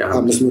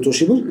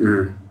 500,000 ብር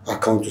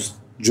አካውንት ውስጥ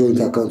ጆይንት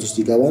አካውንት ውስጥ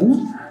ይገባና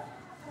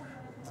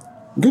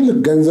ግን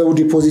ገንዘቡ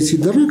ዲፖዚት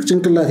ሲደረግ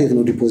ጭንቅላቴት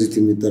ነው ዲፖዚት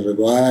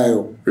የሚደረገው አያዩ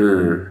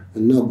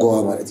እና ጎዋ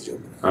ማለት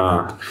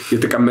ይጀምራል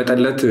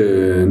የተቀመጠለት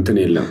እንትን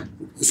የለም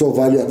ሶ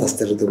ቫልዩ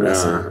አታስተርተው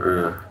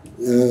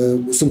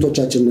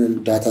ስንቶቻችን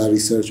ዳታ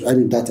ሪሰርች አይ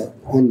ሚን ዳታ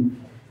ኦን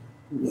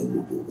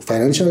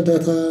ፋይናንሻል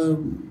ዳታ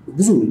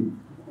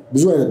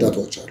ብዙ አይነት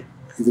ዳታዎች አሉ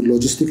ኢቭን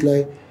ሎጂስቲክ ላይ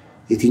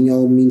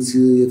የትኛው ሚንስ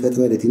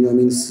የፈጥራል የትኛው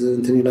ሚንስ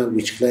እንትን ይላል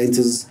which client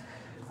is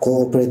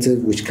cooperative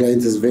which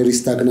client is very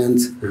stagnant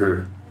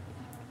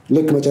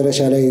look መጨረሻ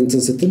ላይ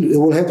እንትን ስትል it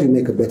will help you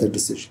make a better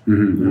decision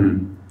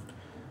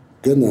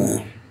ግን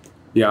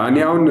ያኔ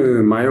አሁን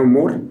ማየው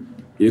ሞር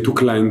የቱ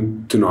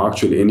ክላይንት ነው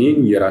actually እኔ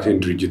የራሴን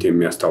ድርጅት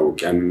የሚያስተዋውቅ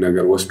ያን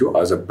ነገር ወስዶ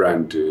as a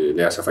brand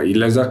ሊያሰፋ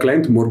ለዛ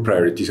ክላይንት more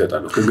priority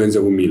ይሰጣል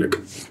ከገንዘቡ የሚልቅ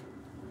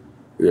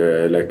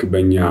like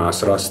በእኛ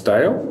ስራ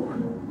ስታየው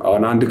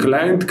on and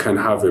client can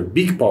have a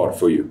big power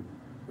for you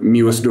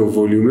የሚወስደው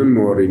volume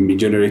or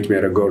generate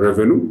የሚያደርገው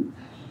revenue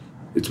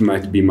it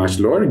might be much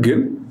lower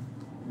ግን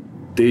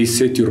they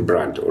set your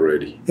brand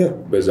already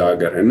በዛ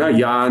ሀገር እና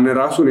ያን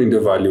ራሱን እንደ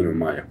value ነው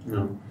ማየው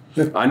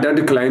አንዳንድ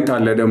ክላይንት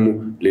አለ ደግሞ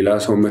ሌላ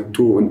ሰው መጥቶ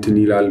እንትን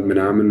ይላል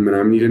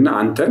ምናምን ይልና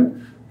አንተን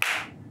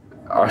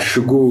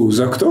አሽጉ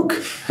ዘክቶክ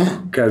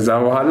ከዛ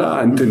በኋላ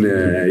እንትን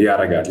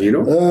ያረጋል you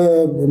know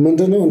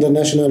ምንድነው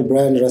ኢንተርናሽናል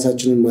ብራንድ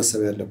ራሳችንን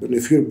ማሰብ ያለብን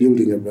if you're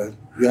building a brand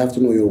you have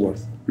to know your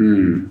worth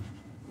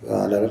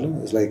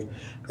it's like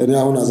እኔ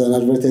አሁን as an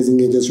advertising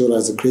agency or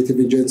as a creative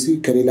agency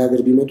ከሌላ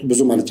ሀገር ቢመጡ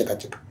ብዙ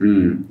ማልጨቃጨቅ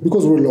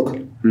because we're local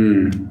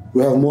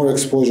we have more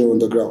exposure on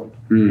the ground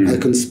I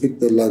can speak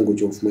the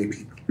language of my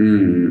people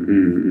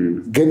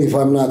ግን if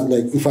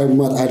I'm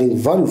not adding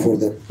value for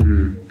them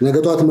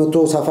ነገቷት መጥቶ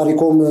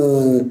ሳፋሪኮም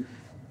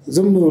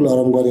ዝም ብሎ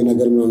አረንጓዴ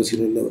ነገር ምናምን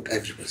ሲለለ በቃ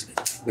everybody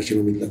መቼ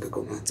ነው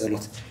የሚለቀቀው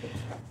አንጸሎት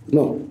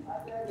no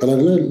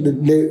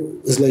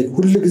it's like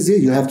ሁሉ ጊዜ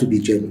you have to be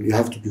genuine you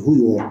have to be who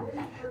you are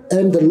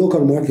and the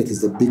local market is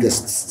the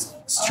biggest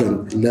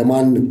strength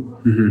ለማንም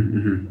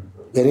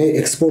እኔ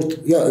ኤክስፖርት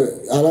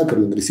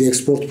አላውቅም እንግዲህ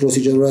ኤክስፖርት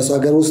ፕሮሲጀር ራሱ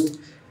ሀገር ውስጥ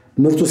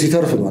ምርቱ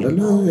ሲተርፍ ነው አይደል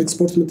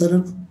ኤክስፖርት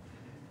የምታደርገው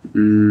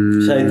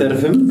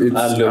ሳይተርፍም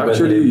አለው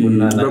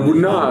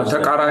በቡና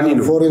ተቃራኒ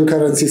ነው ፎሬን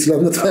ከረንሲ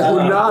ስለምትፈልግ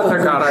ቡና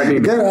ተቃራኒ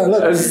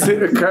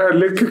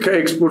ልክ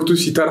ከኤክስፖርቱ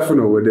ሲተርፍ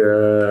ነው ወደ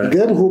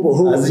ግን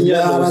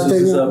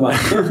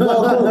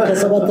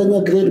ከሰባተኛ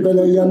ግሬድ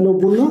በላይ ያለው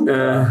ቡና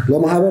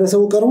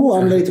ለማህበረሰቡ ቀርቦ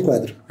አንድ ላይ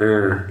ተቋድር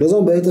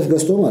ለዛም በእጥፍ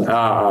ገዝቶ ማለት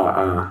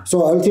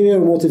ሶ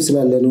ulterior motive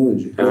ስላለ ነው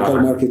እንጂ ሎካል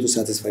ማርኬቱ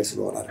ሳቲስፋይ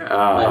ስለሆነ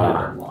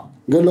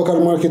ግን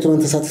ሎካል ማርኬቱን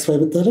ሳቲስፋይ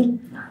ብታደርግ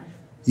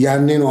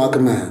ያኔ ነው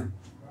አቅመ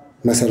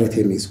መሰረት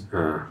የሚይዙ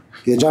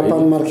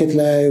የጃፓን ማርኬት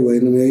ላይ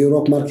ወይንም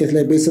የዩሮፕ ማርኬት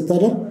ላይ ቤስ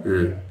ስታደርግ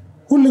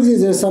ሁሉ ጊዜ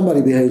there's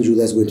somebody behind you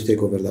that's going to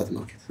take over that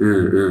market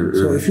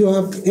so if you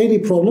have any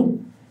problem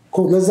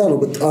ለዛ ነው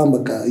በጣም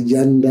በቃ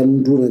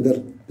እያንዳንዱ ነገር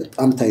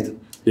በጣም ታይት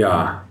ያ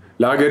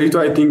ለሀገሪቱ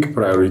I think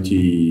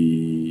priority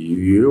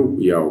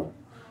ያው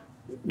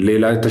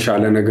ሌላ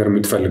ተሻለ ነገር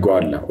የምትፈልገው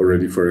አለ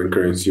already foreign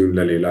currency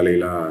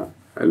ለሌላ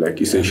like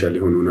essential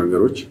የሆኑ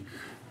ነገሮች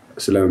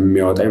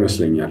ስለሚያወጣ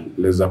ይመስለኛል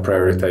ለዛ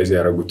prioritize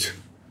ያደርጉት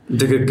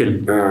ትክክል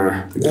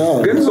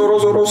ግን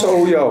ዞሮ ሰው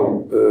ያው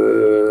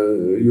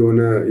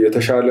የሆነ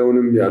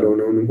የተሻለውንም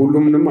ያለውንም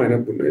ሁሉንም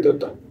አይነት ቡና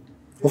ይጠጣል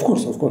of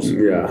course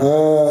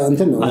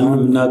እንትን ነው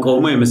እና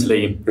ቆሞ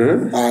አይመስለኝም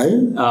አይ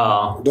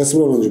ደስ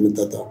ብሎ ነው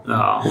የምትጠጣው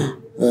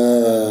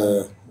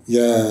ያ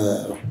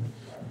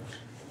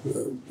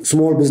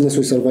small business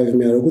will survive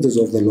የሚያደርጉት is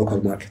of the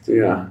local market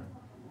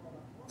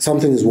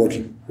something is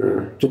working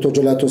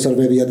ቶቶጆላቶ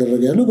survive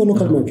ያደረገ ያለው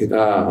በሎካል ማርኬት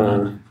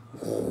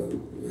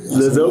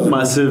ለዛው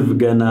ማሲቭ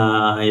ገና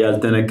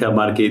ያልተነካ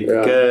ማርኬት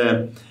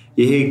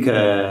ይሄ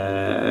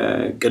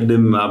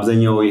ከቀደም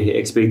አብዛኛው ይሄ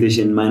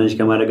ኤክስፔክቴሽን ማኔጅ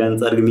ከማድረግ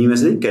አንፃር ግን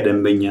የሚመስለኝ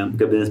ከደንበኛ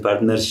ከቢዝነስ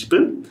ፓርትነርሺፕ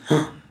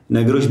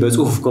ነገሮች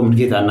በጽሁፍ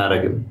ኮሙኒኬት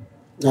አናረግም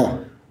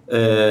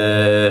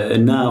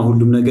እና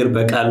ሁሉም ነገር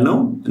በቃል ነው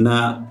እና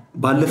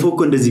ባለፈው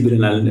እኮ እንደዚህ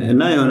ብለናል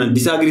እና የሆነ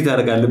ዲስአግሪ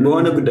ታደርጋለህ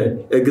በሆነ ጉዳይ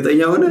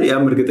እርግጠኛ ሆነ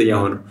ያም እርግጠኛ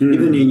ሆነ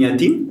ኢቭን የኛ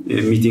ቲም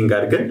ሚቲንግ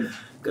አድርገን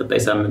ቀጣይ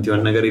ሳምንት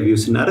የሆነ ነገር ሪቪው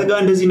ስናደርግ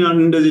እንደዚህ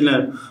ነው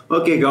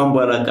ኦኬ ጋውን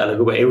ባላ ቃል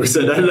ጉባኤ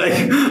ወሰዳል ላይ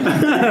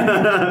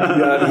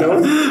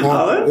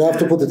you have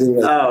to put it in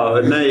right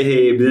እና ይሄ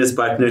ቢዝነስ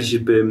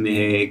ፓርትነርሺፕ ይሄ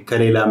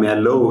ከሌላም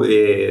ያለው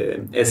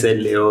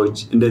ኤስኤልኤዎች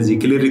እንደዚህ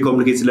ክሊር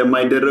ኮሙኒኬት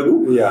ስለማይደረጉ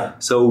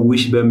ሰው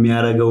ዊሽ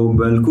በሚያረጋው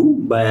መልኩ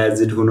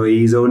ባያዝድ ሆኖ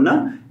ይይዘውና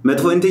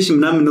መጥፎ ኢንቴንሽን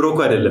ምናምን ኑሮኮ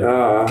አይደለም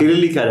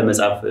ክሊርሊ ካለ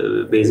መጻፍ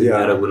ቤዝ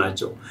ያደረጉ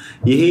ናቸው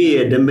ይሄ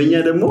ደንበኛ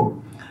ደግሞ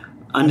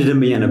አንድ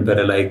ደንበኛ ነበር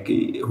ላይክ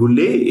ሁሌ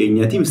የኛ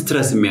ቲም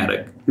ስትረስ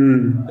የሚያደርግ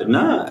እና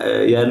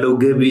ያለው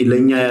ገቢ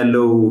ለኛ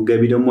ያለው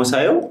ገቢ ደግሞ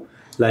ሳይው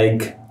ላይክ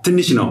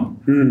ትንሽ ነው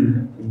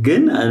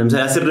ግን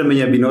ለምሳሌ 10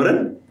 ደንበኛ ቢኖረን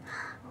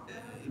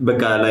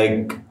በቃ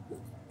ላይክ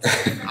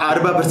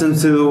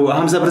 40%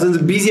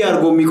 50% ቢዚ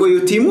አድርጎ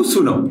የሚቆየው ቲሙ እሱ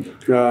ነው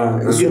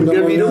ግን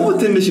ገቢ ደግሞ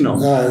ትንሽ ነው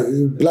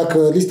ብላክ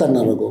ሊስት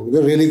አናረጋው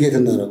ግን ሬሊጌት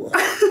እናረጋው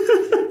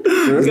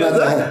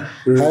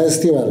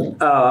ሃይስቲ ማለት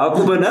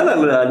አቁመናል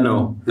አልነው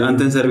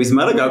አንተን ሰርቪስ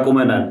ማድረግ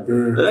አቁመናል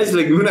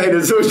like ምን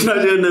አይነት ሰዎች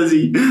ናቸው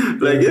እነዚህ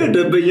like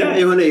ደንበኛ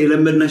የሆነ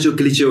የለመድናቸው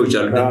ክሊቼዎች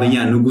አሉ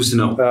ደንበኛ ንጉስ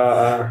ነው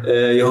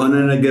የሆነ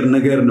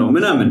ነገር ነው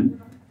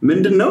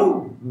ምንድነው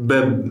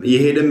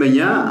ይሄ ደንበኛ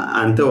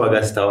አንተ ዋጋ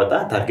ስታወጣ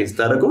ታርጌት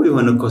ስታደርገው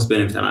የሆነ ኮስት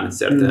ቤኔፊት አናሊሲስ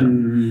ሰርተህ ነው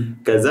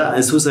ከዛ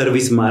እሱ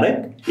ሰርቪስ ማድረግ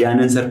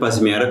ያንን ሰርፓስ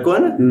የሚያደርግ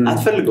ከሆነ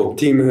አትፈልገው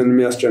ቲምህን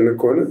የሚያስጨንቅ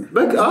ከሆነ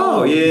በቃ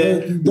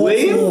ወይ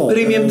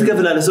ፕሪሚየም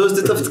ትከፍላለህ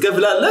 3 እጥፍ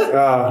ትከፍላለህ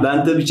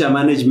ለአንተ ብቻ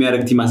ማኔጅ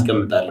የሚያደርግ ቲም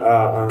አስቀምጣለህ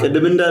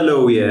ቅድም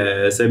እንዳለው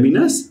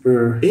የሰሚናስ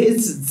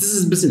this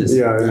is business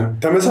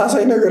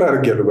ተመሳሳይ ነገር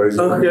አድርጌያለሁ ባይዘ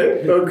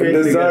ኦኬ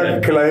እንደዛ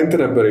ክላይንት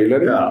ነበር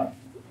ይላል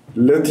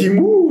ለቲሙ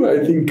I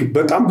think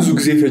በጣም ብዙ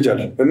ጊዜ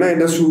ይፈጃል እና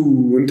እነሱ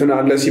እንትን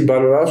አለ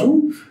ሲባል ራሱ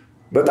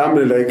በጣም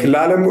like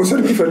ለዓለም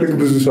ወሰድ ይፈልግ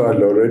ብዙ ሰው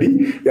አለ already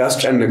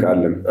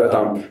ያስጨንቃልም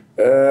በጣም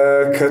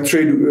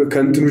ከትሬድ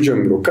ከእንትኑ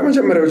ጀምሮ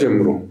ከመጀመሪያው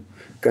ጀምሮ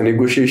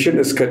ከኔጎሺዬሽን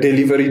እስከ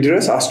ዴሊቨሪ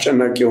ድረስ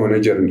አስጨናቂ የሆነ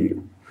ጀርኒ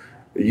ነው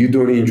you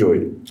don't enjoy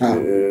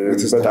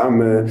በጣም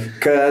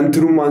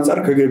ከእንትኑም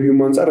አንፃር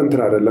ከገቢውም አንፃር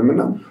እንትን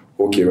አይደለምና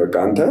ኦኬ በቃ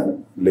አንተ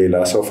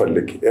ሌላ ሰው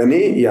ፈልግ እኔ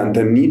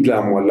ያንተ ኒድ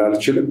ላሟላ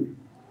አልችልም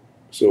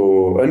so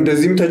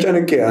እንደዚህም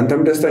ተጨንቄ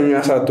አንተም ደስተኛ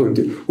ያሳተው እንዴ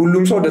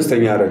ሁሉም ሰው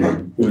ደስተኛ አይደለም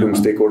ሁሉም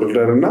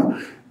ስቴክሆልደር እና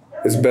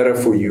it's better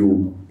for you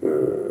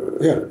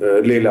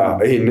ሌላ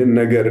ይሄንን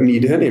ነገር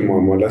ኒድህን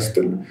የማሟላ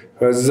ስትል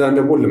ከዛ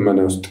ደግሞ ልመና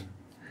ውስጥ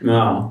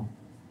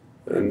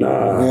እና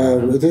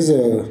it is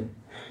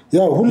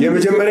ሁሉ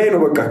የመጀመሪያ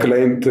ነው በቃ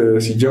ክላይንት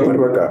ሲጀመር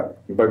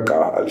በቃ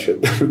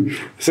አልሸጥም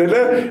ስለ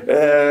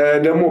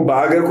ደግሞ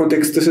በአገር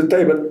ኮንቴክስት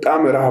ስታይ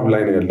በጣም ረሃብ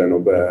ላይ ነው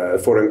ያለነው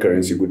በፎሬን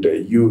ከረንሲ ጉዳይ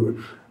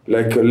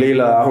like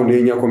ሌላ አሁን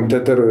የኛ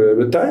ኮምፒውተር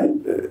ብታይ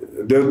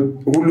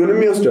ሁሉንም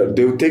ይወስዳል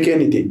they will take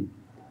anything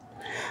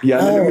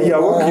ያንንም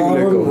ያወቅ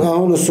ይብለቀው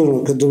አሁን እሱ ነው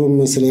ቅድምም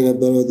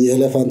ስለነበረው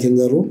የኤሌፋንት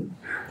ኢንደሩ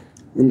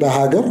እንደ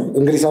ሀገር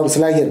እንግሊዝ አሁን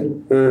ስላየን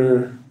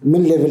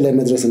ምን ሌቭል ላይ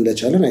መድረስ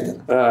እንደቻለን አይተን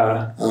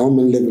አሁን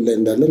ምን ሌቭል ላይ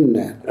እንዳለን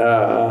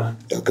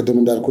እናያለን ቅድም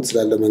እንዳልኩት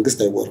ስላለ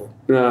መንግስት አይወራም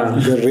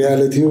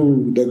ሪያሊቲው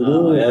ደግሞ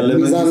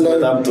ሚዛን ላይ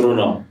በጣም ጥሩ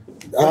ነው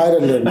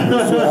አይደለም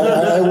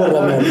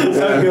አይወራም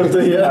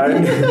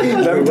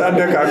ለምን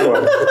ታደቃቀው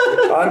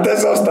አንተ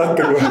ሰው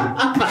ስታትቀው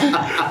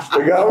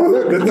ጋር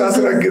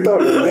ለታስረግጠው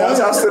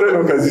ያሳስረ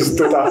ነው ከዚህ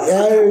ስትወጣ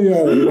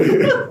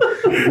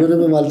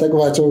ምንም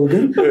አልጠቅማቸው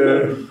ግን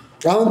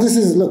አሁን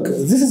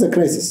this is a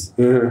crisis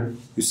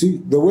you see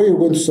the way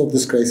you're going to solve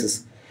this crisis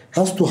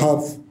has to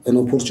have an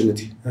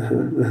opportunity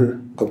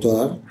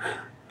ከብቷል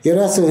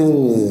የራስህን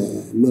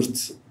ምርት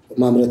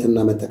ማምረትና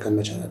መጠቀም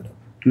መቻል አለ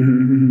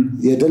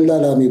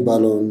የደላላ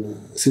የሚባለውን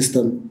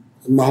ሲስተም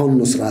ማሁን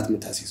ነው ስርዓት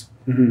መታሲስ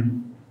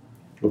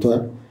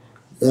ከብቷል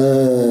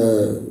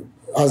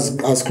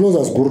as close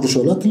as ጉርድ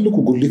ሾላ ትልቁ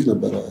ጉልት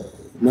ነበር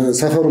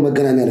ሰፈሩ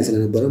መገናኛ ላይ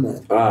ስለነበረ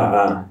ማለት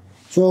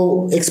so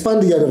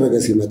expand እያደረገ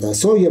ሲመጣ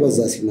ሰው እየበዛ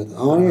ሲመጣ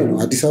አሁን ነው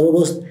አዲስ አበባ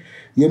ውስጥ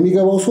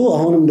የሚገባው ሰው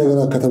አሁንም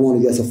እንደገና ከተማውን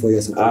እያሰፋው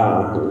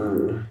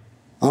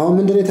አሁን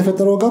ምንድነው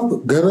የተፈጠረው ጋፕ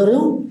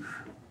ገበሬው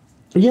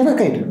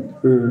እየራቀይደ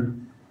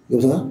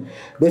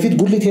በፊት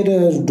ጉልት ሄደ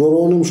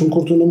ዶሮውንም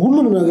ሽንኩርቱንም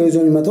ሁሉንም ነገር ይዞ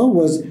የሚመጣው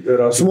was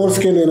small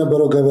scale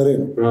የነበረው ገበሬ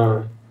ነው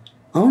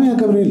አሁን ያ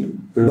ገበሬ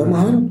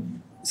በመሃል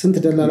ስንት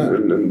ደላላ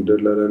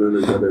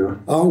ነገር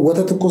አሁን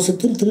ወተት እኮ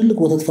ስትል ትልልቅ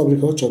ወተት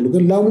ፋብሪካዎች አሉ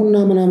ግን ላሙና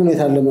ምናምን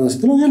የታለመ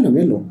ስትለው የለም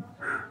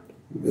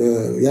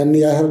ያን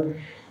ያህል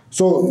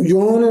so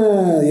የሆነ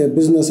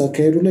የቢዝነስ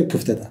አካሄዱ ላይ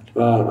ክፍተት አለ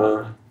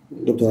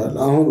ዶክተር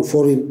አሁን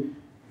ፎሪን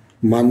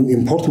ማን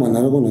ኢምፖርት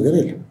ማናረገው ነገር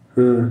የለም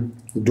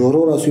ዶሮ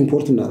ራሱ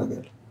ኢምፖርት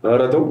እናረጋለን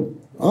አራተው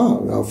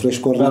ያው ፍሬሽ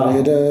ኮርነር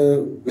ሄደ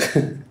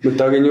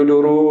መታገኘው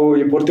ዶሮ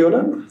ኢምፖርት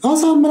ይሆናል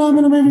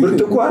ምናምን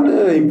ብርቱካን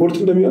ኢምፖርት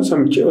እንደሚሆን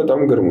ሰምቼ በጣም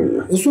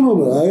ገርሞኛል እሱ ነው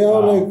ያው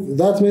like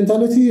that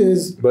mentality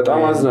is በጣም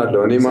አዝናለሁ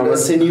እኔ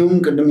ሲኒውም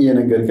ቅድም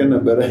እየነገርከን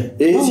ነበር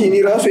ይሄ ሲኒ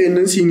ራሱ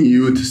የነን ሲኒ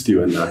ዩት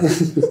ስቲቨና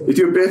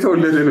ኢትዮጵያ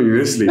የተወለደ ነው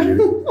ይመስለኝ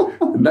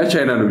እና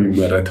ቻይና ነው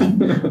የሚመረተው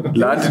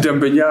ለአንድ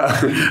ደንበኛ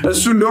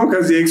እሱ እንደውም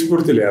ከዚህ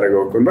ኤክስፖርት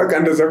ሊያደርገው እኮ በቃ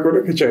እንደዛ ከሆነ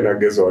ከቻይና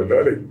ገዛዋለሁ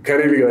አይደል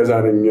ከሬል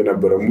ገዛነኝ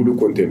ነበር ሙሉ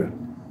ኮንቴነር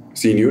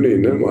ሲኒው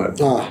ነው ማለት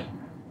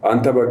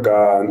አንተ በቃ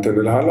እንትን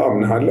ልሃለው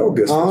አምናሃለው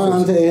ገስ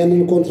አንተ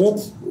ይሄንን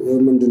ኮንትራክት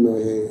ምንድነው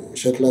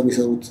ሸክላ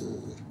የሚሰሩት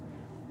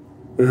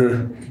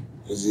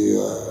እዚህ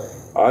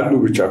አሉ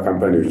ብቻ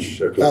ካምፓኒዎች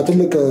ሸክላ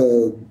ትልቅ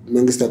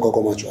መንግስት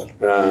ያቋቋማቸዋል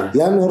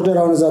ያን ኦርደር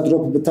አሁን እዛ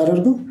ድሮፕ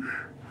ብታደርገው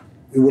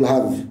you will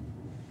have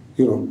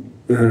you know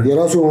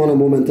የራሱ የሆነ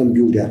ሞመንተም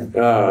ቢልድ ያደርግ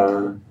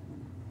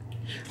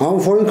አሁን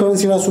ፎሪን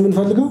ከረንሲ ራሱ ምን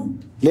ፈልገው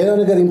ሌላ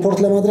ነገር ኢምፖርት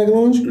ለማድረግ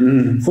ነው እንጂ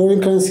ፎሪን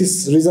ከረንሲስ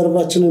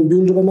ሪዘርቫችንን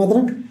ቢልድ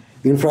በማድረግ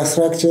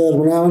ኢንፍራስትራክቸር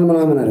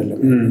ምናምን አይደለም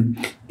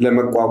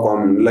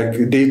ለመቋቋም like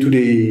day to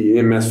day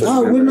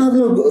የሚያስፈልግ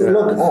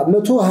look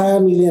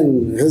 120 ሚሊዮን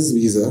ህዝብ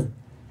ይዘ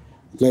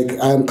like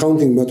I am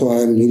counting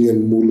 120 ሚሊዮን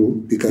ሙሉ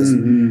because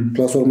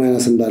plus or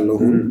minus እንዳለው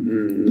ሆነ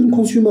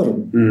consumer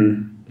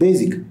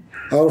basic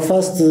our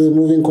fast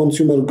moving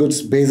consumer goods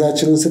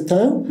ቤዛችንን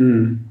ስታየው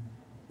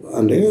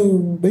አንዴ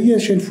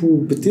በየሸልፉ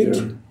ብትክ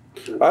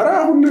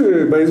አሁን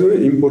ባይዞ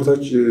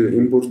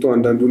ኢምፖርቱ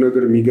አንዳንዱ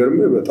ነገር የሚገርም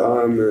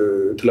በጣም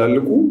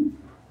ትላልቁ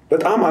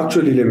በጣም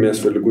አክቹአሊ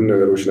ለሚያስፈልጉ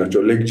ነገሮች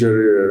ናቸው ሌክቸር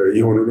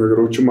የሆኑ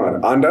ነገሮችም አለ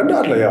አንዳንድ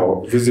አለ ያው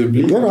ቪዚብሊ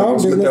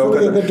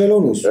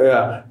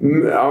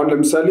አሁን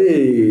ለምሳሌ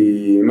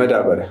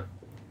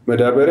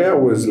መዳበሪያ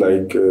was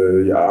like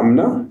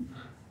አምና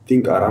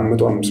think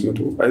 400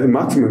 500 አይ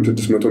ማክሲመም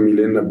 600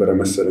 ሚሊዮን ነበር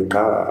መሰለኝ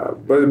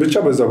ብቻ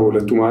በዛ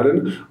በሁለቱ ማለት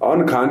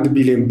አሁን ከ1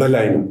 ቢሊዮን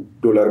በላይ ነው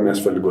ዶላር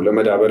የሚያስፈልገው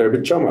ለመዳበሪያ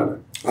ብቻ ማለት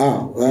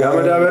ያ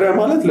መዳበሪያ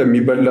ማለት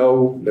ለሚበላው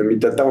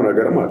ለሚጠጣው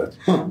ነገር ማለት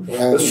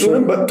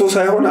እሱንም በቶ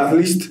ሳይሆን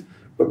አትሊስት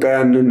በቃ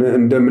ያንን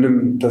እንደምንም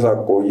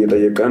ተሳቆ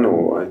እየጠየቀ ነው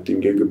አይ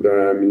ቲንክ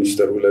የግብርና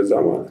ሚኒስተሩ ለዛ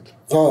ማለት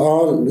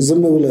አሁን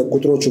ዝም ብለህ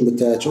ቁጥሮችን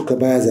ብታያቸው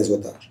ከባያዝ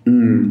ያስወጣል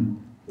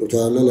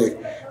ዶላር ላይ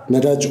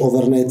ነዳጅ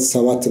ኦቨርናይት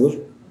 7 ብር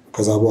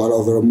ከዛ በኋላ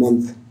ኦቨር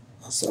month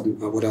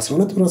ወደ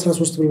 12 ብር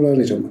 13 ብር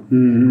ላይ ጀመረ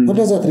what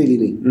does that really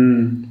mean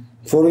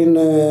foreign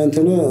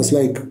እንትን is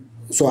like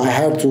so I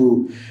had to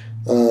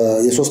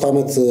የሶስት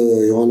አመት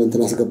የሆነ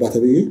እንትን አስገባተ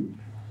ብዬ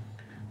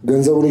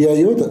ገንዘቡን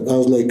ያየው I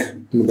was like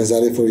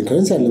በዛሬ foreign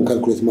currency አለን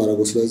ካልኩሌት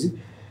ማድረገው ስለዚህ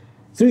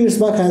 3 years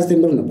back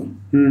 29 ብር ነበር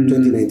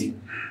 2019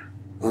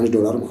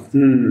 $1 ማለት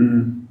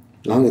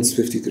now it's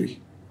 53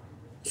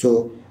 so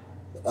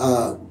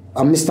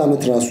 5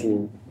 አመት ራሱ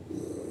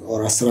or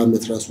 10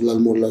 አመት ራሱ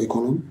ላልሞላ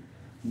ኢኮኖሚ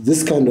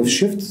this kind of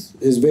shift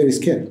is very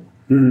scary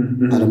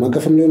አለም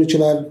አቀፍም ሊሆን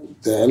ይችላል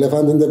the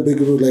elephant in the big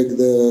room like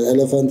the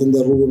elephant in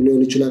the room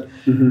ሊሆን ይችላል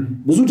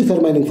ብዙ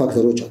determining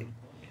factors አሉ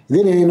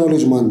ግን ይሄ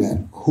knowledge ማን ነው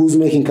who's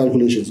making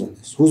calculations on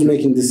this who's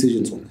making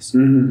decisions on this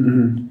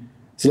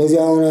ስለዚህ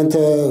አሁን አንተ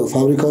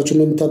ፋብሪካዎችን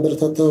ነው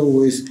የምታበረታታው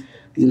ወይስ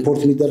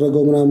ኢምፖርት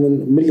የሚደረገው ምናምን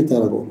ምን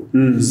ልታረጋው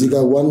እዚህ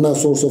ጋር ዋና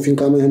source of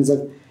income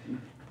ህንዘት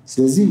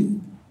ስለዚህ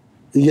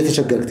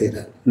እየተቸገርክ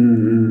ትሄዳለህ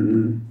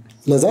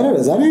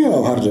ለዛሬ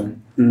ያው hard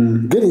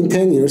ግን in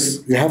 10 years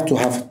you have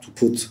to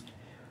put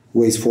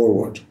ways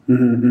forward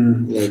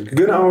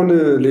ግን አሁን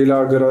ሌላ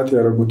ሀገራት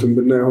ያደረጉትን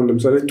ብናይ አሁን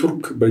ለምሳሌ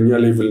ቱርክ በእኛ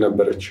ሌቭል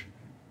ነበረች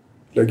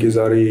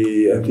ለዛሬ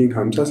I think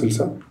 50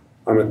 60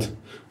 አመት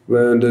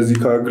እንደዚህ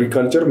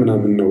ከአግሪካልቸር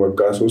ምናምን ነው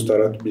በቃ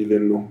 3-4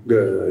 ቢሊዮን ነው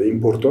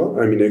ኢምፖርቷ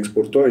I mean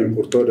ኤክስፖርቷ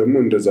ኢምፖርቷ ደግሞ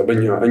እንደዛ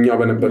እኛ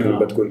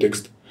በነበርንበት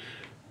ኮንቴክስት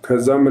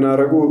ከዛ ምን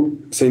አረጉ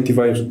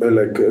ኢንሴንቲቫይዝ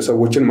ላይክ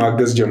ሰዎችን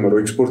ማገዝ ጀመሩ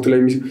ኤክስፖርት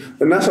ላይ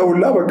እና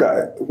ሰውላ በቃ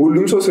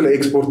ሁሉም ሰው ስለ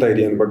ኤክስፖርት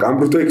አይዲያን በቃ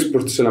አምርቶ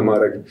ኤክስፖርት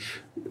ስለማድረግ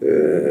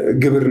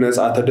ግብር ነፃ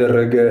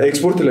ተደረገ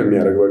ኤክስፖርት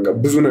ለሚያደርግ በቃ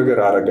ብዙ ነገር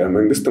አረጋ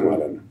መንግስት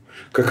ማለት ነው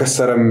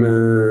ከከሰረም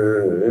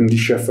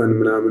እንዲሸፈን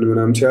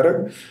ምናምን ሲያደርግ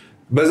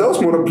በዛውስ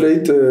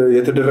ሞኖፕሌት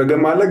የተደረገ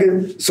ማለት ግን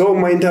ሰው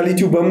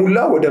ሜንታሊቲው በሙላ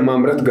ወደ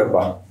ማምረት ገባ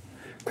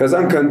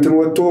ከዛን ከንትን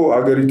ወጥቶ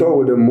አገሪቷ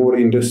ወደ ሞር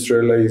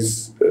ኢንዱስትሪያላይዝ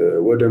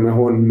ወደ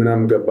መሆን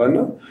ምናምን ገባና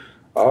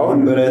አሁን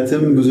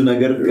ብረትም ብዙ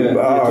ነገር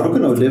ከቱርክ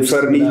ነው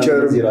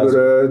ፈርኒቸር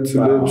ብረት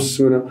ልብስ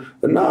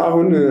እና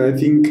አሁን አይ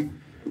ቲንክ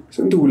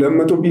ስንት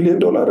 $200 ቢሊዮን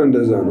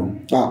እንደዛ ነው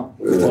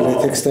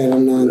ቴክስታይል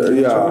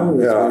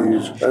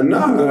እና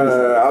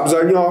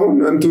አብዛኛው አሁን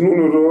እንትኑ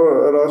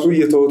ራሱ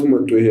እየተወጡ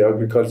መጡ ይሄ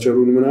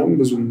አግሪካልቸሩን ምናምን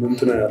ብዙ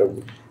እንትና ያደርጉ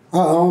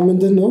አሁን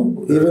ምንድነው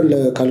ኢቨን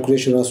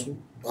ለካልኩሌሽን ራሱ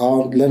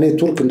አሁን ለኔ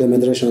ቱርክ እንደ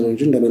መድረሻ ነው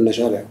እንጂ እንደ መነሻ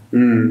ላይ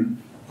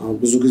አሁን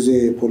ብዙ ጊዜ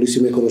ፖሊሲ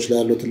ሜከሮች ላይ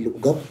ያለው ትልቁ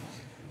ጋር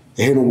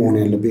ይሄ ነው መሆን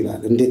ያለበት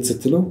ይላል እንዴት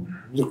ስትለው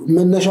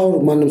መነሻው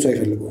ማንንም ሰው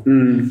አይፈልገው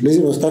ለዚህ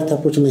ነው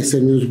ስታርታፖች እና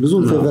ሰሚናስ ብዙ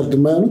ፌቨርድ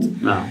የማያሉት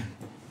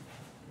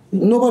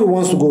nobody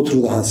wants to go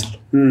through the hassle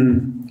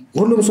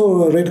ሁሉም ሰው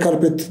ሬድ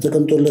ካርፔት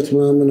ተቀምጦለት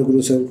ምናምን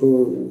እግሩን ሰብቆ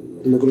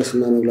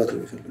መግለስና መብላት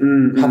ነው ይፈልጋል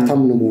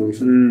ሀብታም ነው መሆን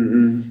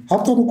ይፈልጋል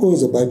ሀብታም እኮ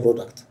is a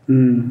byproduct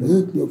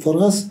for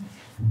us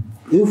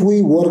if we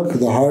work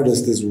the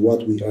hardest is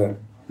what we earn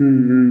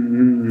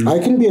I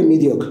can be a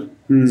mediocre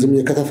ዝም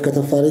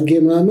ከተፍ አድርጌ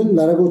ምናምን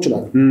ላደርገው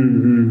ይችላል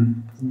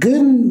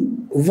ግን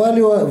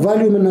ቫልዩ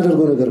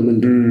የምናደርገው ነገር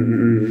ምንድን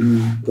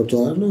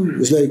ገብቶሃል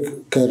it's like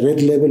ከሬድ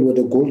ሌቭል ወደ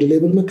ጎልድ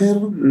ሌቭል መካሄድ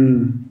ነው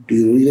do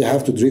you really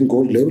have to drink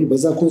gold level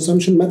በዛ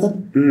consumption method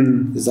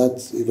is that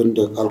even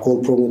the alcohol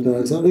promote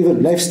even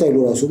lifestyle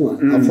ራሱ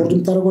afford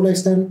የምታደርገው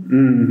lifestyle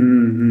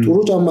ጥሩ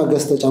ጫማ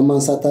ገዝተህ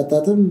ጫማን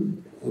ሳታጣጥም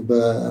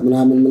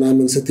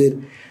በምናምን ስትሄድ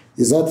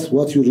is that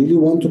what you really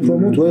want to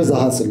promote where is the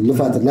hustle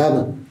ልፋት ላብ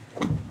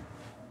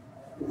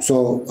so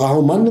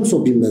አሁን ማንንም ሰው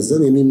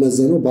ቢመዘን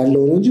የሚመዘነው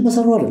ባለው ነው እንጂ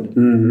በሰራው አይደለም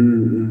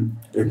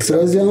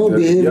ስለዚህ አሁን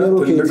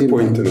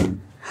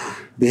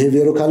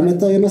behavior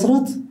ካልመጣ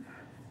የመስራት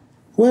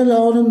well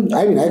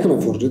I mean I can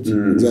afford it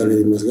እግዚአብሔር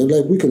ይመስገን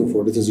like we can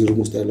afford it እዚህ ሩም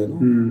ውስጥ ያለ ነው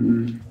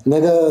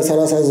ነገ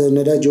 30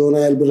 ነዳጅ ሆነ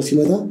ያልብር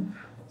ሲመጣ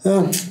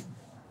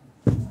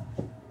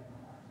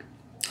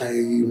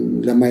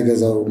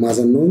ለማይገዛው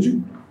ማዘን ነው እንጂ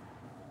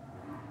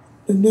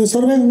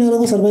ሰርቫይቭ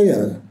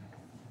ያደርጋል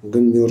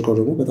ግን የሚወርቀው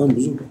ደግሞ በጣም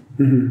ብዙ ነው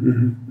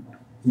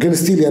ግን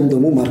still ያም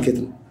ደግሞ ማርኬት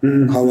ነው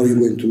how are you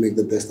going to make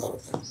the best out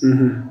of that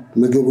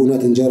ምግቡና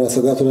እንጀራ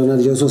ሰጋቱና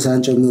ጀሶ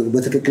ሳንጨምር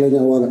በትክክለኛ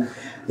ዋጋ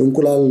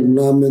እንቁላል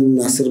ምናምን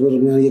 10 ብር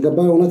ምናምን እየገባ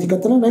እውነት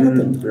ይቀጥላል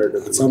አይቀጥልም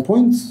at some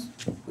point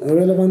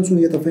ሬሌቫንሱን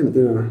እየጠፋ ነው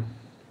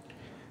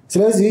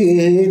ስለዚህ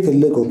ይሄ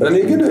ትልቅ እኔ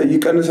ግን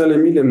ይቀንሳል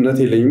የሚል እምነት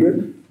የለኝም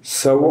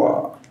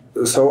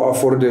ሰው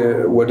አፎርድ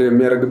ወደ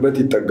የሚያርግበት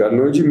ይጠጋል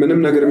ነው እንጂ ምንም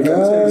ነገር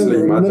የሚቀንስ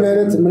አይመስለኝም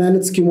ማለት ምን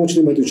አይነት ስኪሞች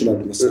ሊመጡ ይችላሉ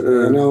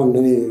መሰለኝ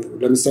እኔ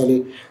ለምሳሌ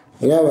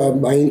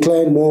I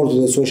incline more to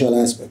the social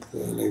aspect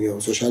like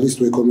socialist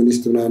ወይ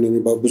ኮሚኒስት ምናምን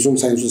የሚባል ብዙም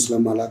ሳይንሱ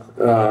ስለማላውቅ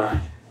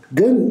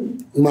ግን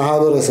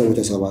ማህበረሰቡ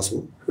ተሰባስቦ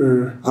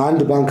አንድ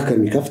ባንክ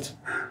ከሚከፍት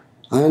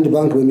አንድ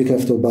ባንክ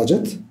በሚከፍተው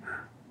ባጀት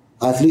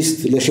at least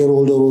ለሼር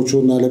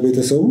ሆልደሮቹና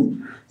ለቤተሰቡ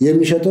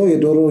የሚሸጠው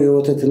የዶሮ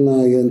የወተትና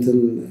የእንትን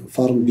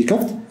ፋርም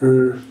ቢከፍት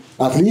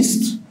at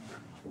least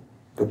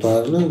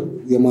ከተዋለ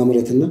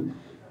የማምረትና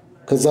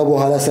ከዛ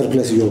በኋላ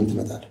ሰርፕለስ ይሆን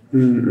ትመጣለ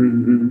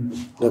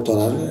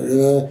ከተዋለ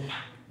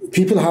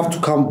people have to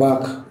come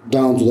back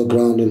down to the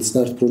ground and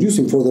start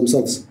producing for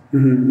themselves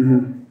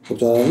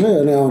ከተዋለ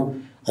now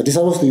አዲስ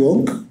አበባ ውስጥ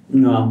ይሆንክ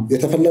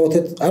የተፈላ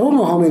ወተት I don't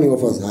know how many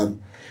of us have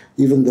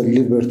even the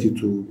liberty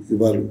to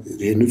evaluate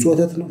ይሄ ንጹህ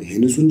ወተት ነው ይሄ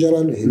ንጹህ እንጀራ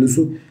ነው ይሄ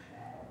ንጹህ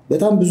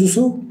በጣም ብዙ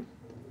ሰው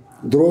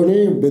ድሮኔ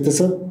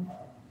ቤተሰብ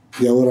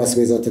የወራስ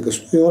ቤዛ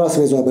ተከስቶ የወራስ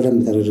ቤዛ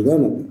በደንብ ተደረገ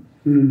ነበር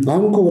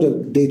አሁን እኮ ወደ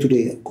ዴይ ቱ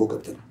ዴይ እኮ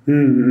ገብተን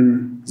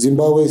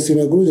ዚምባብዌ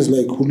ሲነግሩ just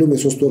like ሁሉም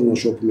የሶስት ወር ነው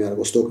ሾፕ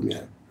የሚያደርገው ስቶክ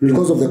የሚያደርገው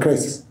because of the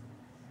crisis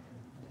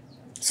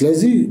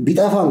ስለዚህ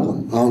ቢጣፋ እንኳን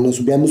አሁን እሱ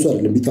ቢያምፁ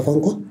አይደለም ቢጣፋ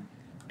እንኳን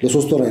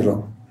ለሶስት ወር አይራው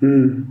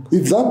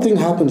if that thing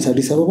happens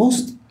አዲስ አበባ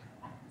ውስጥ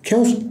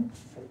chaos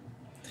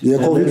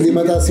የኮቪድ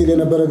ሊመጣ ሲል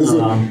የነበረ ጊዜ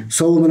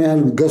ሰው ምን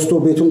ያህል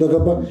ገዝቶ ቤቱ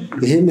እንደገባ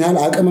ይሄን ያህል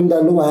አቅም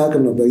እንዳለው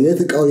አያውቅም ነበር የት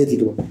እቃው የት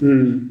ይገባ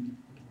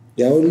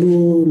ያውሉ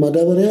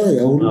ማዳበሪያ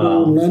ያውሉ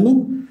ምናምን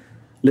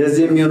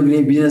ለዚህ የሚሆን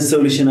ቢዝነስ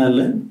ሶሉሽን አለ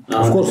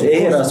of course ይሄ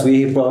ራሱ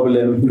ይሄ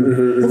ፕሮብለም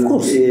of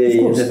course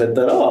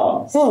የተፈጠረው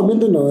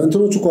ምንድነው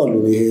እንትኖች እኮ አሉ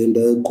ይሄ እንደ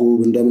ቁብ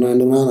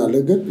እንደምናምን አለ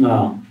ግን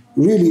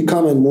really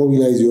come and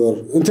mobilize your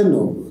እንትን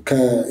ነው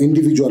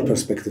ከኢንዲቪጁዋል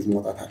ፐርስፔክቲቭ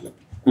መውጣት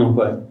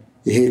አለበት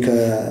ይሄ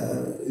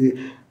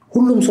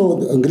ሁሉም ሰው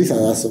እንግዲህ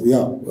አያስብ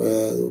ያው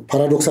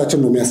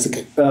ፓራዶክሳችን ነው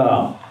የሚያስቀኝ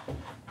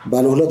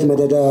ባለ ሁለት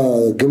መደዳ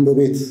ግንብ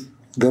ቤት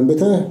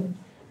ገንብተ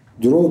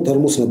ድሮ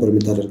ተርሙስ ነበር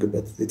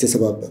የምታደርግበት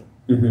የተሰባበር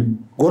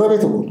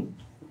ጎረቤት እኮ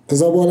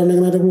ከዛ በኋላ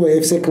እንደገና ደግሞ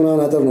ኤፍሴክ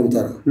ምናምን አጠር ነው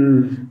የምታደርገው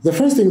the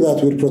first thing that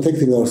we're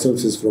protecting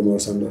ourselves is from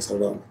our surroundings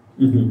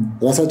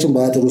ራሳችን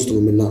በአጥር ውስጥ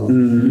ነው የምናለው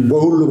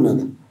በሁሉም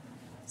ነገር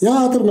ያ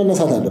አጥር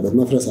መነሳት አለበት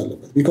መፍረስ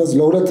አለበት because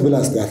ለሁለት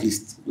ብላስ at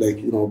least like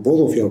you know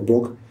both of you are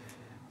broke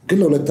ግን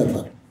ለሁለት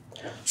ተርፋል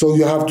so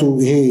you have to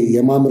ይሄ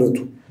የማምረቱ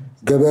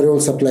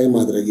ገበሬውን ሰፕላይ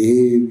ማድረግ ይሄ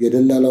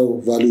የደላላው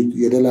ቫልዩ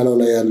የደላላው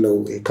ላይ ያለው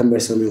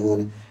ኮመርሻል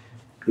የሆነ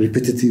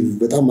ሪፒቲቲቭ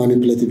በጣም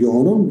ማኒፑሌቲቭ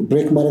የሆነው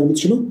ብሬክ ማድረግ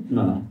የምትችለው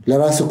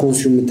ለራስ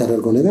ኮንሱም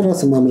የምታደርገው ነገር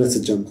ራስ ማምረት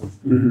ስትጀምር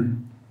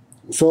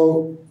so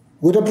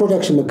ወደ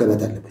ፕሮዳክሽን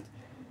መገባት አለበት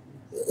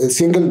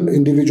ሲንግል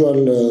ኢንዲቪጁዋል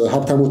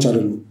ሀብታሞች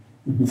አይደሉም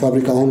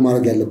ፋብሪካ አሁን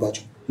ማድረግ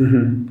ያለባቸው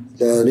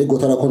ለኔ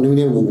ጎተራ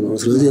ኮንዶሚኒየም ነው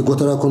ማለት ስለዚህ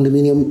የጎተራ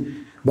ኮንዶሚኒየም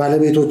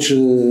ባለቤቶች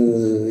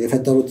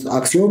የፈጠሩት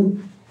አክሲዮን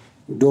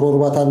ዶሮ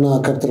እርባታና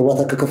ከብት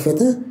እርባታ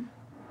ከከፈተ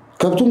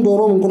ከብቱም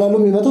ዶሮም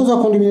እንቁላሉም የሚመጣው እዛ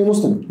ኮንዶሚኒየም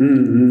ውስጥ ነው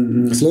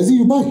ስለዚህ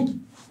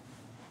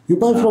you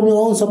buy from your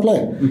own supply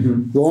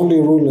the only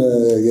rule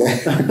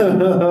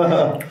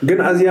ግን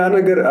አዚያ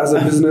ነገር as a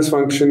business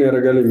function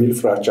ያደርጋል የሚል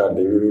ፍራቻ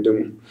አለኝ ደግሞ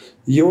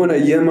የሆነ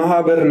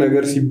የማህበር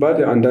ነገር ሲባል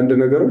አንዳንድ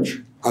ነገሮች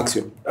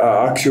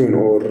አክሲዮን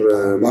or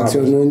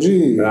አክሲዮን ነው እንጂ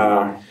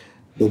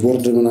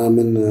በቦርድ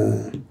ምናምን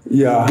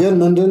ግን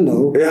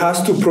ምንድነው it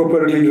has to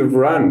properly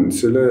run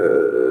ስለ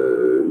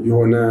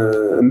የሆነ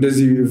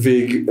እንደዚህ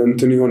vague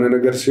እንትን የሆነ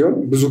ነገር ሲሆን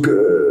ብዙ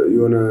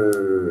የሆነ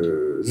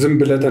ዝም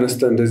ብለ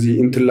ተነስተ እንደዚህ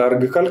እንትን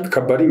ላርግ ካልክ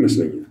ከባድ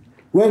ይመስለኛል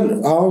well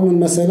አሁን ምን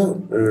መሰለህ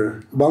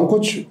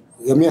ባንኮች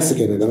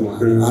የሚያስቀኝ ነገር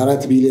ማለት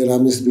 4 ቢሊዮን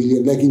 5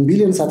 ቢሊዮን like in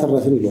billions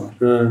አተረፍን ይላል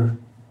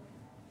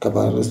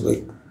ከባድስ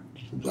like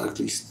at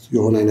least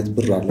የሆነ አይነት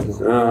ብር አለ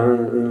ማለት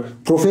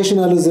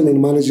professionalism in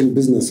managing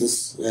businesses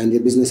and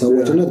your business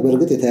አዋጭነት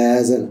በርግጥ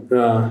የተያያዘ ነው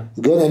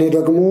ግን እኔ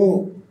ደግሞ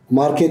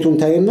ማርኬቱን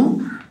ታይና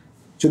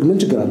ምን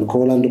ችግር አለ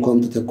ከሆላንድ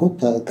ኮምፕተኮ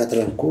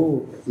ተቀጥረንኮ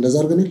እንደዛ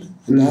አርገን ይል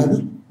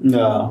እንደሀገር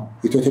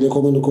ኢትዮ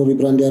ቴሌኮምን እኮ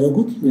ሪብራንድ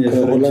ያደረጉት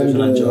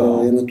ከሆላንድ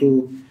የመጡ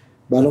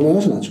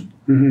ባለሙያዎች ናቸው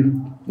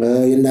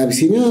የና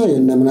አቢሲኒያ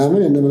የና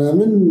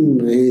ምናምን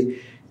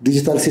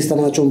ዲጂታል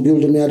ሲስተማቸውን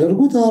ቢልድ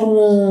የሚያደርጉት አር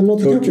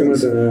ኖት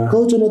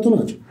ከውጭ መጡ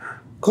ናቸው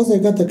because they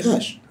got the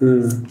cash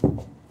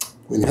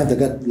when you have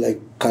the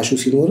like cash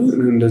ሲኖር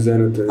እንደዛ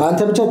አይነት አንተ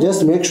ብቻ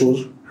just make sure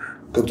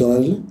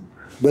ገብቶሃል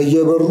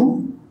በየበሩ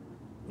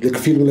ልክ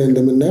ፊልም ላይ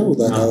እንደምናየው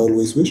that I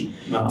always wish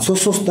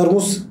ሶስት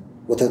ጠርሙስ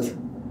ወተት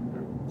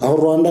አሁን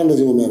ሩዋንዳ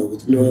እንደዚህ ነው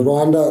የሚያደርጉት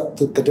ሩዋንዳ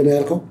ተቀደመ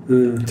ያልከው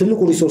ትልቁ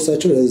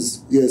ሪሶርሳቸው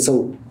የሰው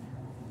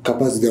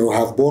capacity they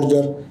have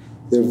border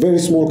they're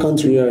very small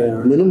country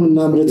ምንም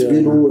እናምረት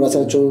ቢሉ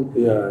ራሳቸው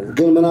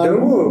ግን ምናምን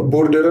ደግሞ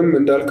ቦርደርም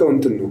እንዳልከው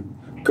እንትን ነው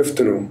ክፍት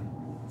ነው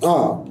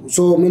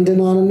so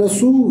ምንድነው እነሱ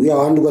ያው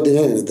አንድ ጓደኛ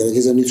ነገር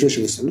he's a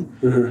nutritionist ነው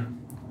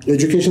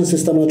ኤጁኬሽን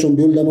ሲስተማቸውን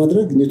ቢልድ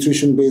ለማድረግ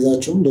ኒውትሪሽን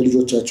ቤዛቸውን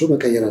ለልጆቻቸው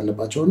መቀየር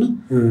አለባቸውና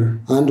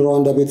አንድ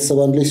ሩዋንዳ ቤተሰብ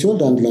አንድ ላይ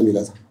ሲወልድ አንድ ላም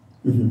ይላታል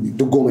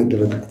ድጎማ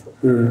ይደረጋል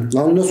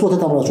አሁን እነሱ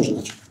ወተት አምራቾች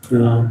ናቸው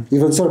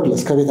even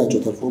surplus ከቤታቸው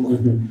ተርፎ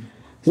ማለት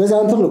ስለዚህ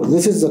አንተ look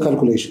this is the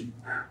calculation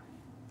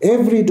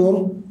every door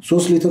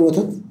 3 ሊትር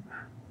ወተት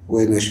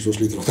ወይ ነሽ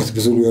 3 ሊትር ወተት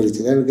ብዙ ሊሆን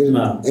ይችላል ግን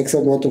ኤክስ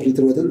አማውንት ኦፍ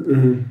ሊትር ወተት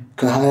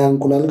ከ20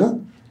 እንቁላል ጋር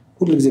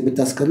ሁሉ ጊዜ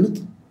ብታስቀምጥ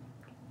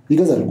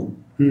ይገዛል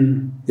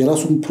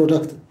የራሱን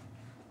ፕሮዳክት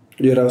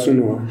የራሱ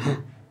ነው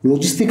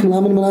ሎጂስቲክ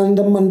ምናምን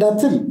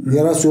እንደማንዳትል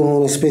የራሱ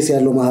የሆነ ስፔስ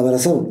ያለው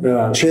ማህበረሰብ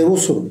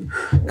ሼሩስ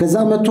ከዛ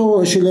መጥቶ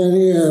እሺ ለኔ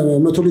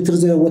 100 ሊትር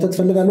ወተት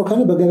ፈልጋለሁ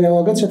ካለ በገበያ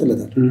ዋጋ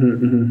ተሸጥለታል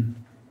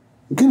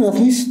ግን at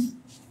least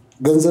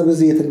ገንዘብ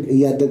እዚህ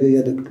እያደገ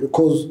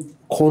ኮዝ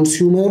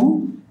ኮንሱመሩ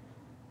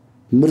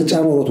ምርጫ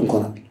ኖሮት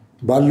እንኳን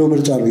ባለው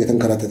ምርጫ ነው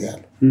እየተንከራተተ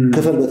ያለው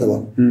ከፈል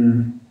በተባለ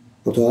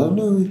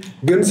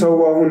ግን ሰው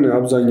አሁን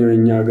አብዛኛው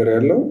የኛ ሀገር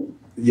ያለው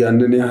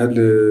ያንን ያህል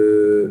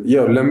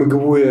ያው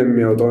ለምግቡ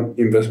የሚያወጣውን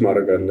ኢንቨስት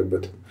ማድረግ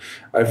አለበት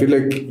I feel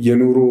like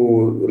የኑሮ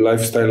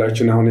ላይፍ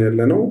ስታይላችን አሁን ያለ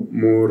ነው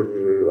ሞር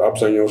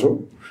አብዛኛው ሰው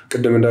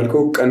ቅድም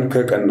እንዳልከው ቀን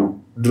ከቀን ነው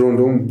ድሮ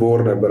እንደውም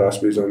ቦር ነበር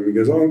አስቤዛው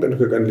የሚገዛው ቀን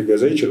ከቀን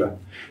ሊገዛ ይችላል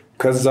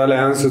ከዛ ላይ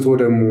አንስቶ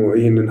ደግሞ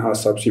ይሄንን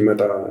ሐሳብ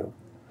ሲመጣ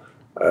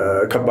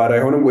ከባድ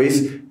አይሆንም ወይስ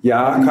ያ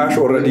ካሽ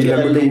ኦሬዲ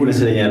ለምግቡ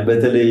ይመስለኛል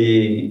በተለይ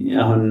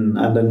አሁን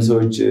አንዳንድ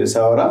ሰዎች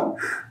ሳወራ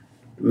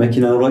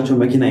መኪና ኖሯቸው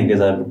መኪና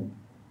ይገዛሉ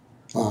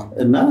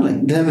እና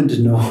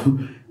ለምንድን ነው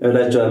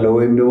እላቸዋለሁ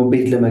ወይም ደግሞ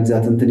ቤት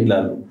ለመግዛት እንትን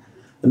ይላሉ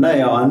እና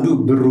ያው አንዱ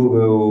ብሩ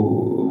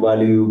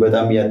ቫልዩ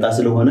በጣም ያጣ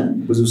ስለሆነ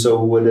ብዙ ሰው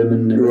ወደ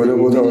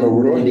ቦታው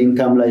ነው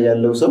ኢንካም ላይ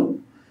ያለው ሰው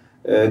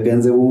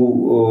ገንዘቡ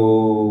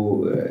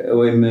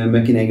ወይም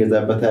መኪና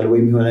ይገዛበታል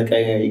ወይም የሆነ ዕቃ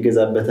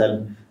ይገዛበታል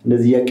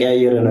እንደዚህ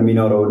ያቀያየረ ነው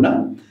የሚኖረውና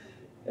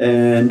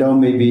እንደውም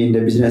ሜቢ እንደ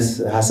ቢዝነስ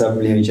ሐሳብ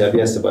ሊሆን ይችላል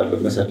ያስባሉ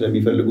መሰረት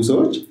ለሚፈልጉ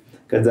ሰዎች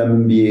ከዛ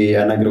ምን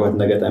ቢያናግሯት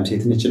ነገጣም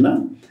ሴት ነችና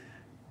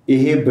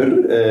ይሄ ብር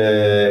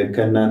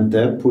ከናንተ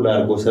ፑል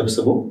አርጎ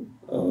ሰብስቦ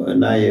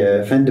እና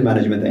የፈንድ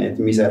ማኔጅመንት አይነት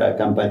የሚሰራ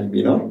ካምፓኒ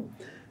ቢኖር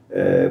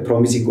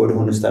ፕሮሚሲንግ ወደ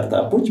ሆነ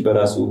ስታርታፖች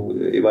በራሱ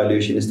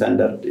ኢቫሉዌሽን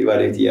ስታንዳርድ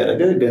ኢቫሉዌት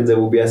ያደረገ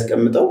ገንዘቡ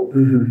ቢያስቀምጠው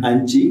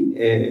አንቺ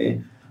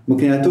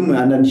ምክንያቱም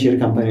አንዳንድ ሼር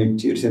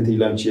ካምፓኒዎች ሪሰንትሊ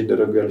ላንች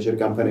ያደረጉ ያሉ ሼር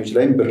ካምፓኒዎች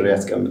ላይ ብር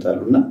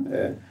ያስቀምጣሉና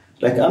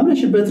like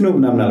አምነሽበት ነው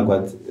ምናምን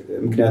አልኳት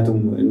ምክንያቱም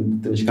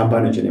ትንሽ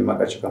ካምፓኒዎችን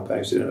የማቃቸው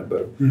ካምፓኒዎች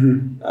ስለነበሩ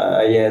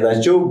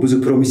አያያዛቸው ብዙ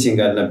ፕሮሚሲንግ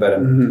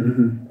አልነበረም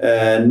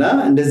እና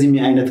እንደዚህ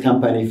አይነት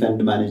ካምፓኒ ፈንድ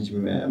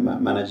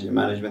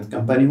ማኔጅመንት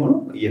ካምፓኒ ሆኖ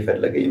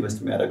እየፈለገ ኢንቨስት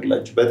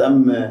የሚያደርግላችሁ በጣም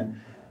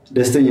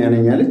ደስተኛ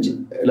ነኝ አለች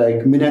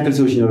ላይክ ምን ያክል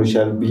ሰዎች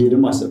ይኖርሻል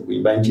ብሄድም አሰብኩኝ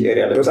ባንቺ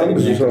ኤሪያ ላይ በጣም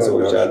ብዙ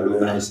ሰዎች አሉ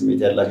ናይስ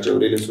ሚት ያላቸው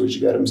ሌሎች ሰዎች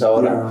ጋርም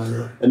ሳወራ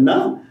እና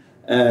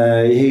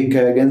ይሄ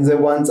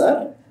ከገንዘቡ አንፃር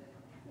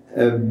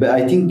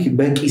I think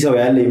በቂ ሰው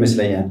ያለ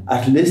ይመስለኛል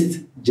at least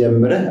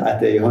ጀምረህ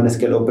የሆነ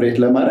ስኬል ኦፕሬት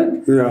ለማድረግ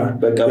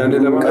በቃ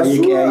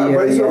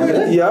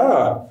ያ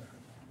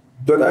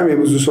በጣም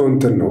የብዙ ሰው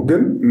እንትን ነው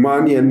ግን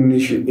ማን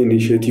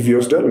ኢኒሺዬቲቭ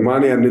ይወስዳል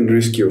ማን ያንን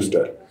ሪስክ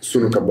ይወስዳል እሱ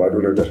ነው ከባዱ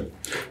ነገር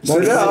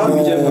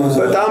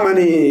በጣም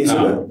እኔ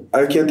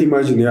I can't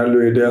imagine ያለው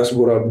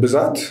የዲያስፖራ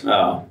ብዛት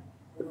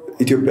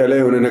ኢትዮጵያ ላይ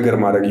የሆነ ነገር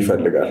ማድረግ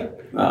ይፈልጋል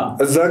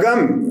እዛ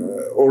ጋም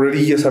ኦሬዲ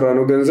እየሰራ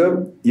ነው ገንዘብ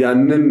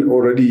ያንን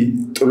ኦሬዲ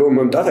ጥሎ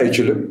መምጣት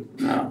አይችልም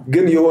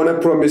ግን የሆነ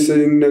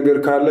ፕሮሚሲንግ ነገር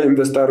ካለ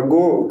ኢንቨስት አድርጎ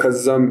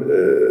ከዛም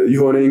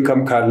የሆነ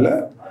ኢንካም ካለ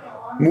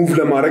ሙቭ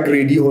ለማድረግ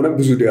ሬዲ ሆነ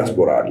ብዙ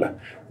ዲያስፖራ አለ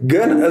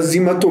ግን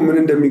እዚህ መጥቶ ምን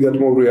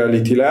እንደሚገጥመው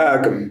ሪያሊቲ ላይ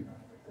አቅም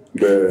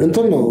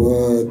እንትን ነው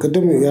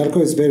ቅድም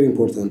ያልከው is very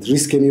important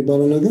ሪስክ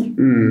የሚባለው ነገር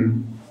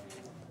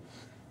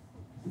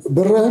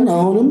ብርህን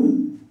አሁንም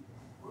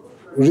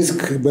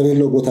ሪስክ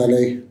በሌለው ቦታ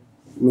ላይ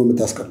ነው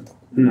የምታስቀምጠው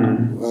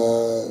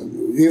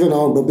even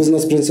on the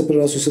business principle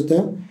ራሱ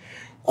ስታየው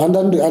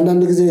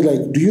አንዳንድ ጊዜ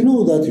like do you know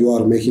that you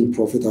are making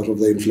profit out of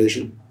the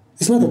inflation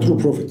it's not a true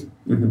profit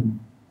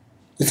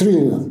it's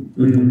really not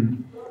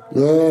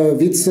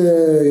ቪትስ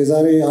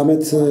የዛሬ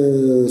አመት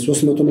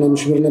 300 ምናምን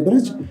ሺህ ብር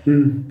ነበረች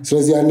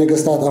ስለዚህ ያን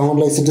ገዝታት አሁን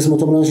ላይ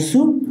 600 ምናምን ሺህ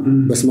ሲሆን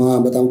በስማ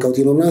በጣም ቀውጢ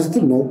ነው እና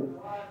ስትል ነው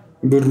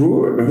ብሩ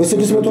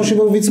በ600 ሺህ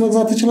ብር ቪትስ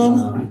መግዛት ይችላል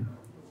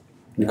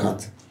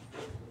ንካት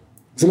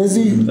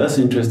ስለዚህ that's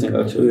interesting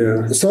actually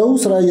ሰው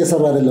ስራ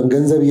እየሰራ አይደለም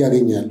ገንዘብ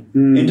ያገኛል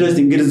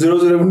interesting ግን ዝሮ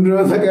ምንድነው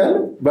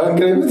ታውቃለህ ባንክ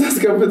ላይ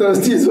ተስከብተው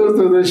እስቲ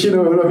 300 ሺህ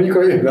ነው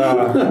የሚቆየው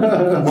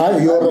አይ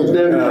you're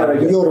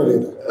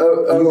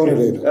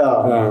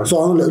so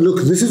look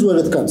this is where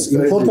it comes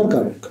important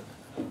car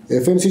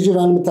FMCG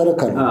ራን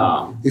የምታረካው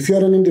if you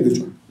are an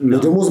individual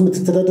ደሞዝ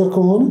የምትተዳደር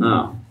ከሆነ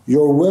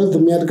your wealth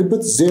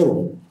የሚያድግበት ዜሮ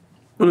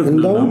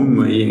እንደው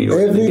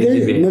every day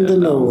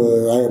ምንድነው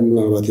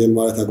ምናልባት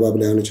የማለት አግባብ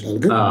ላይ ሆነ ይችላል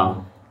ግን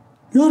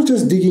you are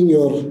just digging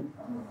your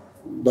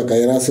በቃ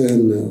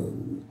የራስህን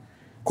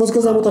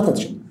ኮስከዛ መውጣት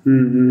አትችልም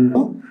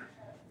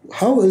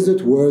how is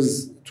it worth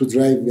to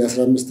drive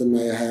የ15 እና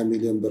የ20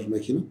 ሚሊዮን ብር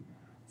መኪና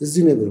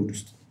እዚህ ነበር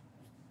ውስጥ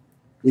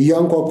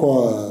ያንኳኳ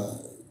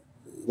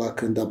ባክ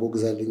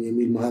እንዳቦግዛልኝ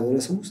የሚል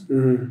ማህበረሰብ ውስጥ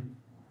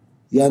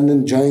ያንን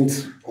giant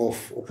of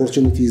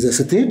opportunity is a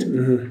state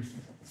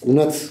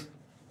not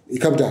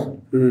ይከብዳል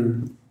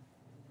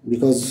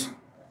because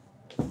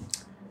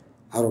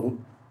I don't know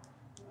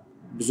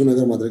ብዙ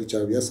ነገር ማድረግ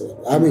ይቻላል ያስባል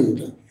I mean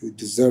you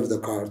deserve the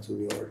car to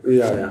your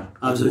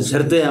absolutely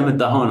ሰርተ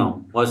ያመጣው ነው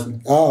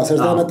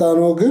ሰርተ ያመጣው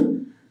ነው ግን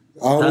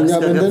አሁን እኛ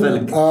ምንድን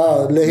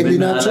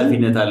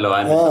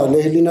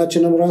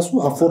ለህሊናችንም ራሱ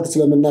አፎርድ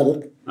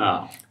ስለምናደርግ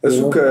እሱ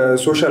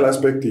ከሶሻል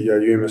አስፔክት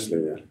ያየው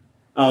ይመስለኛል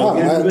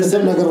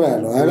እንደዚህ ነገር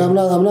ያለው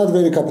I'm not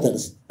very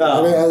capitalist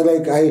I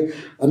like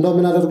እንደው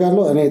ምን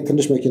አደርጋለሁ እኔ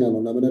ትንሽ መኪና ነው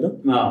እና ምን አደረግ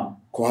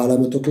ከኋላ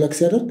መጥቶ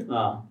ክላክስ ያደርግ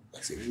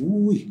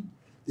ውይ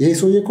ይሄ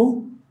ሰውዬ እኮ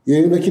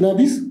የኔ መኪና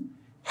ቢስ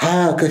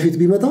 20 ከፊት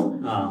ቢመጣ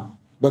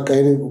በቃ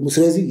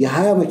ስለዚህ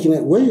የ20 መኪና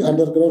ወይ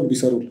አንደርግራውንድ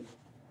ቢሰሩል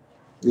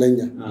ለኛ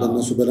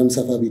ለነሱ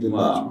በለምሰፋ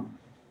ቢልላቸው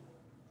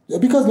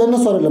because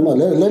ለነሱ አይደለም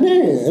ለኔ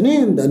እኔ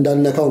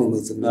እንዳልነካው ነው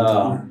መዝና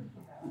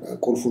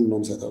ቁልፉን ነው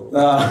መሰጣው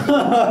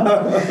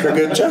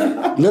ከገጫ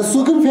ለሱ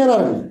ግን ፌር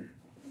አይደለም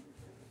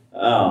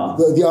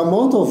the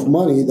amount of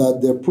money that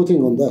they're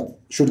putting on that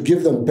should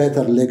give them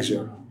better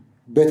luxury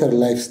better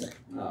lifestyle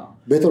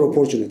better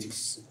opportunities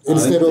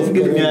instead of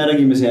ግን የሚያደርግ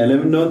ይመስላል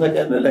ለምን ነው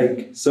ተቀለ like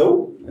so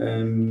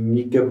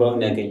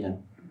የሚገባውን ያገኛል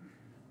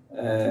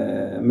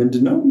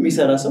ምንድነው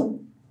የሚሰራ ሰው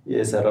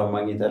የሰራው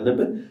ማግኘት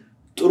አለበት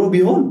ጥሩ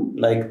ቢሆን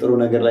like ጥሩ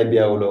ነገር ላይ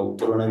ቢያውለው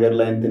ጥሩ ነገር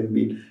ላይ እንትን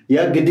ቢል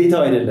ያ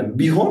ግዴታው አይደለም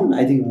ቢሆን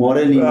I think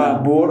morally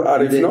ቦር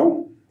አሪፍ ነው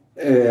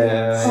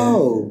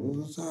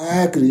I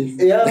agree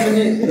ያ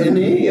እኔ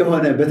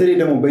የሆነ በተለይ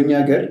ደግሞ በእኛ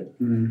ሀገር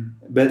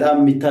በጣም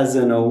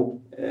የሚታዘነው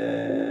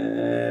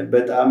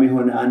በጣም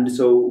የሆነ አንድ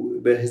ሰው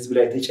በህዝብ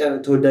ላይ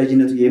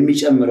ተወዳጅነቱ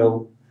የሚጨምረው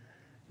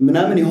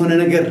ምናምን የሆነ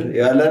ነገር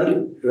ያለ አይደል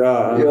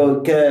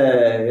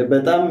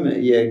በጣም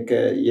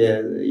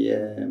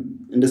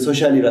እንደ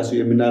ሶሻሊ ራሱ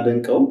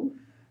የምናደንቀው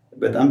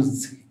በጣም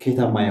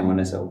ስኬታማ የሆነ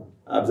ሰው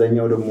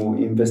አብዛኛው ደግሞ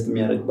ኢንቨስት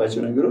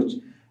የሚያደርግባቸው ነገሮች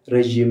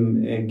ረጅም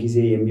ጊዜ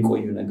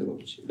የሚቆዩ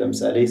ነገሮች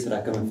ለምሳሌ ስራ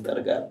ከመፍጠር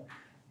ጋር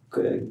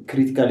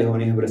ክሪቲካል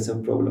የሆነ የህብረተሰብ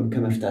ፕሮብለም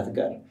ከመፍታት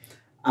ጋር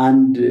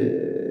አንድ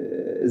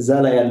እዛ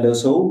ላይ ያለው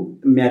ሰው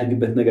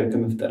የሚያድግበት ነገር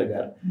ከመፍጠር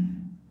ጋር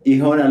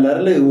ይሆናል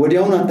አይደል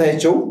ወዲያውኑ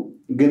አታያቸው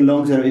ግን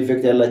ሎንግ ተርም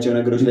ኢፌክት ያላቸው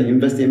ነገሮች ላይ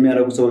ኢንቨስት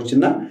የሚያደርጉ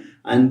ሰዎችና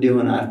አንድ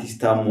የሆነ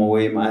አርቲስታሞ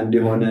ወይም አንድ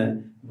የሆነ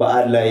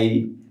በዓል ላይ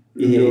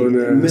ይሄ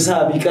ምሳ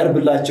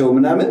ቢቀርብላቸው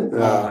ምናምን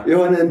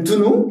የሆነ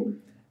እንትኑ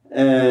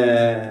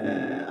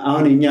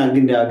አሁን እኛ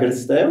ግን ሀገር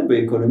ስታየው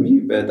በኢኮኖሚ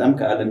በጣም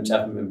ከዓለም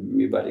ጫፍ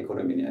የሚባል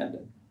ኢኮኖሚ ነው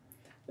ያለን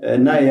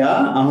እና ያ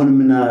አሁን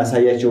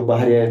የምናሳያቸው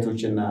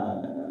ባህሪያቶችና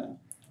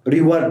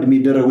ሪዋርድ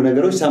የሚደረጉ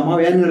ነገሮች ሳማው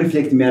ያንን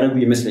ሪፍሌክት የሚያደርጉ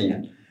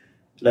ይመስለኛል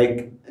ላይክ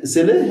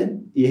ስልህ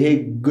ይሄ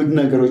ጉድ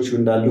ነገሮች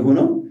እንዳሉ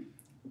ሆነው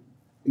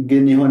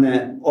ግን የሆነ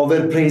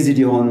ኦቨር ፕሬዝድ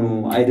የሆኑ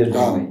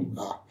አይደለም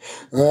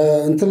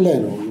እንትን ላይ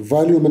ነው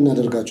ቫልዩ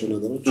የምናደርጋቸው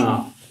ነገሮች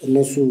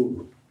እነሱ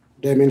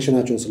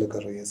ዳይሜንሽናቸውን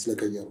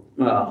ስለቀየሩ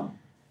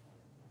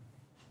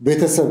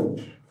ቤተሰብ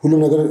ሁሉ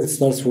ነገር it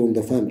starts from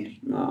the family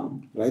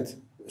right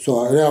so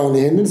አሁን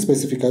ይሄንን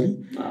ስፔሲፊካሊ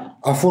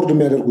አፎርድ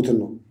የሚያደርጉትን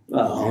ነው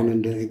አሁን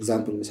እንደ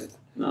ኤግዛምፕል መስጠት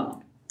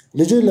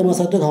ልጅን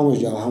ለማሳደግ how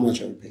much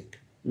are you paying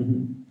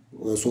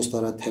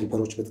 3-4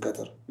 ሄልፐሮች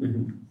ብትቀጥር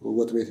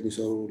ወጥ ቤት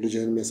የሚሰሩ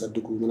ልጅን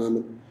የሚያሳድጉ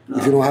ምናምን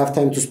if you don't have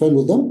time to spend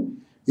with them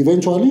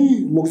eventually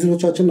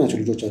ሞግዚቶቻችን ናቸው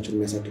ልጆቻችን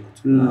የሚያሳድጉት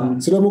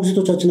ስለ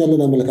ሞግዚቶቻችን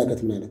ያለን አመለካከት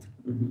ምን አይነት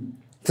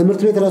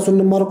ትምህርት ቤት ራሱን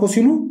እንማርኮ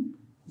ሲሉ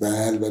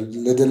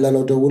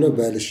ለደላላው ደውለ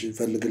ባልሽ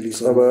ፈልግልኝ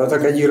ሰው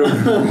ተቀይሮ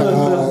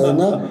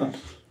እና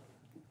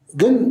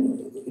ግን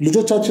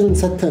ልጆቻችንን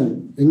ሰተን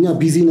እኛ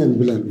ቢዚ ነን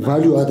ብለን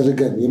ቫልዩ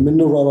አድርገን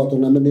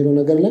የምንሯሯጠውና የምንሄደው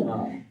ነገር ላይ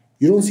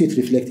you don't see it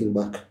reflecting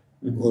back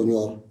on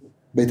your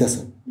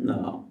ቤተሰብ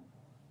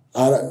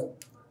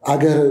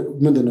አገር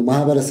ምንድነው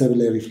ማህበረሰብ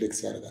ላይ ሪፍሌክስ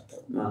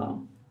ያደርጋታል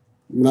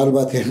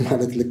ምናልባት ይሄ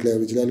ማለት ልክ ላይ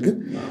ይችላል ግን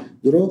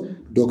ድሮ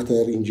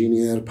ዶክተር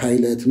ኢንጂኒየር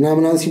ፓይለት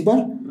ምናምን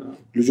ሲባል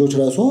ልጆች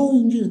ራሱ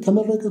እንጂ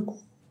ተመረቀኩ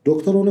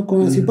ዶክተር ሆነ እኮ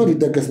ሲባል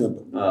ይደገስ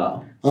ነበር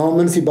አሁን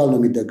ምን ሲባል ነው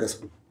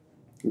የሚደገሰው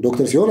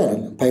ዶክተር ሲሆን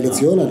አይደለም ፓይለት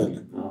ሲሆን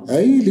አይደለም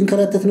አይ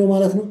ሊንከራተት ነው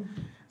ማለት ነው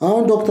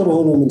አሁን ዶክተር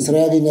ሆኖ ምን ስራ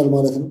ያገኛል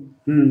ማለት ነው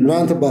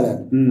ምናምን ተባላል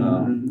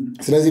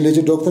ስለዚህ ልጅ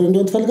ዶክተር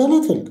እንዲሆን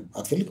ትፈልጋለህ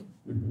አትፈልግም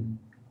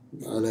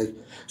like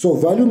so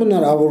value ምን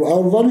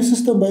our value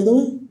system by the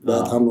way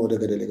በጣም ነው ወደ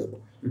ገደል የገባው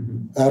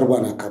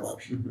አርባን አካባቢ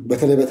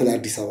በተለይ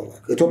አዲስ አበባ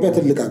ኢትዮጵያ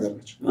ትልቅ ሀገር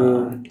ነች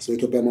ስለ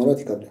ኢትዮጵያ ማውራት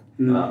ይከብዳል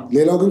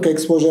ሌላው ግን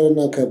ከኤክስፖዠር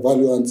እና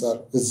ከቫልዩ አንፃር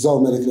እዛው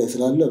መሬት ላይ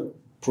ስላለ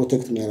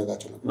ፕሮቴክት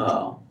የሚያደርጋቸው ነው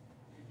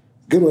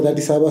ግን ወደ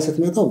አዲስ አበባ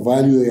ስትመጣ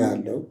ቫልዩ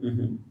ያለው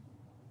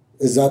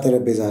እዛ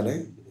ጠረጴዛ ላይ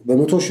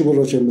በ100,000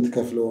 ብሮች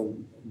የምትከፍለው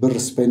ብር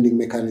ስፔንዲንግ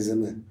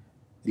ሜካኒዝም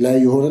ላይ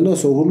የሆነና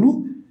ሰው ሁሉ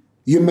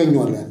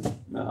ይመኛል ያለ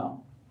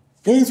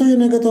ይሄ ሰው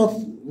የነገጣት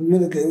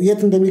የት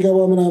እንደሚገባ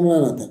ምናምን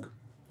አናውቅም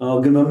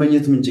ግን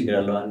መመኘት ምን ችግር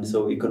አለው አንድ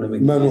ሰው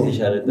ኢኮኖሚክ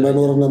ይሻላል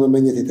መኖርና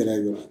መመኘት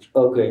የተለያዩ ናቸው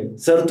ኦኬ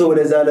ሰርቶ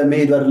ወደዛ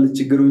ለመሄድ አይደል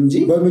ችግሩ እንጂ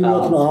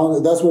በመኞት ነው አሁን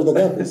that's where the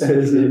gap is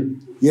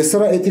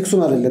የሥራ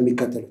ኤቲክሱን አይደለም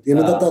የሚከተሉት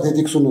የመጣጣት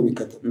ኤቲክሱን ነው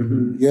የሚከተሉት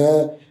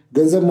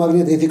የገንዘብ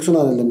ማግኘት ኤቲክሱን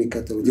አይደለም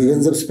የሚከተሉት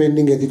የገንዘብ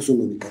ስፔንዲንግ ኤቲክሱን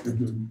ነው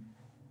የሚከተሉት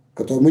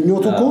ከተው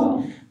ምኞቱ እኮ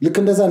ልክ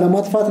እንደዛ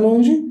ለማጥፋት ነው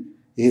እንጂ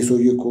ይሄ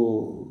ሰውዬ እኮ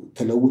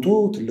ተለውጦ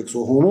ትልቅ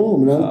ሰው ሆኖ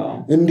ምናምን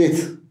እንዴት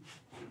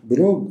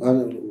ብሎ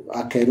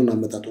አካይዱን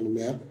አመጣጡን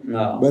የሚያል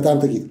በጣም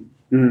ጥቂት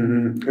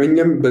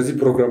እኛም በዚህ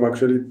ፕሮግራም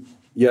actually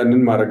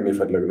ያንን ማድረግ ነው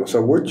የፈለግነው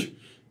ሰዎች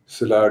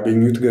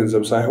ስላገኙት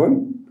ገንዘብ ሳይሆን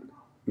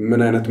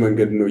ምን አይነት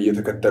መንገድ ነው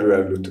እየተከተሉ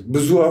ያሉት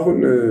ብዙ አሁን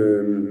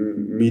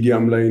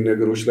ሚዲያም ላይ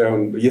ነገሮች ላይ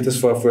አሁን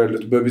እየተስፋፋ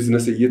ያሉት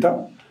በቢዝነስ እይታ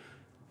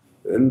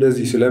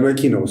እንደዚህ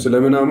ስለመኪናው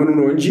ስለምናምኑ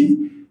ነው እንጂ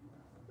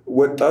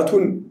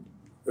ወጣቱን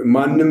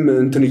ማንም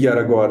እንትን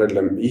እያደረገው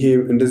አይደለም ይሄ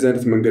እንደዚህ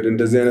አይነት መንገድ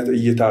እንደዚህ አይነት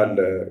እይታ አለ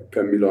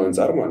ከሚለው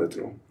አንፃር ማለት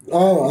ነው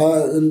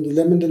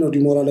ለምንድነው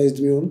ዲሞራላይዝድ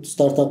የሚሆኑት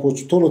ስታርታፖች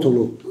ቶሎ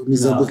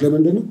የሚዘጉት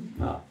ለምንድነው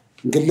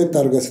ግልጥ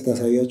አድርገህ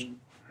ስታሳያቸው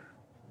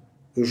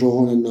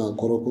ጆሆንና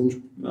ኮሮኮንጆ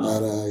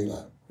አራ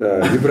ይላል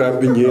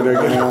ይብራብኝ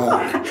ነገር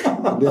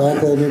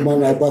ያንተ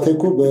ማን አባቴ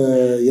እኮ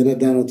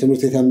በየነዳ ነው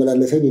ትምህርት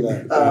ያመላለሰኝ ይላል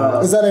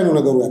እዛ ላይ ነው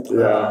ነገሩ ያጣው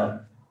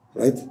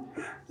right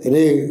እኔ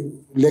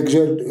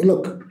ሌክቸር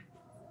look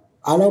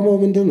አላማው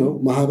ምንድነው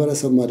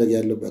ማህበረሰብ ማደግ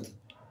ያለበት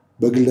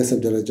በግለሰብ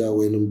ደረጃ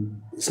ወይንም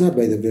it's not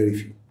by the very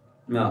few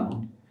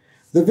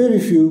the very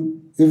few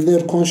if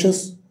they're conscious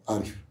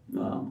አሪፍ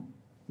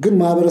ግን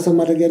ማህበረሰብ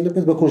ማደግ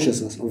ያለበት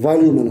በኮንሺየስነስ ነው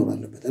ቫልዩ መኖር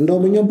አለበት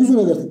እንደውም እኛ ብዙ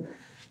ነገር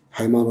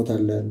ሃይማኖት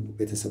አለ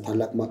ቤተሰብ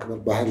ታላቅ ማክበር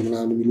ባህል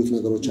ምናምን የሚሉት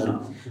ነገሮች አሉ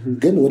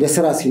ግን ወደ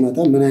ስራ ሲመጣ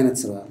ምን አይነት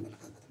ስራ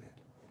አመለካከት ነው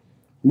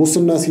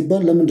ሙስና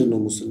ሲባል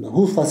ለምንድነው ሙስና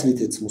who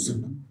facilitates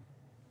ሙስና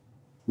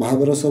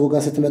ማህበረሰቡ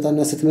ጋር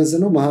ስትመጣና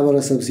ስትመዝነው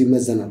ማህበረሰብ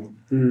ሲመዘናሉ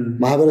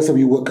ማህበረሰብ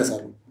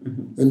ይወቀሳሉ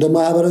እንደ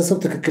ማህበረሰብ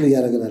ትክክል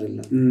ያደርጋል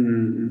አይደለም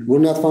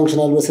we're not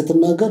functional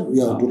በስትናገር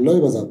ያው ዱላው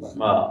ይበዛባል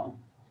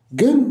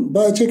ግን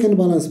በቼክን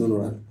ባላንስ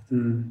መኖር አለ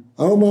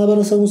አው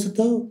ማህበረሰቡ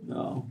ስታው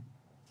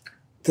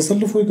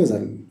ተሰልፎ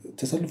ይገዛል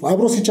ተሰልፎ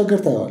አብሮ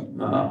ሲቸገር ታያዋል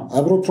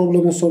አብሮ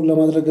ፕሮብሌሙን ሶልቭ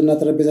ለማድረግ እና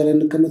ጠረጴዛ ላይ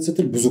እንቀመጥ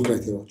ስትል ብዙ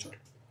ክራይቴሪያዎች አሉ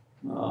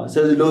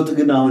ስለዚህ ለውጥ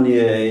ግን አሁን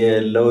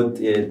የለውጥ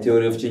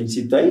የቲዮሪ ኦፍ ቼንጅ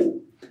ሲታይ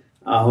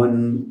አሁን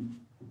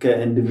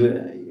ከእንድ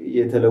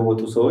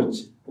የተለወጡ ሰዎች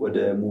ወደ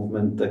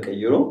ሙቭመንት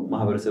ተቀይሮ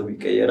ማህበረሰቡ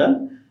ይቀየራል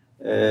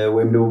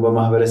ወይም ደግሞ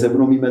በማህበረሰብ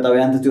ነው የሚመጣው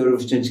ያንተ ቲዮሪ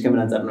ኦፍ ቼንጅ ከምን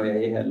አንፃር ነው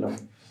ያለው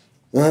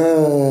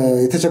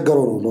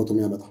የተቸገረው ነው ለውጥ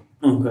የሚያመጣው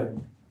okay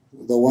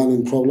the one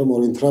in problem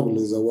or in trouble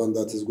is the one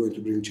that is going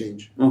to bring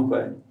change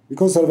okay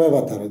because survive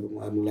አታረግም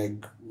I'm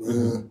like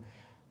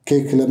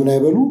cake ለምን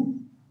አይበሉ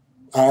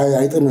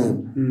አይጥምህም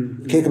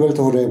ኬክ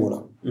በልተህ ሆድ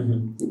አይሞላም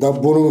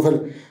ዳቦ ነው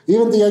የሚፈልግ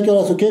ኢቨን ጥያቄው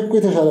ራሱ ኬክ እኮ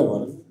የተሻለ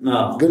ማለት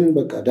ግን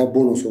በቃ ዳቦ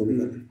ነው ሰው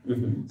የሚፈልግ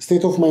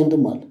ስቴት ኦፍ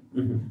ማይንድም አለ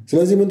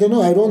ስለዚህ ምንድነው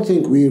I don't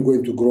think we are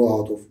going to grow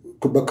out of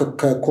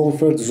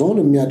ከኮምፈርት ዞን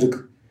የሚያድግ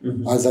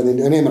አዛኔ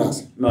እኔም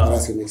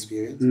ራሴን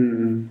ኤክስፒሪየንስ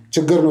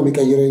ችግር ነው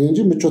የሚቀይረኝ እንጂ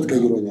ምቾት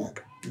ቀይሮኝ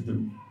አያውቅም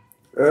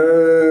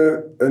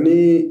እኔ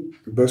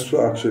በሱ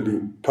አክቹሊ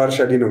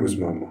ፓርሻሊ ነው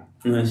መስማማው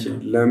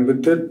ለምን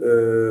ብትል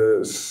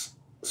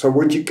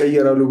ሰዎች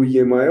ይቀየራሉ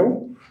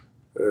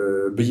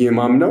ብዬ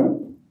ማምነው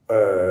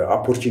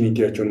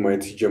ኦፖርቹኒቲያቸውን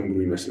ማየት ሲጀምሩ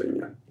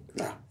ይመስለኛል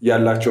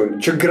ያላቸው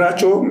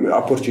ችግራቸውም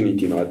ኦፖርቹኒቲ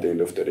ነው at the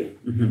end of the day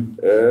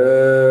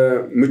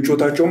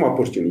ምቾታቸውም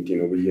ኦፖርቹኒቲ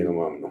ነው ብዬ ነው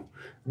ማምነው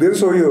ግን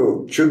ሰውየው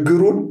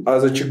ችግሩን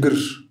አዘ ችግር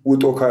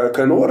ውጦ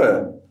ከኖረ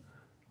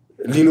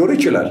ሊኖር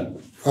ይችላል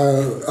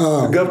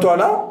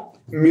ገብቷላ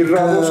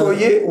ሚራቦ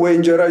ሰውዬ ወይ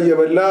እንጀራ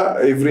እየበላ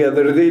every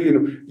other day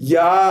ሊኖር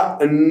ያ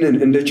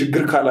እንደ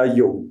ችግር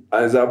ካላየው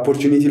አዘ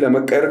ኦፖርቹኒቲ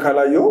ለመቀየር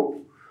ካላየው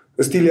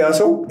ስቲል ያ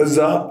ሰው እዛ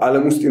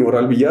ዓለም ውስጥ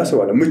ይኖራል ብዬ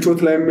አስባለሁ ምቾት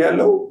ላይም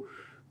ያለው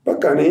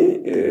በቃ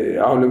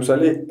አሁን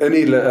ለምሳሌ እኔ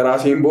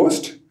ለራሴን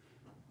በውስጥ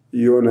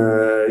የሆነ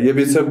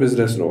የቤተሰብ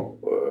ቢዝነስ ነው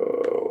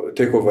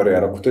ቴክ ኦቨር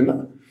ያደረኩትና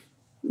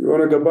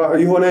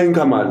የሆነ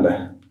ኢንካም አለ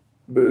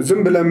ዝም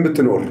ብለን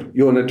ብትኖር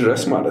የሆነ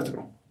ድረስ ማለት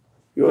ነው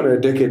የሆነ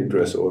ዴኬድ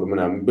ድረስ ኦር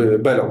ምናምን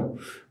በለው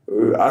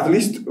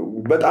አትሊስት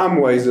በጣም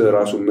ዋይዝ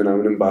ራሱ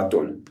ምናምንም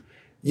ባትሆን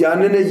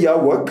ያንን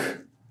ያወቅ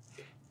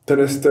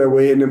ተነስተ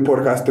ወይንም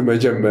ፖድካስት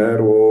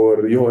መጀመር ኦር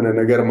የሆነ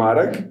ነገር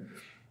ማድረግ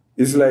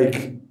is like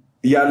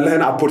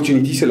ያለህን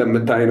ኦፖርቹኒቲ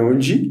ስለምታይ ነው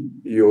እንጂ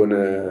የሆነ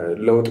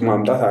ለውጥ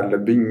ማምጣት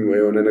አለብኝ ወይ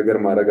የሆነ ነገር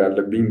ማድረግ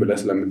አለብኝ ብለህ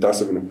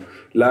ስለምታስብ ነው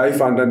ላይፍ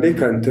አንዳንዴ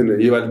ከንትን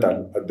ይበልጣል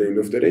at the end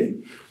of the day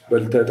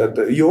በልተጠ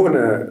የሆነ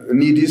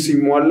needs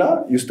ይሟላ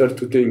you start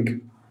to think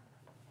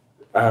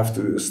I have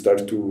to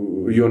start to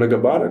የሆነ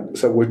ገባር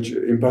ሰዎች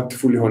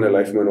ኢምፓክትፉል የሆነ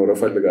ላይፍ መኖር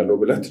ፈልጋለሁ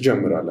ብለህ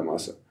ትጀምራለህ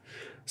ማሰብ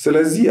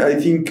ስለዚህ I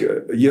think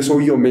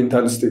የሰውየው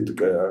ሜንታል ስቴት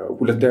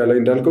ሁለተኛ ላይ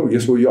እንዳልከው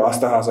የሰውየው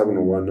አስተሳሰብ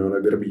ነው ዋናው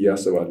ነገር ብዬ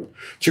አስባለሁ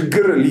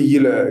ችግር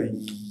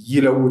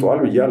ይለውጣል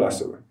ብዬ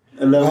አላስብም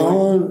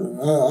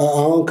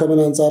አሁን ከምን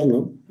አንፃር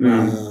ነው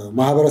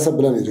ማህበረሰብ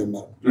ብለን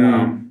የጀመረው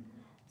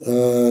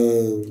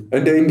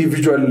እንደ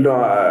ኢንዲቪጁዋል ነው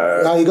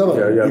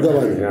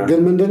ይገባል ግን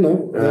ምንድነው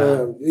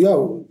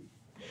ያው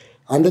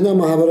አንደኛ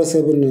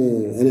ማህበረሰብን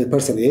እኔ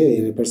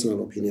ፐርሰናል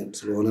ኦፒኒየን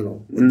ስለሆነ ነው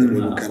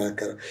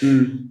እንተከራከረ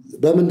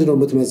በምንድነው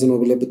የምትመዝነው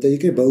ብለህ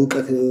ብትጠይቀኝ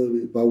በእውቀት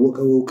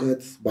ባወቀው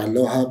እውቀት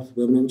ባለው ሀብት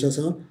በመምቻ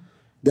ሳይሆን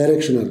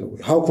ዳይሬክሽን አለው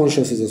how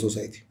conscious is the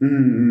society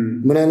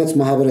ምን አይነት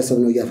ማህበረሰብ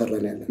ነው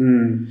እያፈራን ያለ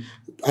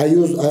I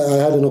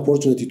had an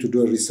opportunity to do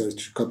a research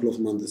a couple of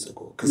months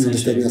ago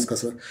ከ8ኛ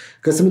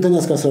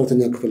እስከ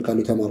 12ኛ ክፍል ካሉ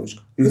ተማሪዎች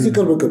እዚህ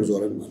ቅርብ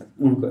ዞረን ማለት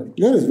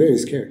that is very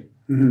scary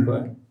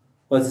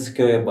What's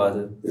scary about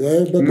it?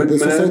 But the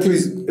society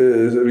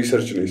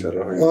research ነው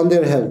የሰራው on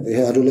their health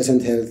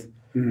adolescent health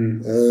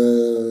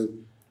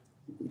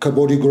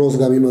ከቦዲ ግሮዝ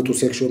ጋር የሚመጡ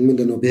ሴክሹዋል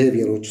ምንድነው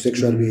ቢሄቪየሮች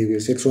ሴክሹዋል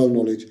ቢሄቪየር ሴክሹዋል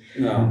ኖሌጅ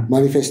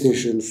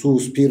ማኒፌስቴሽን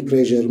ሱስ ፒር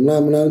ፕሬሸር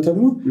ምናምን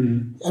ተብሎ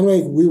I'm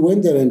like we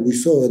went there and we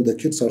saw and the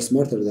kids are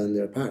smarter than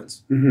their parents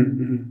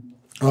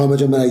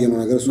መጀመሪያ የሆነ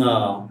ነገር እሱ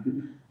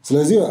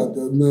ስለዚህ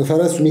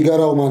ፈረሱ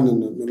የሚገራው ማን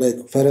ነው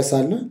like ፈረስ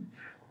አለ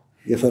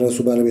የፈረሱ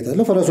ባለቤት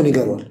አለ ፈረሱን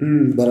ይገራዋል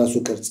በራሱ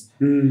ቅርጽ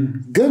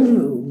ግን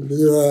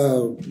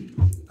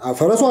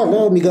ፈረሱ አለ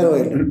የሚገራው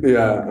አይደለም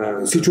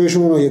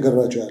ሲቹዌሽኑ ነው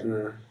እየገራቸው ያለ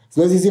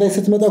ስለዚህ እዚህ ላይ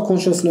ስትመጣ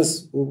ኮንሺየስነስ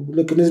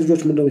ልክ እነዚህ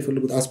ልጆች ምንድነው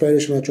የሚፈልጉት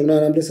አስፓይሬሽናቸው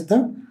ምናምን አንድ ስታ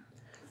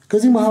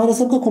ከዚህ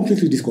ማህበረሰብ ጋር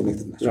ኮምፕሊትሊ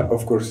ዲስኮኔክትድ ናቸው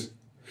ኦፍ ኮርስ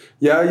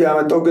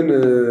ያመጣው ግን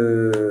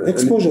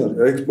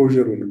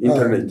ኤክስፖዠሩ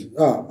ኢንተርኔት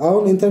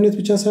አሁን ኢንተርኔት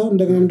ብቻ ሳይሆን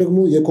እንደገናም ደግሞ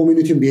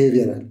የኮሚኒቲውን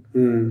ቢሄቪየር አለ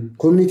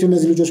ኮሚኒቲው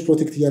እነዚህ ልጆች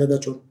ፕሮቴክት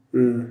ያደርጋቸው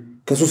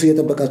ከሱስ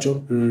እየተጠበቃቸው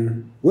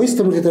ወይስ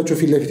ትምህርት ቤታቸው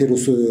ፊት ለፊት ሄዶ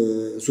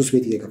ሱስ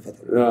ቤት እየከፈተ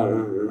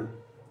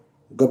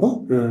ገባ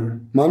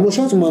ማን ነው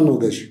ሻጭ ማን ነው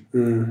ገዢ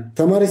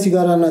ተማሪ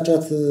ሲጋራና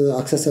ጫት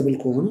አክሰሰብል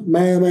ከሆነ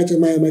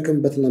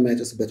ማይቀምበትና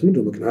ማይጨስበት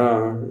ምንድነው ምክንያት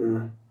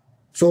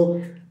ሶ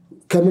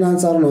ከምን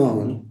አንፃር ነው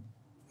አሁን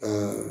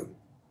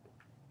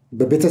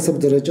በቤተሰብ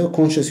ደረጃ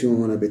ኮንሺየስ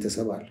የሆነ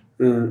ቤተሰብ አለ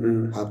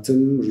ሀብትም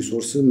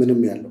ሪሶርስ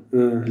ምንም ያለው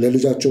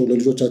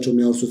ለልጆቻቸው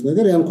የሚያወርሱት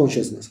ነገር ያን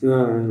ኮንሺየስነስ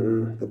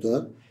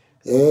ገብቷል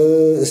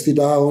እስቲ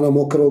ዳሆነ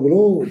ሞክረው ብሎ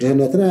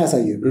ደህነትን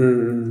አያሳየም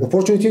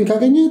ኦፖርቹኒቲን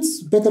ካገኘት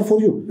better for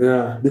you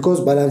because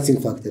balancing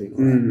factor ነው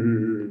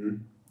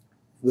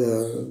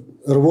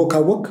እርቦ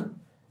ካወቅ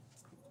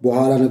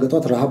በኋላ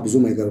ነገጧት ረሃብ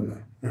ብዙም አይገርም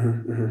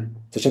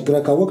ተቸግራ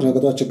ካወቅ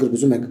ነገጧት ችግር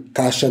ብዙም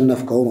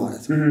ካሸነፍከው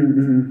ማለት ነው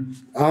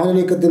አሁን እኔ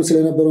ቀደም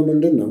ስለነበረው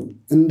ምንድነው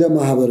እንደ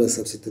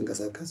ማህበረሰብ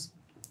ስትንቀሳቀስ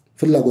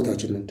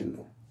ፍላጎታችን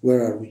ምንድነው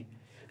where are we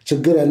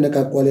ችግር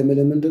ያነቃቋል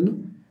የምለ ምንድነው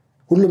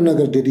ሁሉም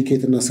ነገር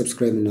ዴዲኬት እና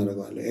ሰብስክራይብ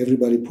እናደርጋለን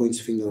everybody points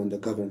finger on the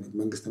government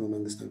መንግስት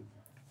ነው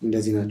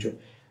እንደዚህ ናቸው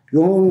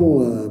የሆኑ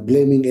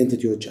blaming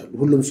entities አሉ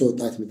ሁሉም ሰው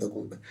ጣት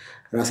የሚጠቆምበት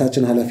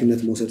ራሳችን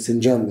ኃላፊነት መውሰድ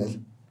ስንጀምር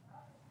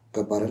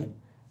ገባራል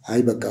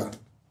አይ በቃ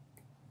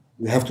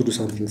we have to do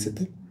something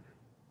ስትል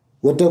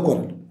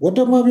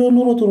ወደማ ቢሆን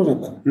ኖሮ ጥሩ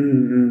ነበር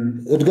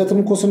እድገትም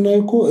እኮ ስናይ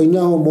እኮ እኛ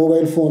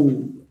ሞባይል ፎን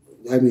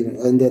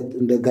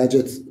እንደ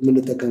ጋጀት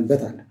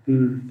የምንጠቀምበት አለ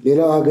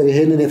ሌላው ሀገር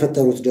ይሄንን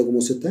የፈጠሩት ደግሞ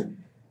ስታይ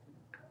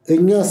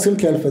እኛ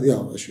ስልክ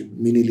ያው እሺ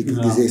ሚኒሊክ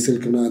ጊዜ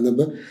ስልክና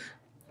ነበር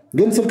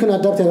ግን ስልክን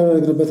አዳፕት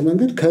ያደረግንበት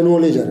መንገድ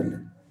ከኖሌጅ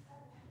አይደለም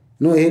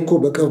ነው ይሄ እኮ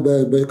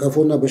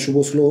በቀፎና በሽቦ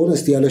ስለሆነ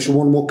እስቲ ያለ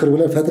ሽቦን ሞክር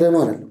ብለን ፈጥረን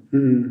ነው አይደል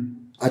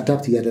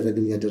አዳፕት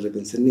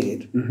ያደረግን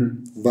ስንሄድ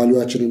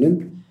ቫልዩአችንንም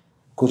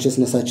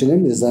ኮንሽስነሳችንን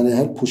የዛን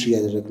ያህል ፑሽ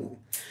ያደረግን ነው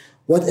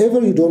whatever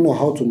you don't know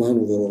how to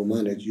maneuver or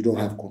manage you don't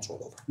have control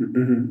over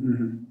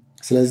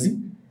ስለዚህ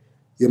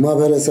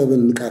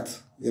የማህበረሰብን ንቃት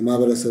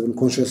የማህበረሰብን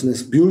ኮንሽስነስ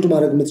ቢልድ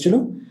ማድረግ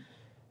የምትችለው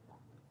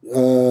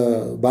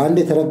በአንድ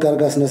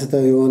የተረጋጋ ስነስተ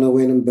የሆነ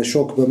ወይንም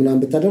በሾክ በመናም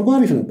ብታደርገው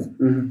አሪፍ ነበር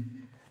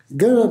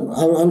ግን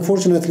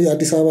unfortunately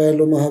አዲስ አበባ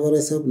ያለው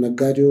ማህበረሰብ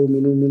ነጋዴው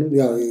ምኑ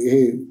ያው ይሄ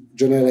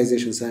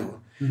ጀነራላይዜሽን ሳይሆን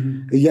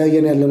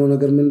እያየን ያለነው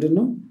ነገር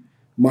ምንድነው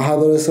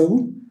ማህበረሰቡ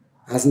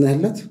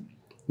አዝነህለት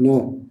ኖ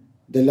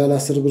ደላላ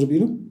 10 ብር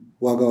ቢሉ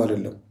ዋጋው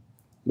አይደለም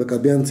በቃ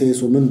ቢያንስ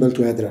የሱ ምን በልቶ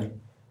ያድራል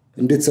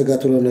እንዴት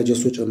ሰጋቱ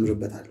ለነጀሶ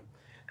ጨምርበታል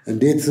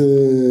እንዴት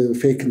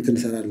ፌክ እንትን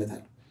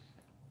ሰራለታል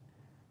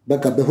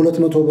በቃ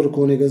በ200 ብር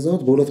ከሆነ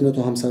የገዛሁት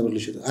በ250 ብር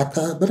ልሽጥ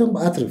በደንብ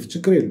አትርፍ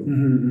ችግር የለውም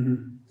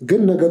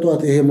ግን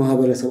ነገጧት ይሄ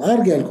ማህበረሰብ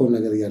አርግ ያልከውን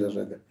ነገር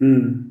እያደረገ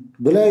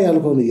ብላ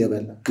ያልከውን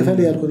እየበላ ክፈል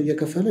ያልከውን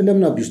እየከፈለ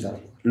ለምን አቢዩስ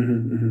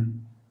ታደርጋለህ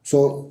so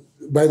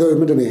by the way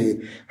ምንድነው ይሄ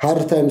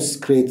hard times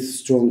create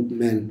strong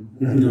men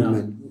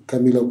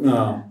ከሚለው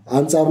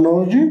አንጻር ነው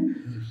እንጂ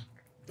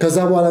ከዛ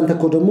በኋላ አንተ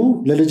እኮ ደግሞ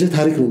ለልጅ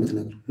ታሪክ ነው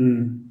የምትነግረው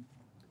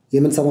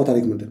የምንሰማው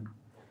ታሪክ ምንድነው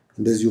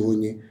እንደዚህ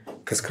ሆኜ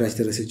ከስክራች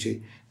ተረስቼ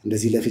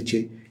እንደዚህ ለፍቼ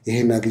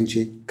ይሄን አግኝቼ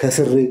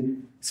ከስሬ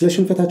ስለ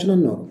ሽንፈታችን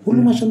ነው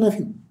ሁሉም አሸናፊ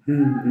ነው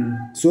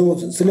so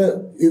ስለ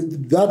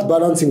that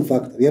balancing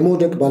factor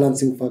የሞደቅ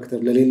balancing factor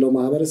ለሌለው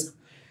ማህበረሰብ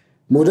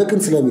ሞደቅን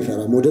ስለሚፈራ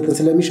ሞደቅን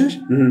ስለሚሸሽ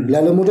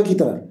ላለሞደቅ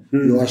ይጥራል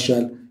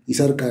ይዋሻል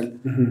ይሰርቃል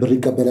ብር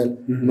ይቀበላል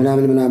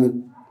ምናምን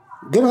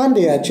ግን አንዴ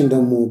ያችን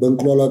ደግሞ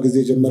በእንቁላሏ ጊዜ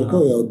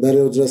ጀመርከው ያው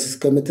በሬው ድረስ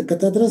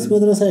እስከምትከታ ድረስ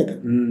መድረስ አይቀር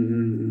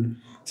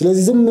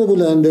ስለዚህ ዝም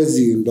ብለህ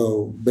እንደዚህ እንደው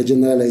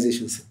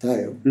በጀነራላይዜሽን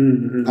ስታየው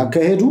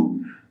አካሄዱ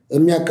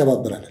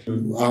የሚያቀባብራል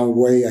አሁን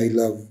ወይ I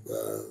love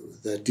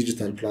the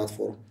digital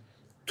platform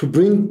to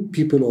bring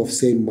people of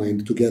same mind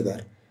together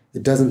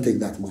it doesn't take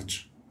that much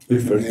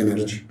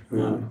energy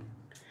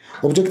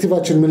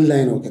ኦብጀክቲቫችን ምን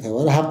ላይ ነው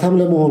ከተባለ ሀብታም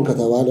ለመሆን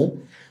ከተባለ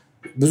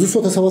ብዙ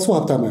ሰው ተሰባስቦ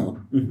ሀብታም አይሆን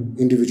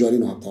ኢንዲቪጁዋሊ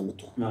ነው ሀብታም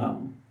መጥቷል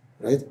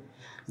right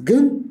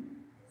ግን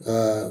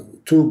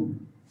to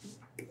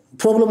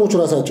ፕሮብሌሞቹ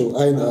ራሳቸው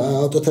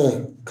አውጥተ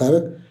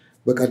ካረክ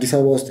በቃ አዲስ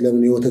አበባ ውስጥ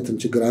ለምን የወተትን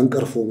ችግር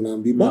አንቀርፎ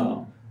ምናምን ቢባል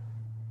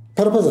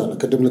ፐርፐዝ አለ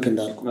ቅድም ልክ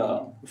እንዳልኩ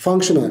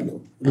ፋንክሽን አለው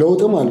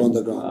ለውጥም አለው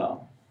እንደገና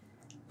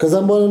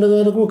ከዛም በኋላ እንደገና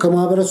ደግሞ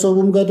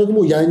ከማህበረሰቡም ጋር ደግሞ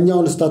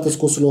ያኛውን ስታተስ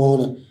ኮ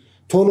ስለሆነ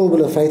ቶሎ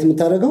ብለ ፋይት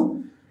የምታደርገው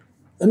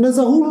እነዛ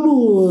ሁሉ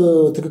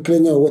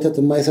ትክክለኛ ወተት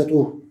የማይሰጡ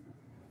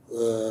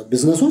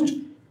ቢዝነሶች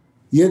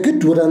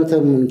የግድ ወደ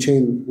አንተም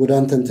ቼን ወደ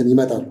አንተ እንትን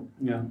ይመጣሉ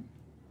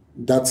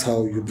that's how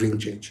you bring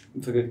change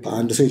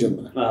አንድ ሰው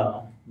ይጀምራል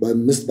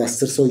በ5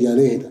 በ10 ሰው ያለ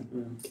ይሄዳል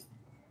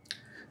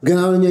ግን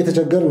አሁንኛ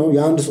የተቸገር ነው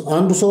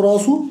አንዱ ሰው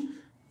ራሱ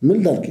ምን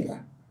ላድርግ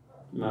ይላል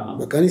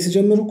በቃ እኔ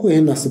ሲጀምር እኮ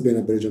ይሄን አስቤ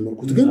ነበር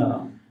የጀመርኩት ግን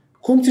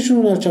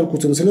ኮምፒቲሽኑን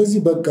አልቻልኩትም ስለዚህ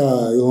በቃ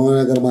የሆነ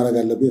ነገር ማድረግ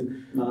አለብኝ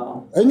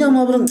እኛም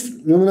አብረን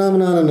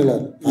ምናምን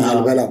እንላለን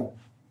አልበላም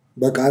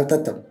በቃ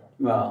አልጠጣም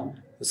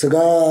ስጋ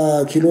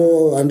ኪሎ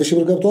 1000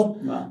 ብር ገብቷል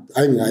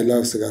አይ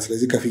ላቭ ስጋ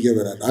ስለዚህ ከፍዬ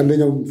እበላለሁ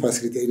አንደኛው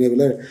ፋሲሊቲ እኔ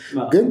ብለ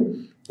ግን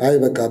አይ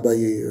በቃ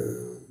አባዬ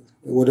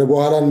ወደ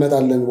በኋላ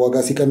እንመጣለን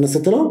ዋጋ ሲቀንስ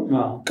ስትለው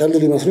ቀልል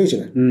ሊመስለው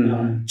ይችላል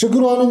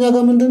ችግሩ አሁንኛ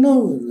ጋር ምንድነው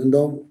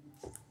እንደውም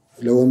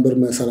ለወንበር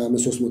መሰላም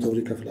 300 ብር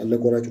ይከፍላል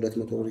ለቆራጭ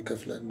 200 ብር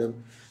ይከፍላል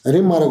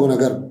እኔም ማረገው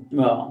ነገር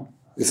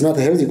it's not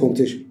a healthy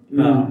competition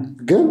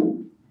ግን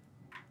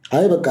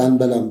አይ በቃ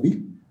አንበላም ቢ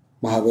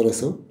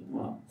ማህበረሰብ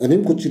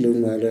እኔም ቁጭ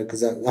ለማለ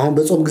ከዛ አሁን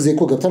በጾም ጊዜ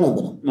እኮ ገብተን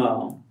አንበላም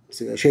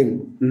ሼም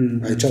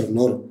አይቻልም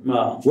ኖር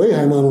ወይ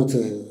ሃይማኖት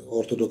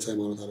ኦርቶዶክስ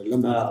ሃይማኖት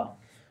አይደለም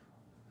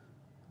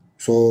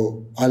ሶ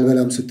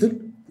አልበላም ስትል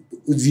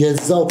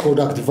የዛው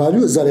ፕሮዳክት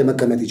ቫልዩ እዛ ላይ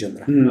መቀመጥ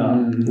ይጀምራል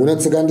ወነት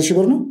ስጋ 1000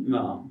 ብር ነው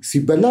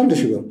ሲበላ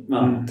 1000 ብር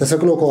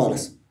ተሰቅሎ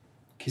ከዋለስ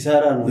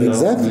ኪሳራ ነው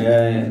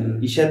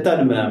ይሸጣል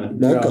ምናምን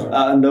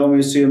እንደውም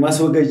እሱ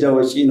የማስወገጃ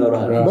ወጪ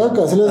ይኖራል በቃ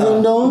ስለዚህ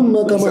እንደውም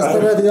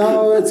ከማስተራት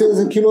ያው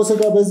ኪሎ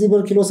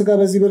ስጋ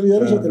በዚህ ብር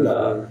ያርሽጥላ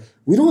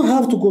we don't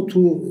have to go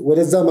to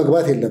ወደዛ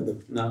መግባት የለብንም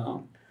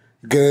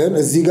ግን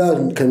እዚህ ጋር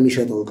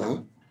ከሚሸጠው ጋር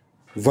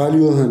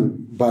ቫልዩህን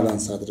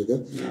ባላንስ አድርገህ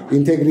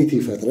ኢንቴግሪቲ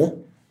ፈጥረህ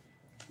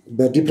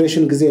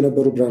በዲፕሬሽን ጊዜ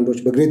የነበሩ ብራንዶች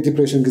በግሬት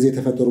ዲፕሬሽን ጊዜ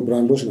የተፈጠሩ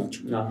ብራንዶች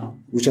ናቸው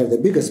which are the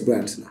biggest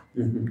brands now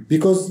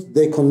because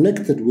they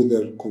connected with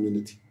their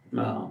community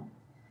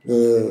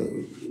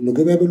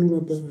ምግብ ያበሉ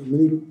ነበር ምን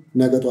ይሉ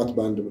ነገጧት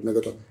ባንድ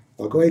ነገጧት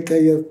ዋጋው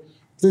አይቀየር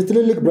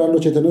ትልልቅ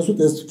ብራንዶች የተነሱት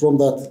is from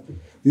that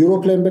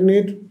Europe ላይ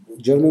በነሄድ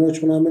ጀርመኖች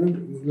ምናምን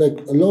like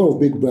a lot of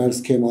big brands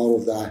came out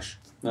of the ash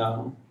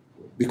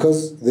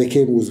because they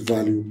came with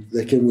value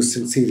they came with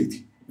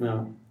sincerity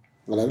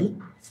ማለት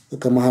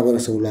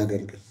ከማህበረሰቡ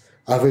ላገልግል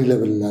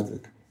available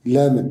ላድርግ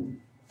ለምን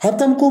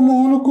ሀብታም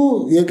ከመሆን እኮ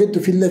የግድ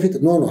ፊት ለፊት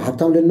ኖ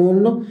ሀብታም ልንሆን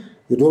ነው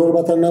የዶላር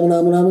ባታና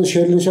ምናምን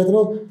ሼር ልንሸጥ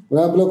ነው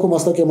ምናምን ብለህ እኮ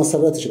ማስታወቂያ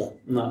ማሰራት ይችላል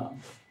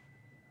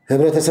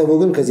ህብረተሰቡ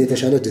ግን ከዚህ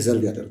የተሻለ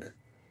ዲዘርቭ ያደርጋል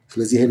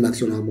ስለዚህ ይሄን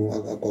አክሲዮን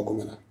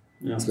አቋቁመናል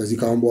ስለዚህ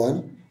ካሁን በኋላ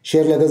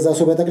ሼር ለገዛ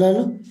ሰው በጠቅላላ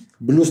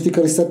ብሉ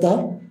ስቲከር ይሰጣል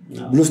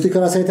ብሉ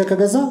ስቲከር አሳይተህ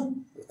ከገዛ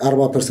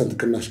 40%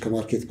 ቅናሽ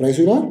ከማርኬት ፕራይሱ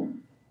ይላል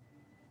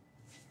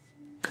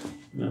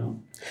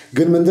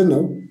ግን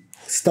ምንድነው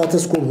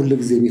ስታተስ ኮን ሁሉ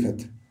ጊዜ የሚፈት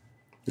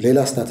ሌላ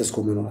ስታተስ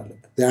ኮን መኖር አለበት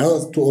there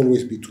has to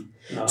always be two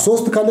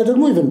ሶስት ካለ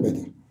ደግሞ even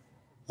better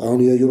አሁን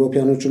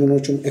የዩሮፒያኖቹ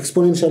ምኖቹን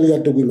ኤክስፖኔንሻሊ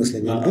ያደጉ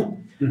ይመስለኛል ግን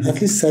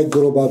አትሊስት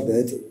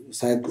ሳይገሮባበት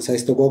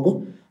ሳይስተጓጎ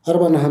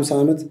 40 እና 50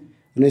 ዓመት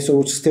እነዚህ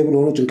ሰዎች ስቴብል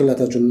ሆነው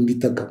ጭንቅላታቸውን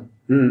እንዲጠቀሙ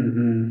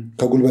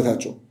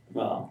ከጉልበታቸው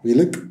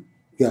ይልቅ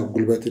ያ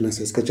ጉልበት እና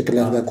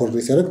ከጭንቅላት ጋር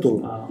ኮርዲኔት ያደርግ ጥሩ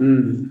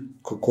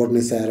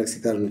ኮርዲኔት ያደርግ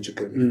ሲጋር ነው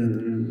ችግር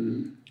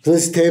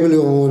ስለዚህ ስቴብል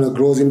የሆነ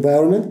ግሮዝ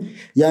ኢንቫይሮንመንት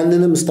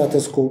ያንንም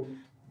ስታተስ ኮ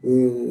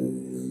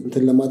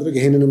እንትን ለማድረግ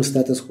ይሄንንም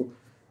ስታተስ ኮ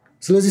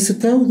ስለዚህ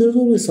ስታዩ there's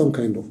always some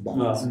kind of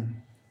balance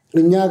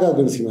እኛ ጋር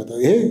ግን ሲመጣ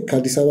ይሄ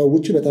ከአዲስ አበባ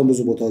ውጪ በጣም ብዙ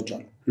ቦታዎች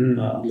አሉ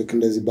ልክ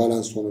እንደዚህ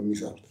ባላንስ ሆኖ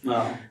የሚሰሩት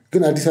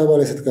ግን አዲስ አበባ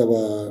ላይ ስትገባ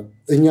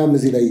እኛም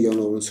እዚህ ላይ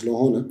ያለው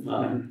ስለሆነ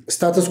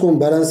ስታተስ ኮን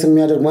ባላንስ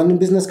የሚያደርግ ማንንም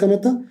ቢዝነስ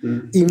ከመጣ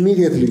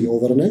immediately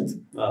overnight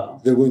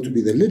they're going to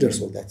be the leaders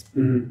of that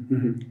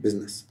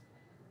business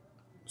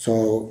so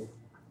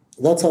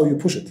that's how you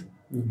push it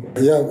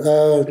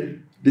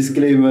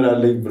disclaimer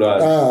አለኝ ብራል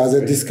as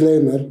a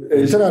disclaimer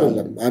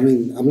I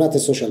mean I'm not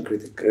a social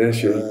critic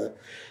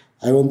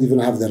I don't even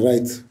have the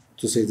right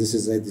to say this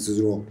is right this is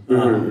wrong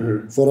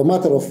for a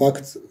matter of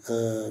fact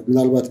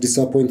ምናልባት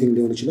disappointing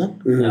ሊሆን ይችላል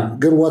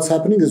ግን what's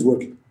happening is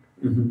working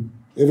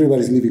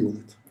everybody is living with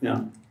it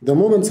the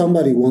moment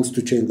somebody wants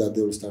to change that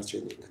they will start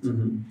changing it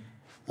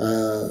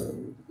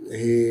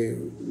hey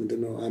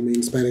ምንድነው I'm an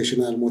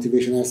inspirational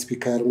motivational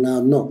speaker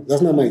no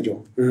that's not my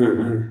job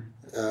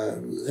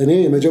እኔ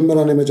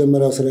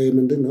የመጀመሪያው ስራዬ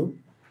ምንድነው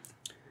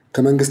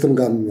ከመንግስትም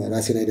ጋር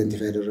ራሴን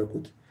አይደንቲፋይ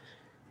ያደረኩት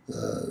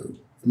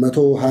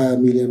 120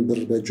 ሚሊዮን ብር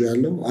በእጁ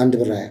ያለው አንድ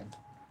ብር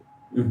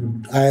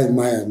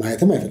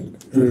ማየትም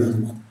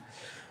አይፈልግም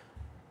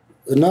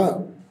እና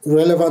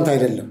relevant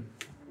አይደለም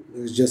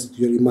it's just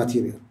your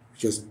immaterial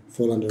just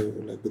fall under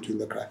like between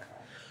the crack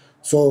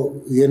so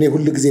የኔ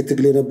ሁሉ ጊዜ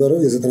ትግል የነበረው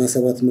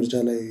የ97 ምርጫ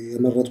ላይ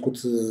የመረጥኩት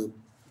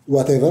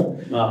whatever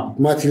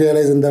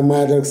materialize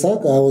እንደማያደርግ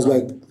ሳቅ I was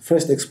like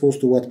first exposed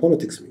to what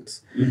politics means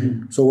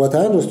so what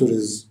I understood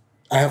is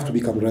I have to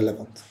become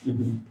relevant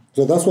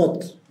so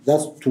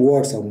that's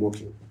towards I'm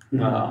working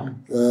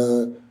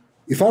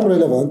if I'm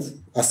relevant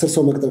 10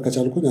 ሰው መቅጠር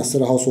ከቻልኩኝ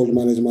 10 household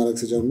manage ማድረግ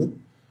ሲጀምር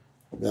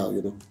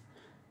you know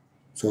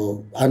so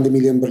 1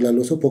 ሚሊዮን ብር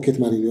ላለው ሰው ፖኬት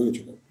ማኒ ሊሆን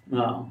ይችላል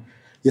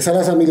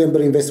የ30 ሚሊዮን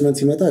ብር ኢንቨስትመንት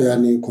ሲመጣ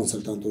ያኔ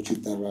ኮንሰልታንቶች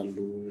ይጠራሉ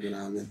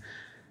ምናምን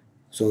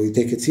so you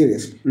take it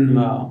seriously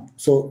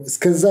so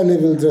እስከዛ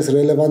level ድረስ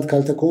relevant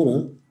ካልተኮነ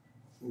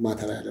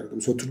ማተር ያደርግም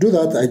so to do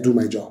that I do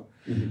my job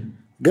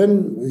then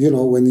you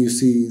know when you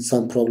see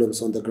some problems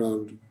on the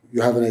ground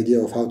you have an idea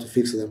of how to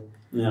fix them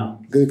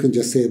then you can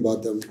just say about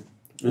them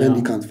and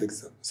you can't fix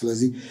them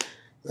ስለዚህ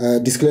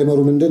ዲስክሌመሩ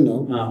ምንድነው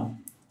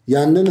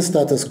ያንን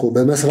ስታተስ ኮ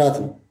በመስራት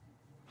ነው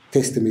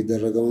ቴስት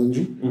የሚደረገው እንጂ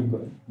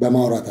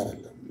በማውራት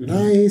አይደለም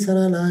አይ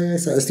ሰራላ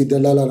እስቲ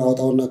ደላላን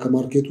አውጣውና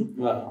ከማርኬቱ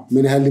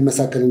ምን ያህል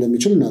ሊመሳከል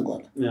እንደሚችል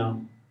እናውቃለን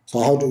so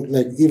how to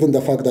like even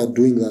the fact that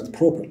doing that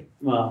properly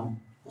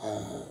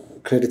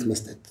credit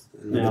መስጠት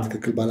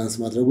በትክክል ባላንስ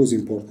ማድረጉ is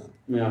important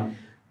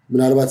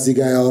ምናልባት እዚህ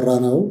ጋር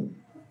ያወራነው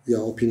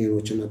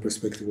opinions and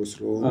perspectives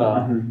ስለሆነ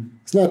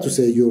it's not to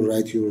say you're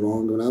right you're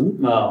wrong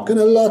ግን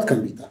a lot can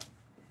be done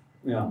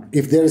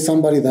if there is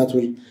somebody that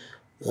will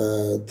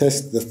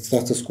test the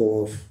status quo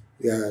of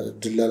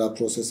ደላላ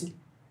processor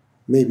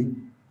maybe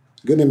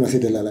ግን የማሴ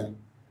ደላላ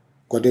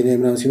ጓደኛዬ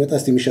ምናምን ሲመጣ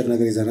እስቲ የሚሸጥ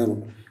ነገር ይዘና ነው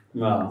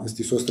እስቲ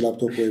 3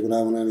 ላፕቶፕ ወይ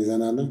ምናምን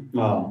ይዘናና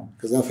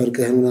ከዛ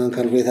ፈርቀህን ምናምን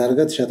ካልኩሌት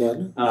አድርገህ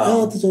ትሸጠዋለህ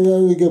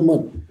ተጨማሪ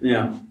ይገማል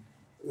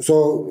so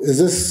is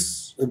this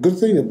a good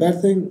thing a bad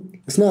thing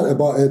it's not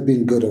about it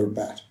being good or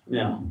bad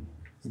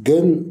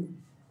again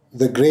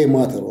the gray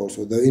matter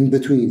also the in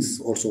betweens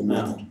also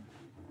matter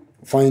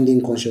finding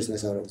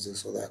consciousness out of this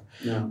so that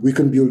we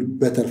can build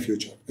better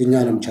future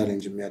እኛንም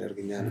ቻሌንጅ የሚያደርግ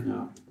እኛንም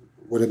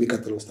ወደ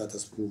ሚቀጥለው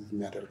ስታተስ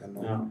የሚያደርገን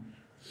ነው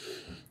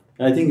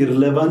I think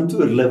relevant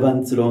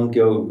ስለሆንክ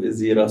ያው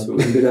እዚህ ራሱ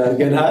እንግዳ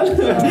አድርገናል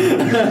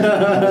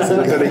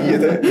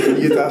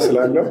ስለተለየተ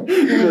ስላለው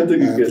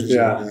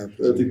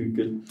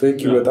በትክክል thank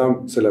you በጣም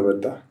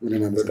ስለመጣ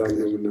በጣም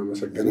ነው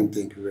እናመሰግናለን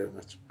thank you very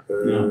much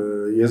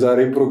የዛሬ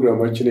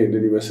ፕሮግራማችን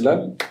ይሄንን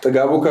ይመስላል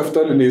ጥጋቡ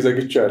ከፍቷል እኔ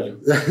ዘግቻለሁ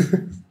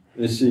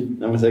እሺ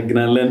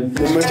እናመሰግናለን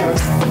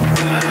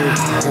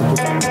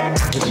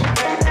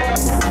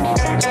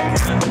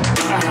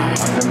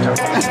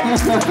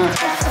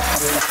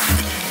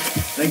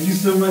Thank you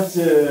so much,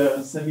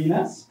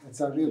 Seminas.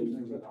 It's a real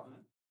pleasure.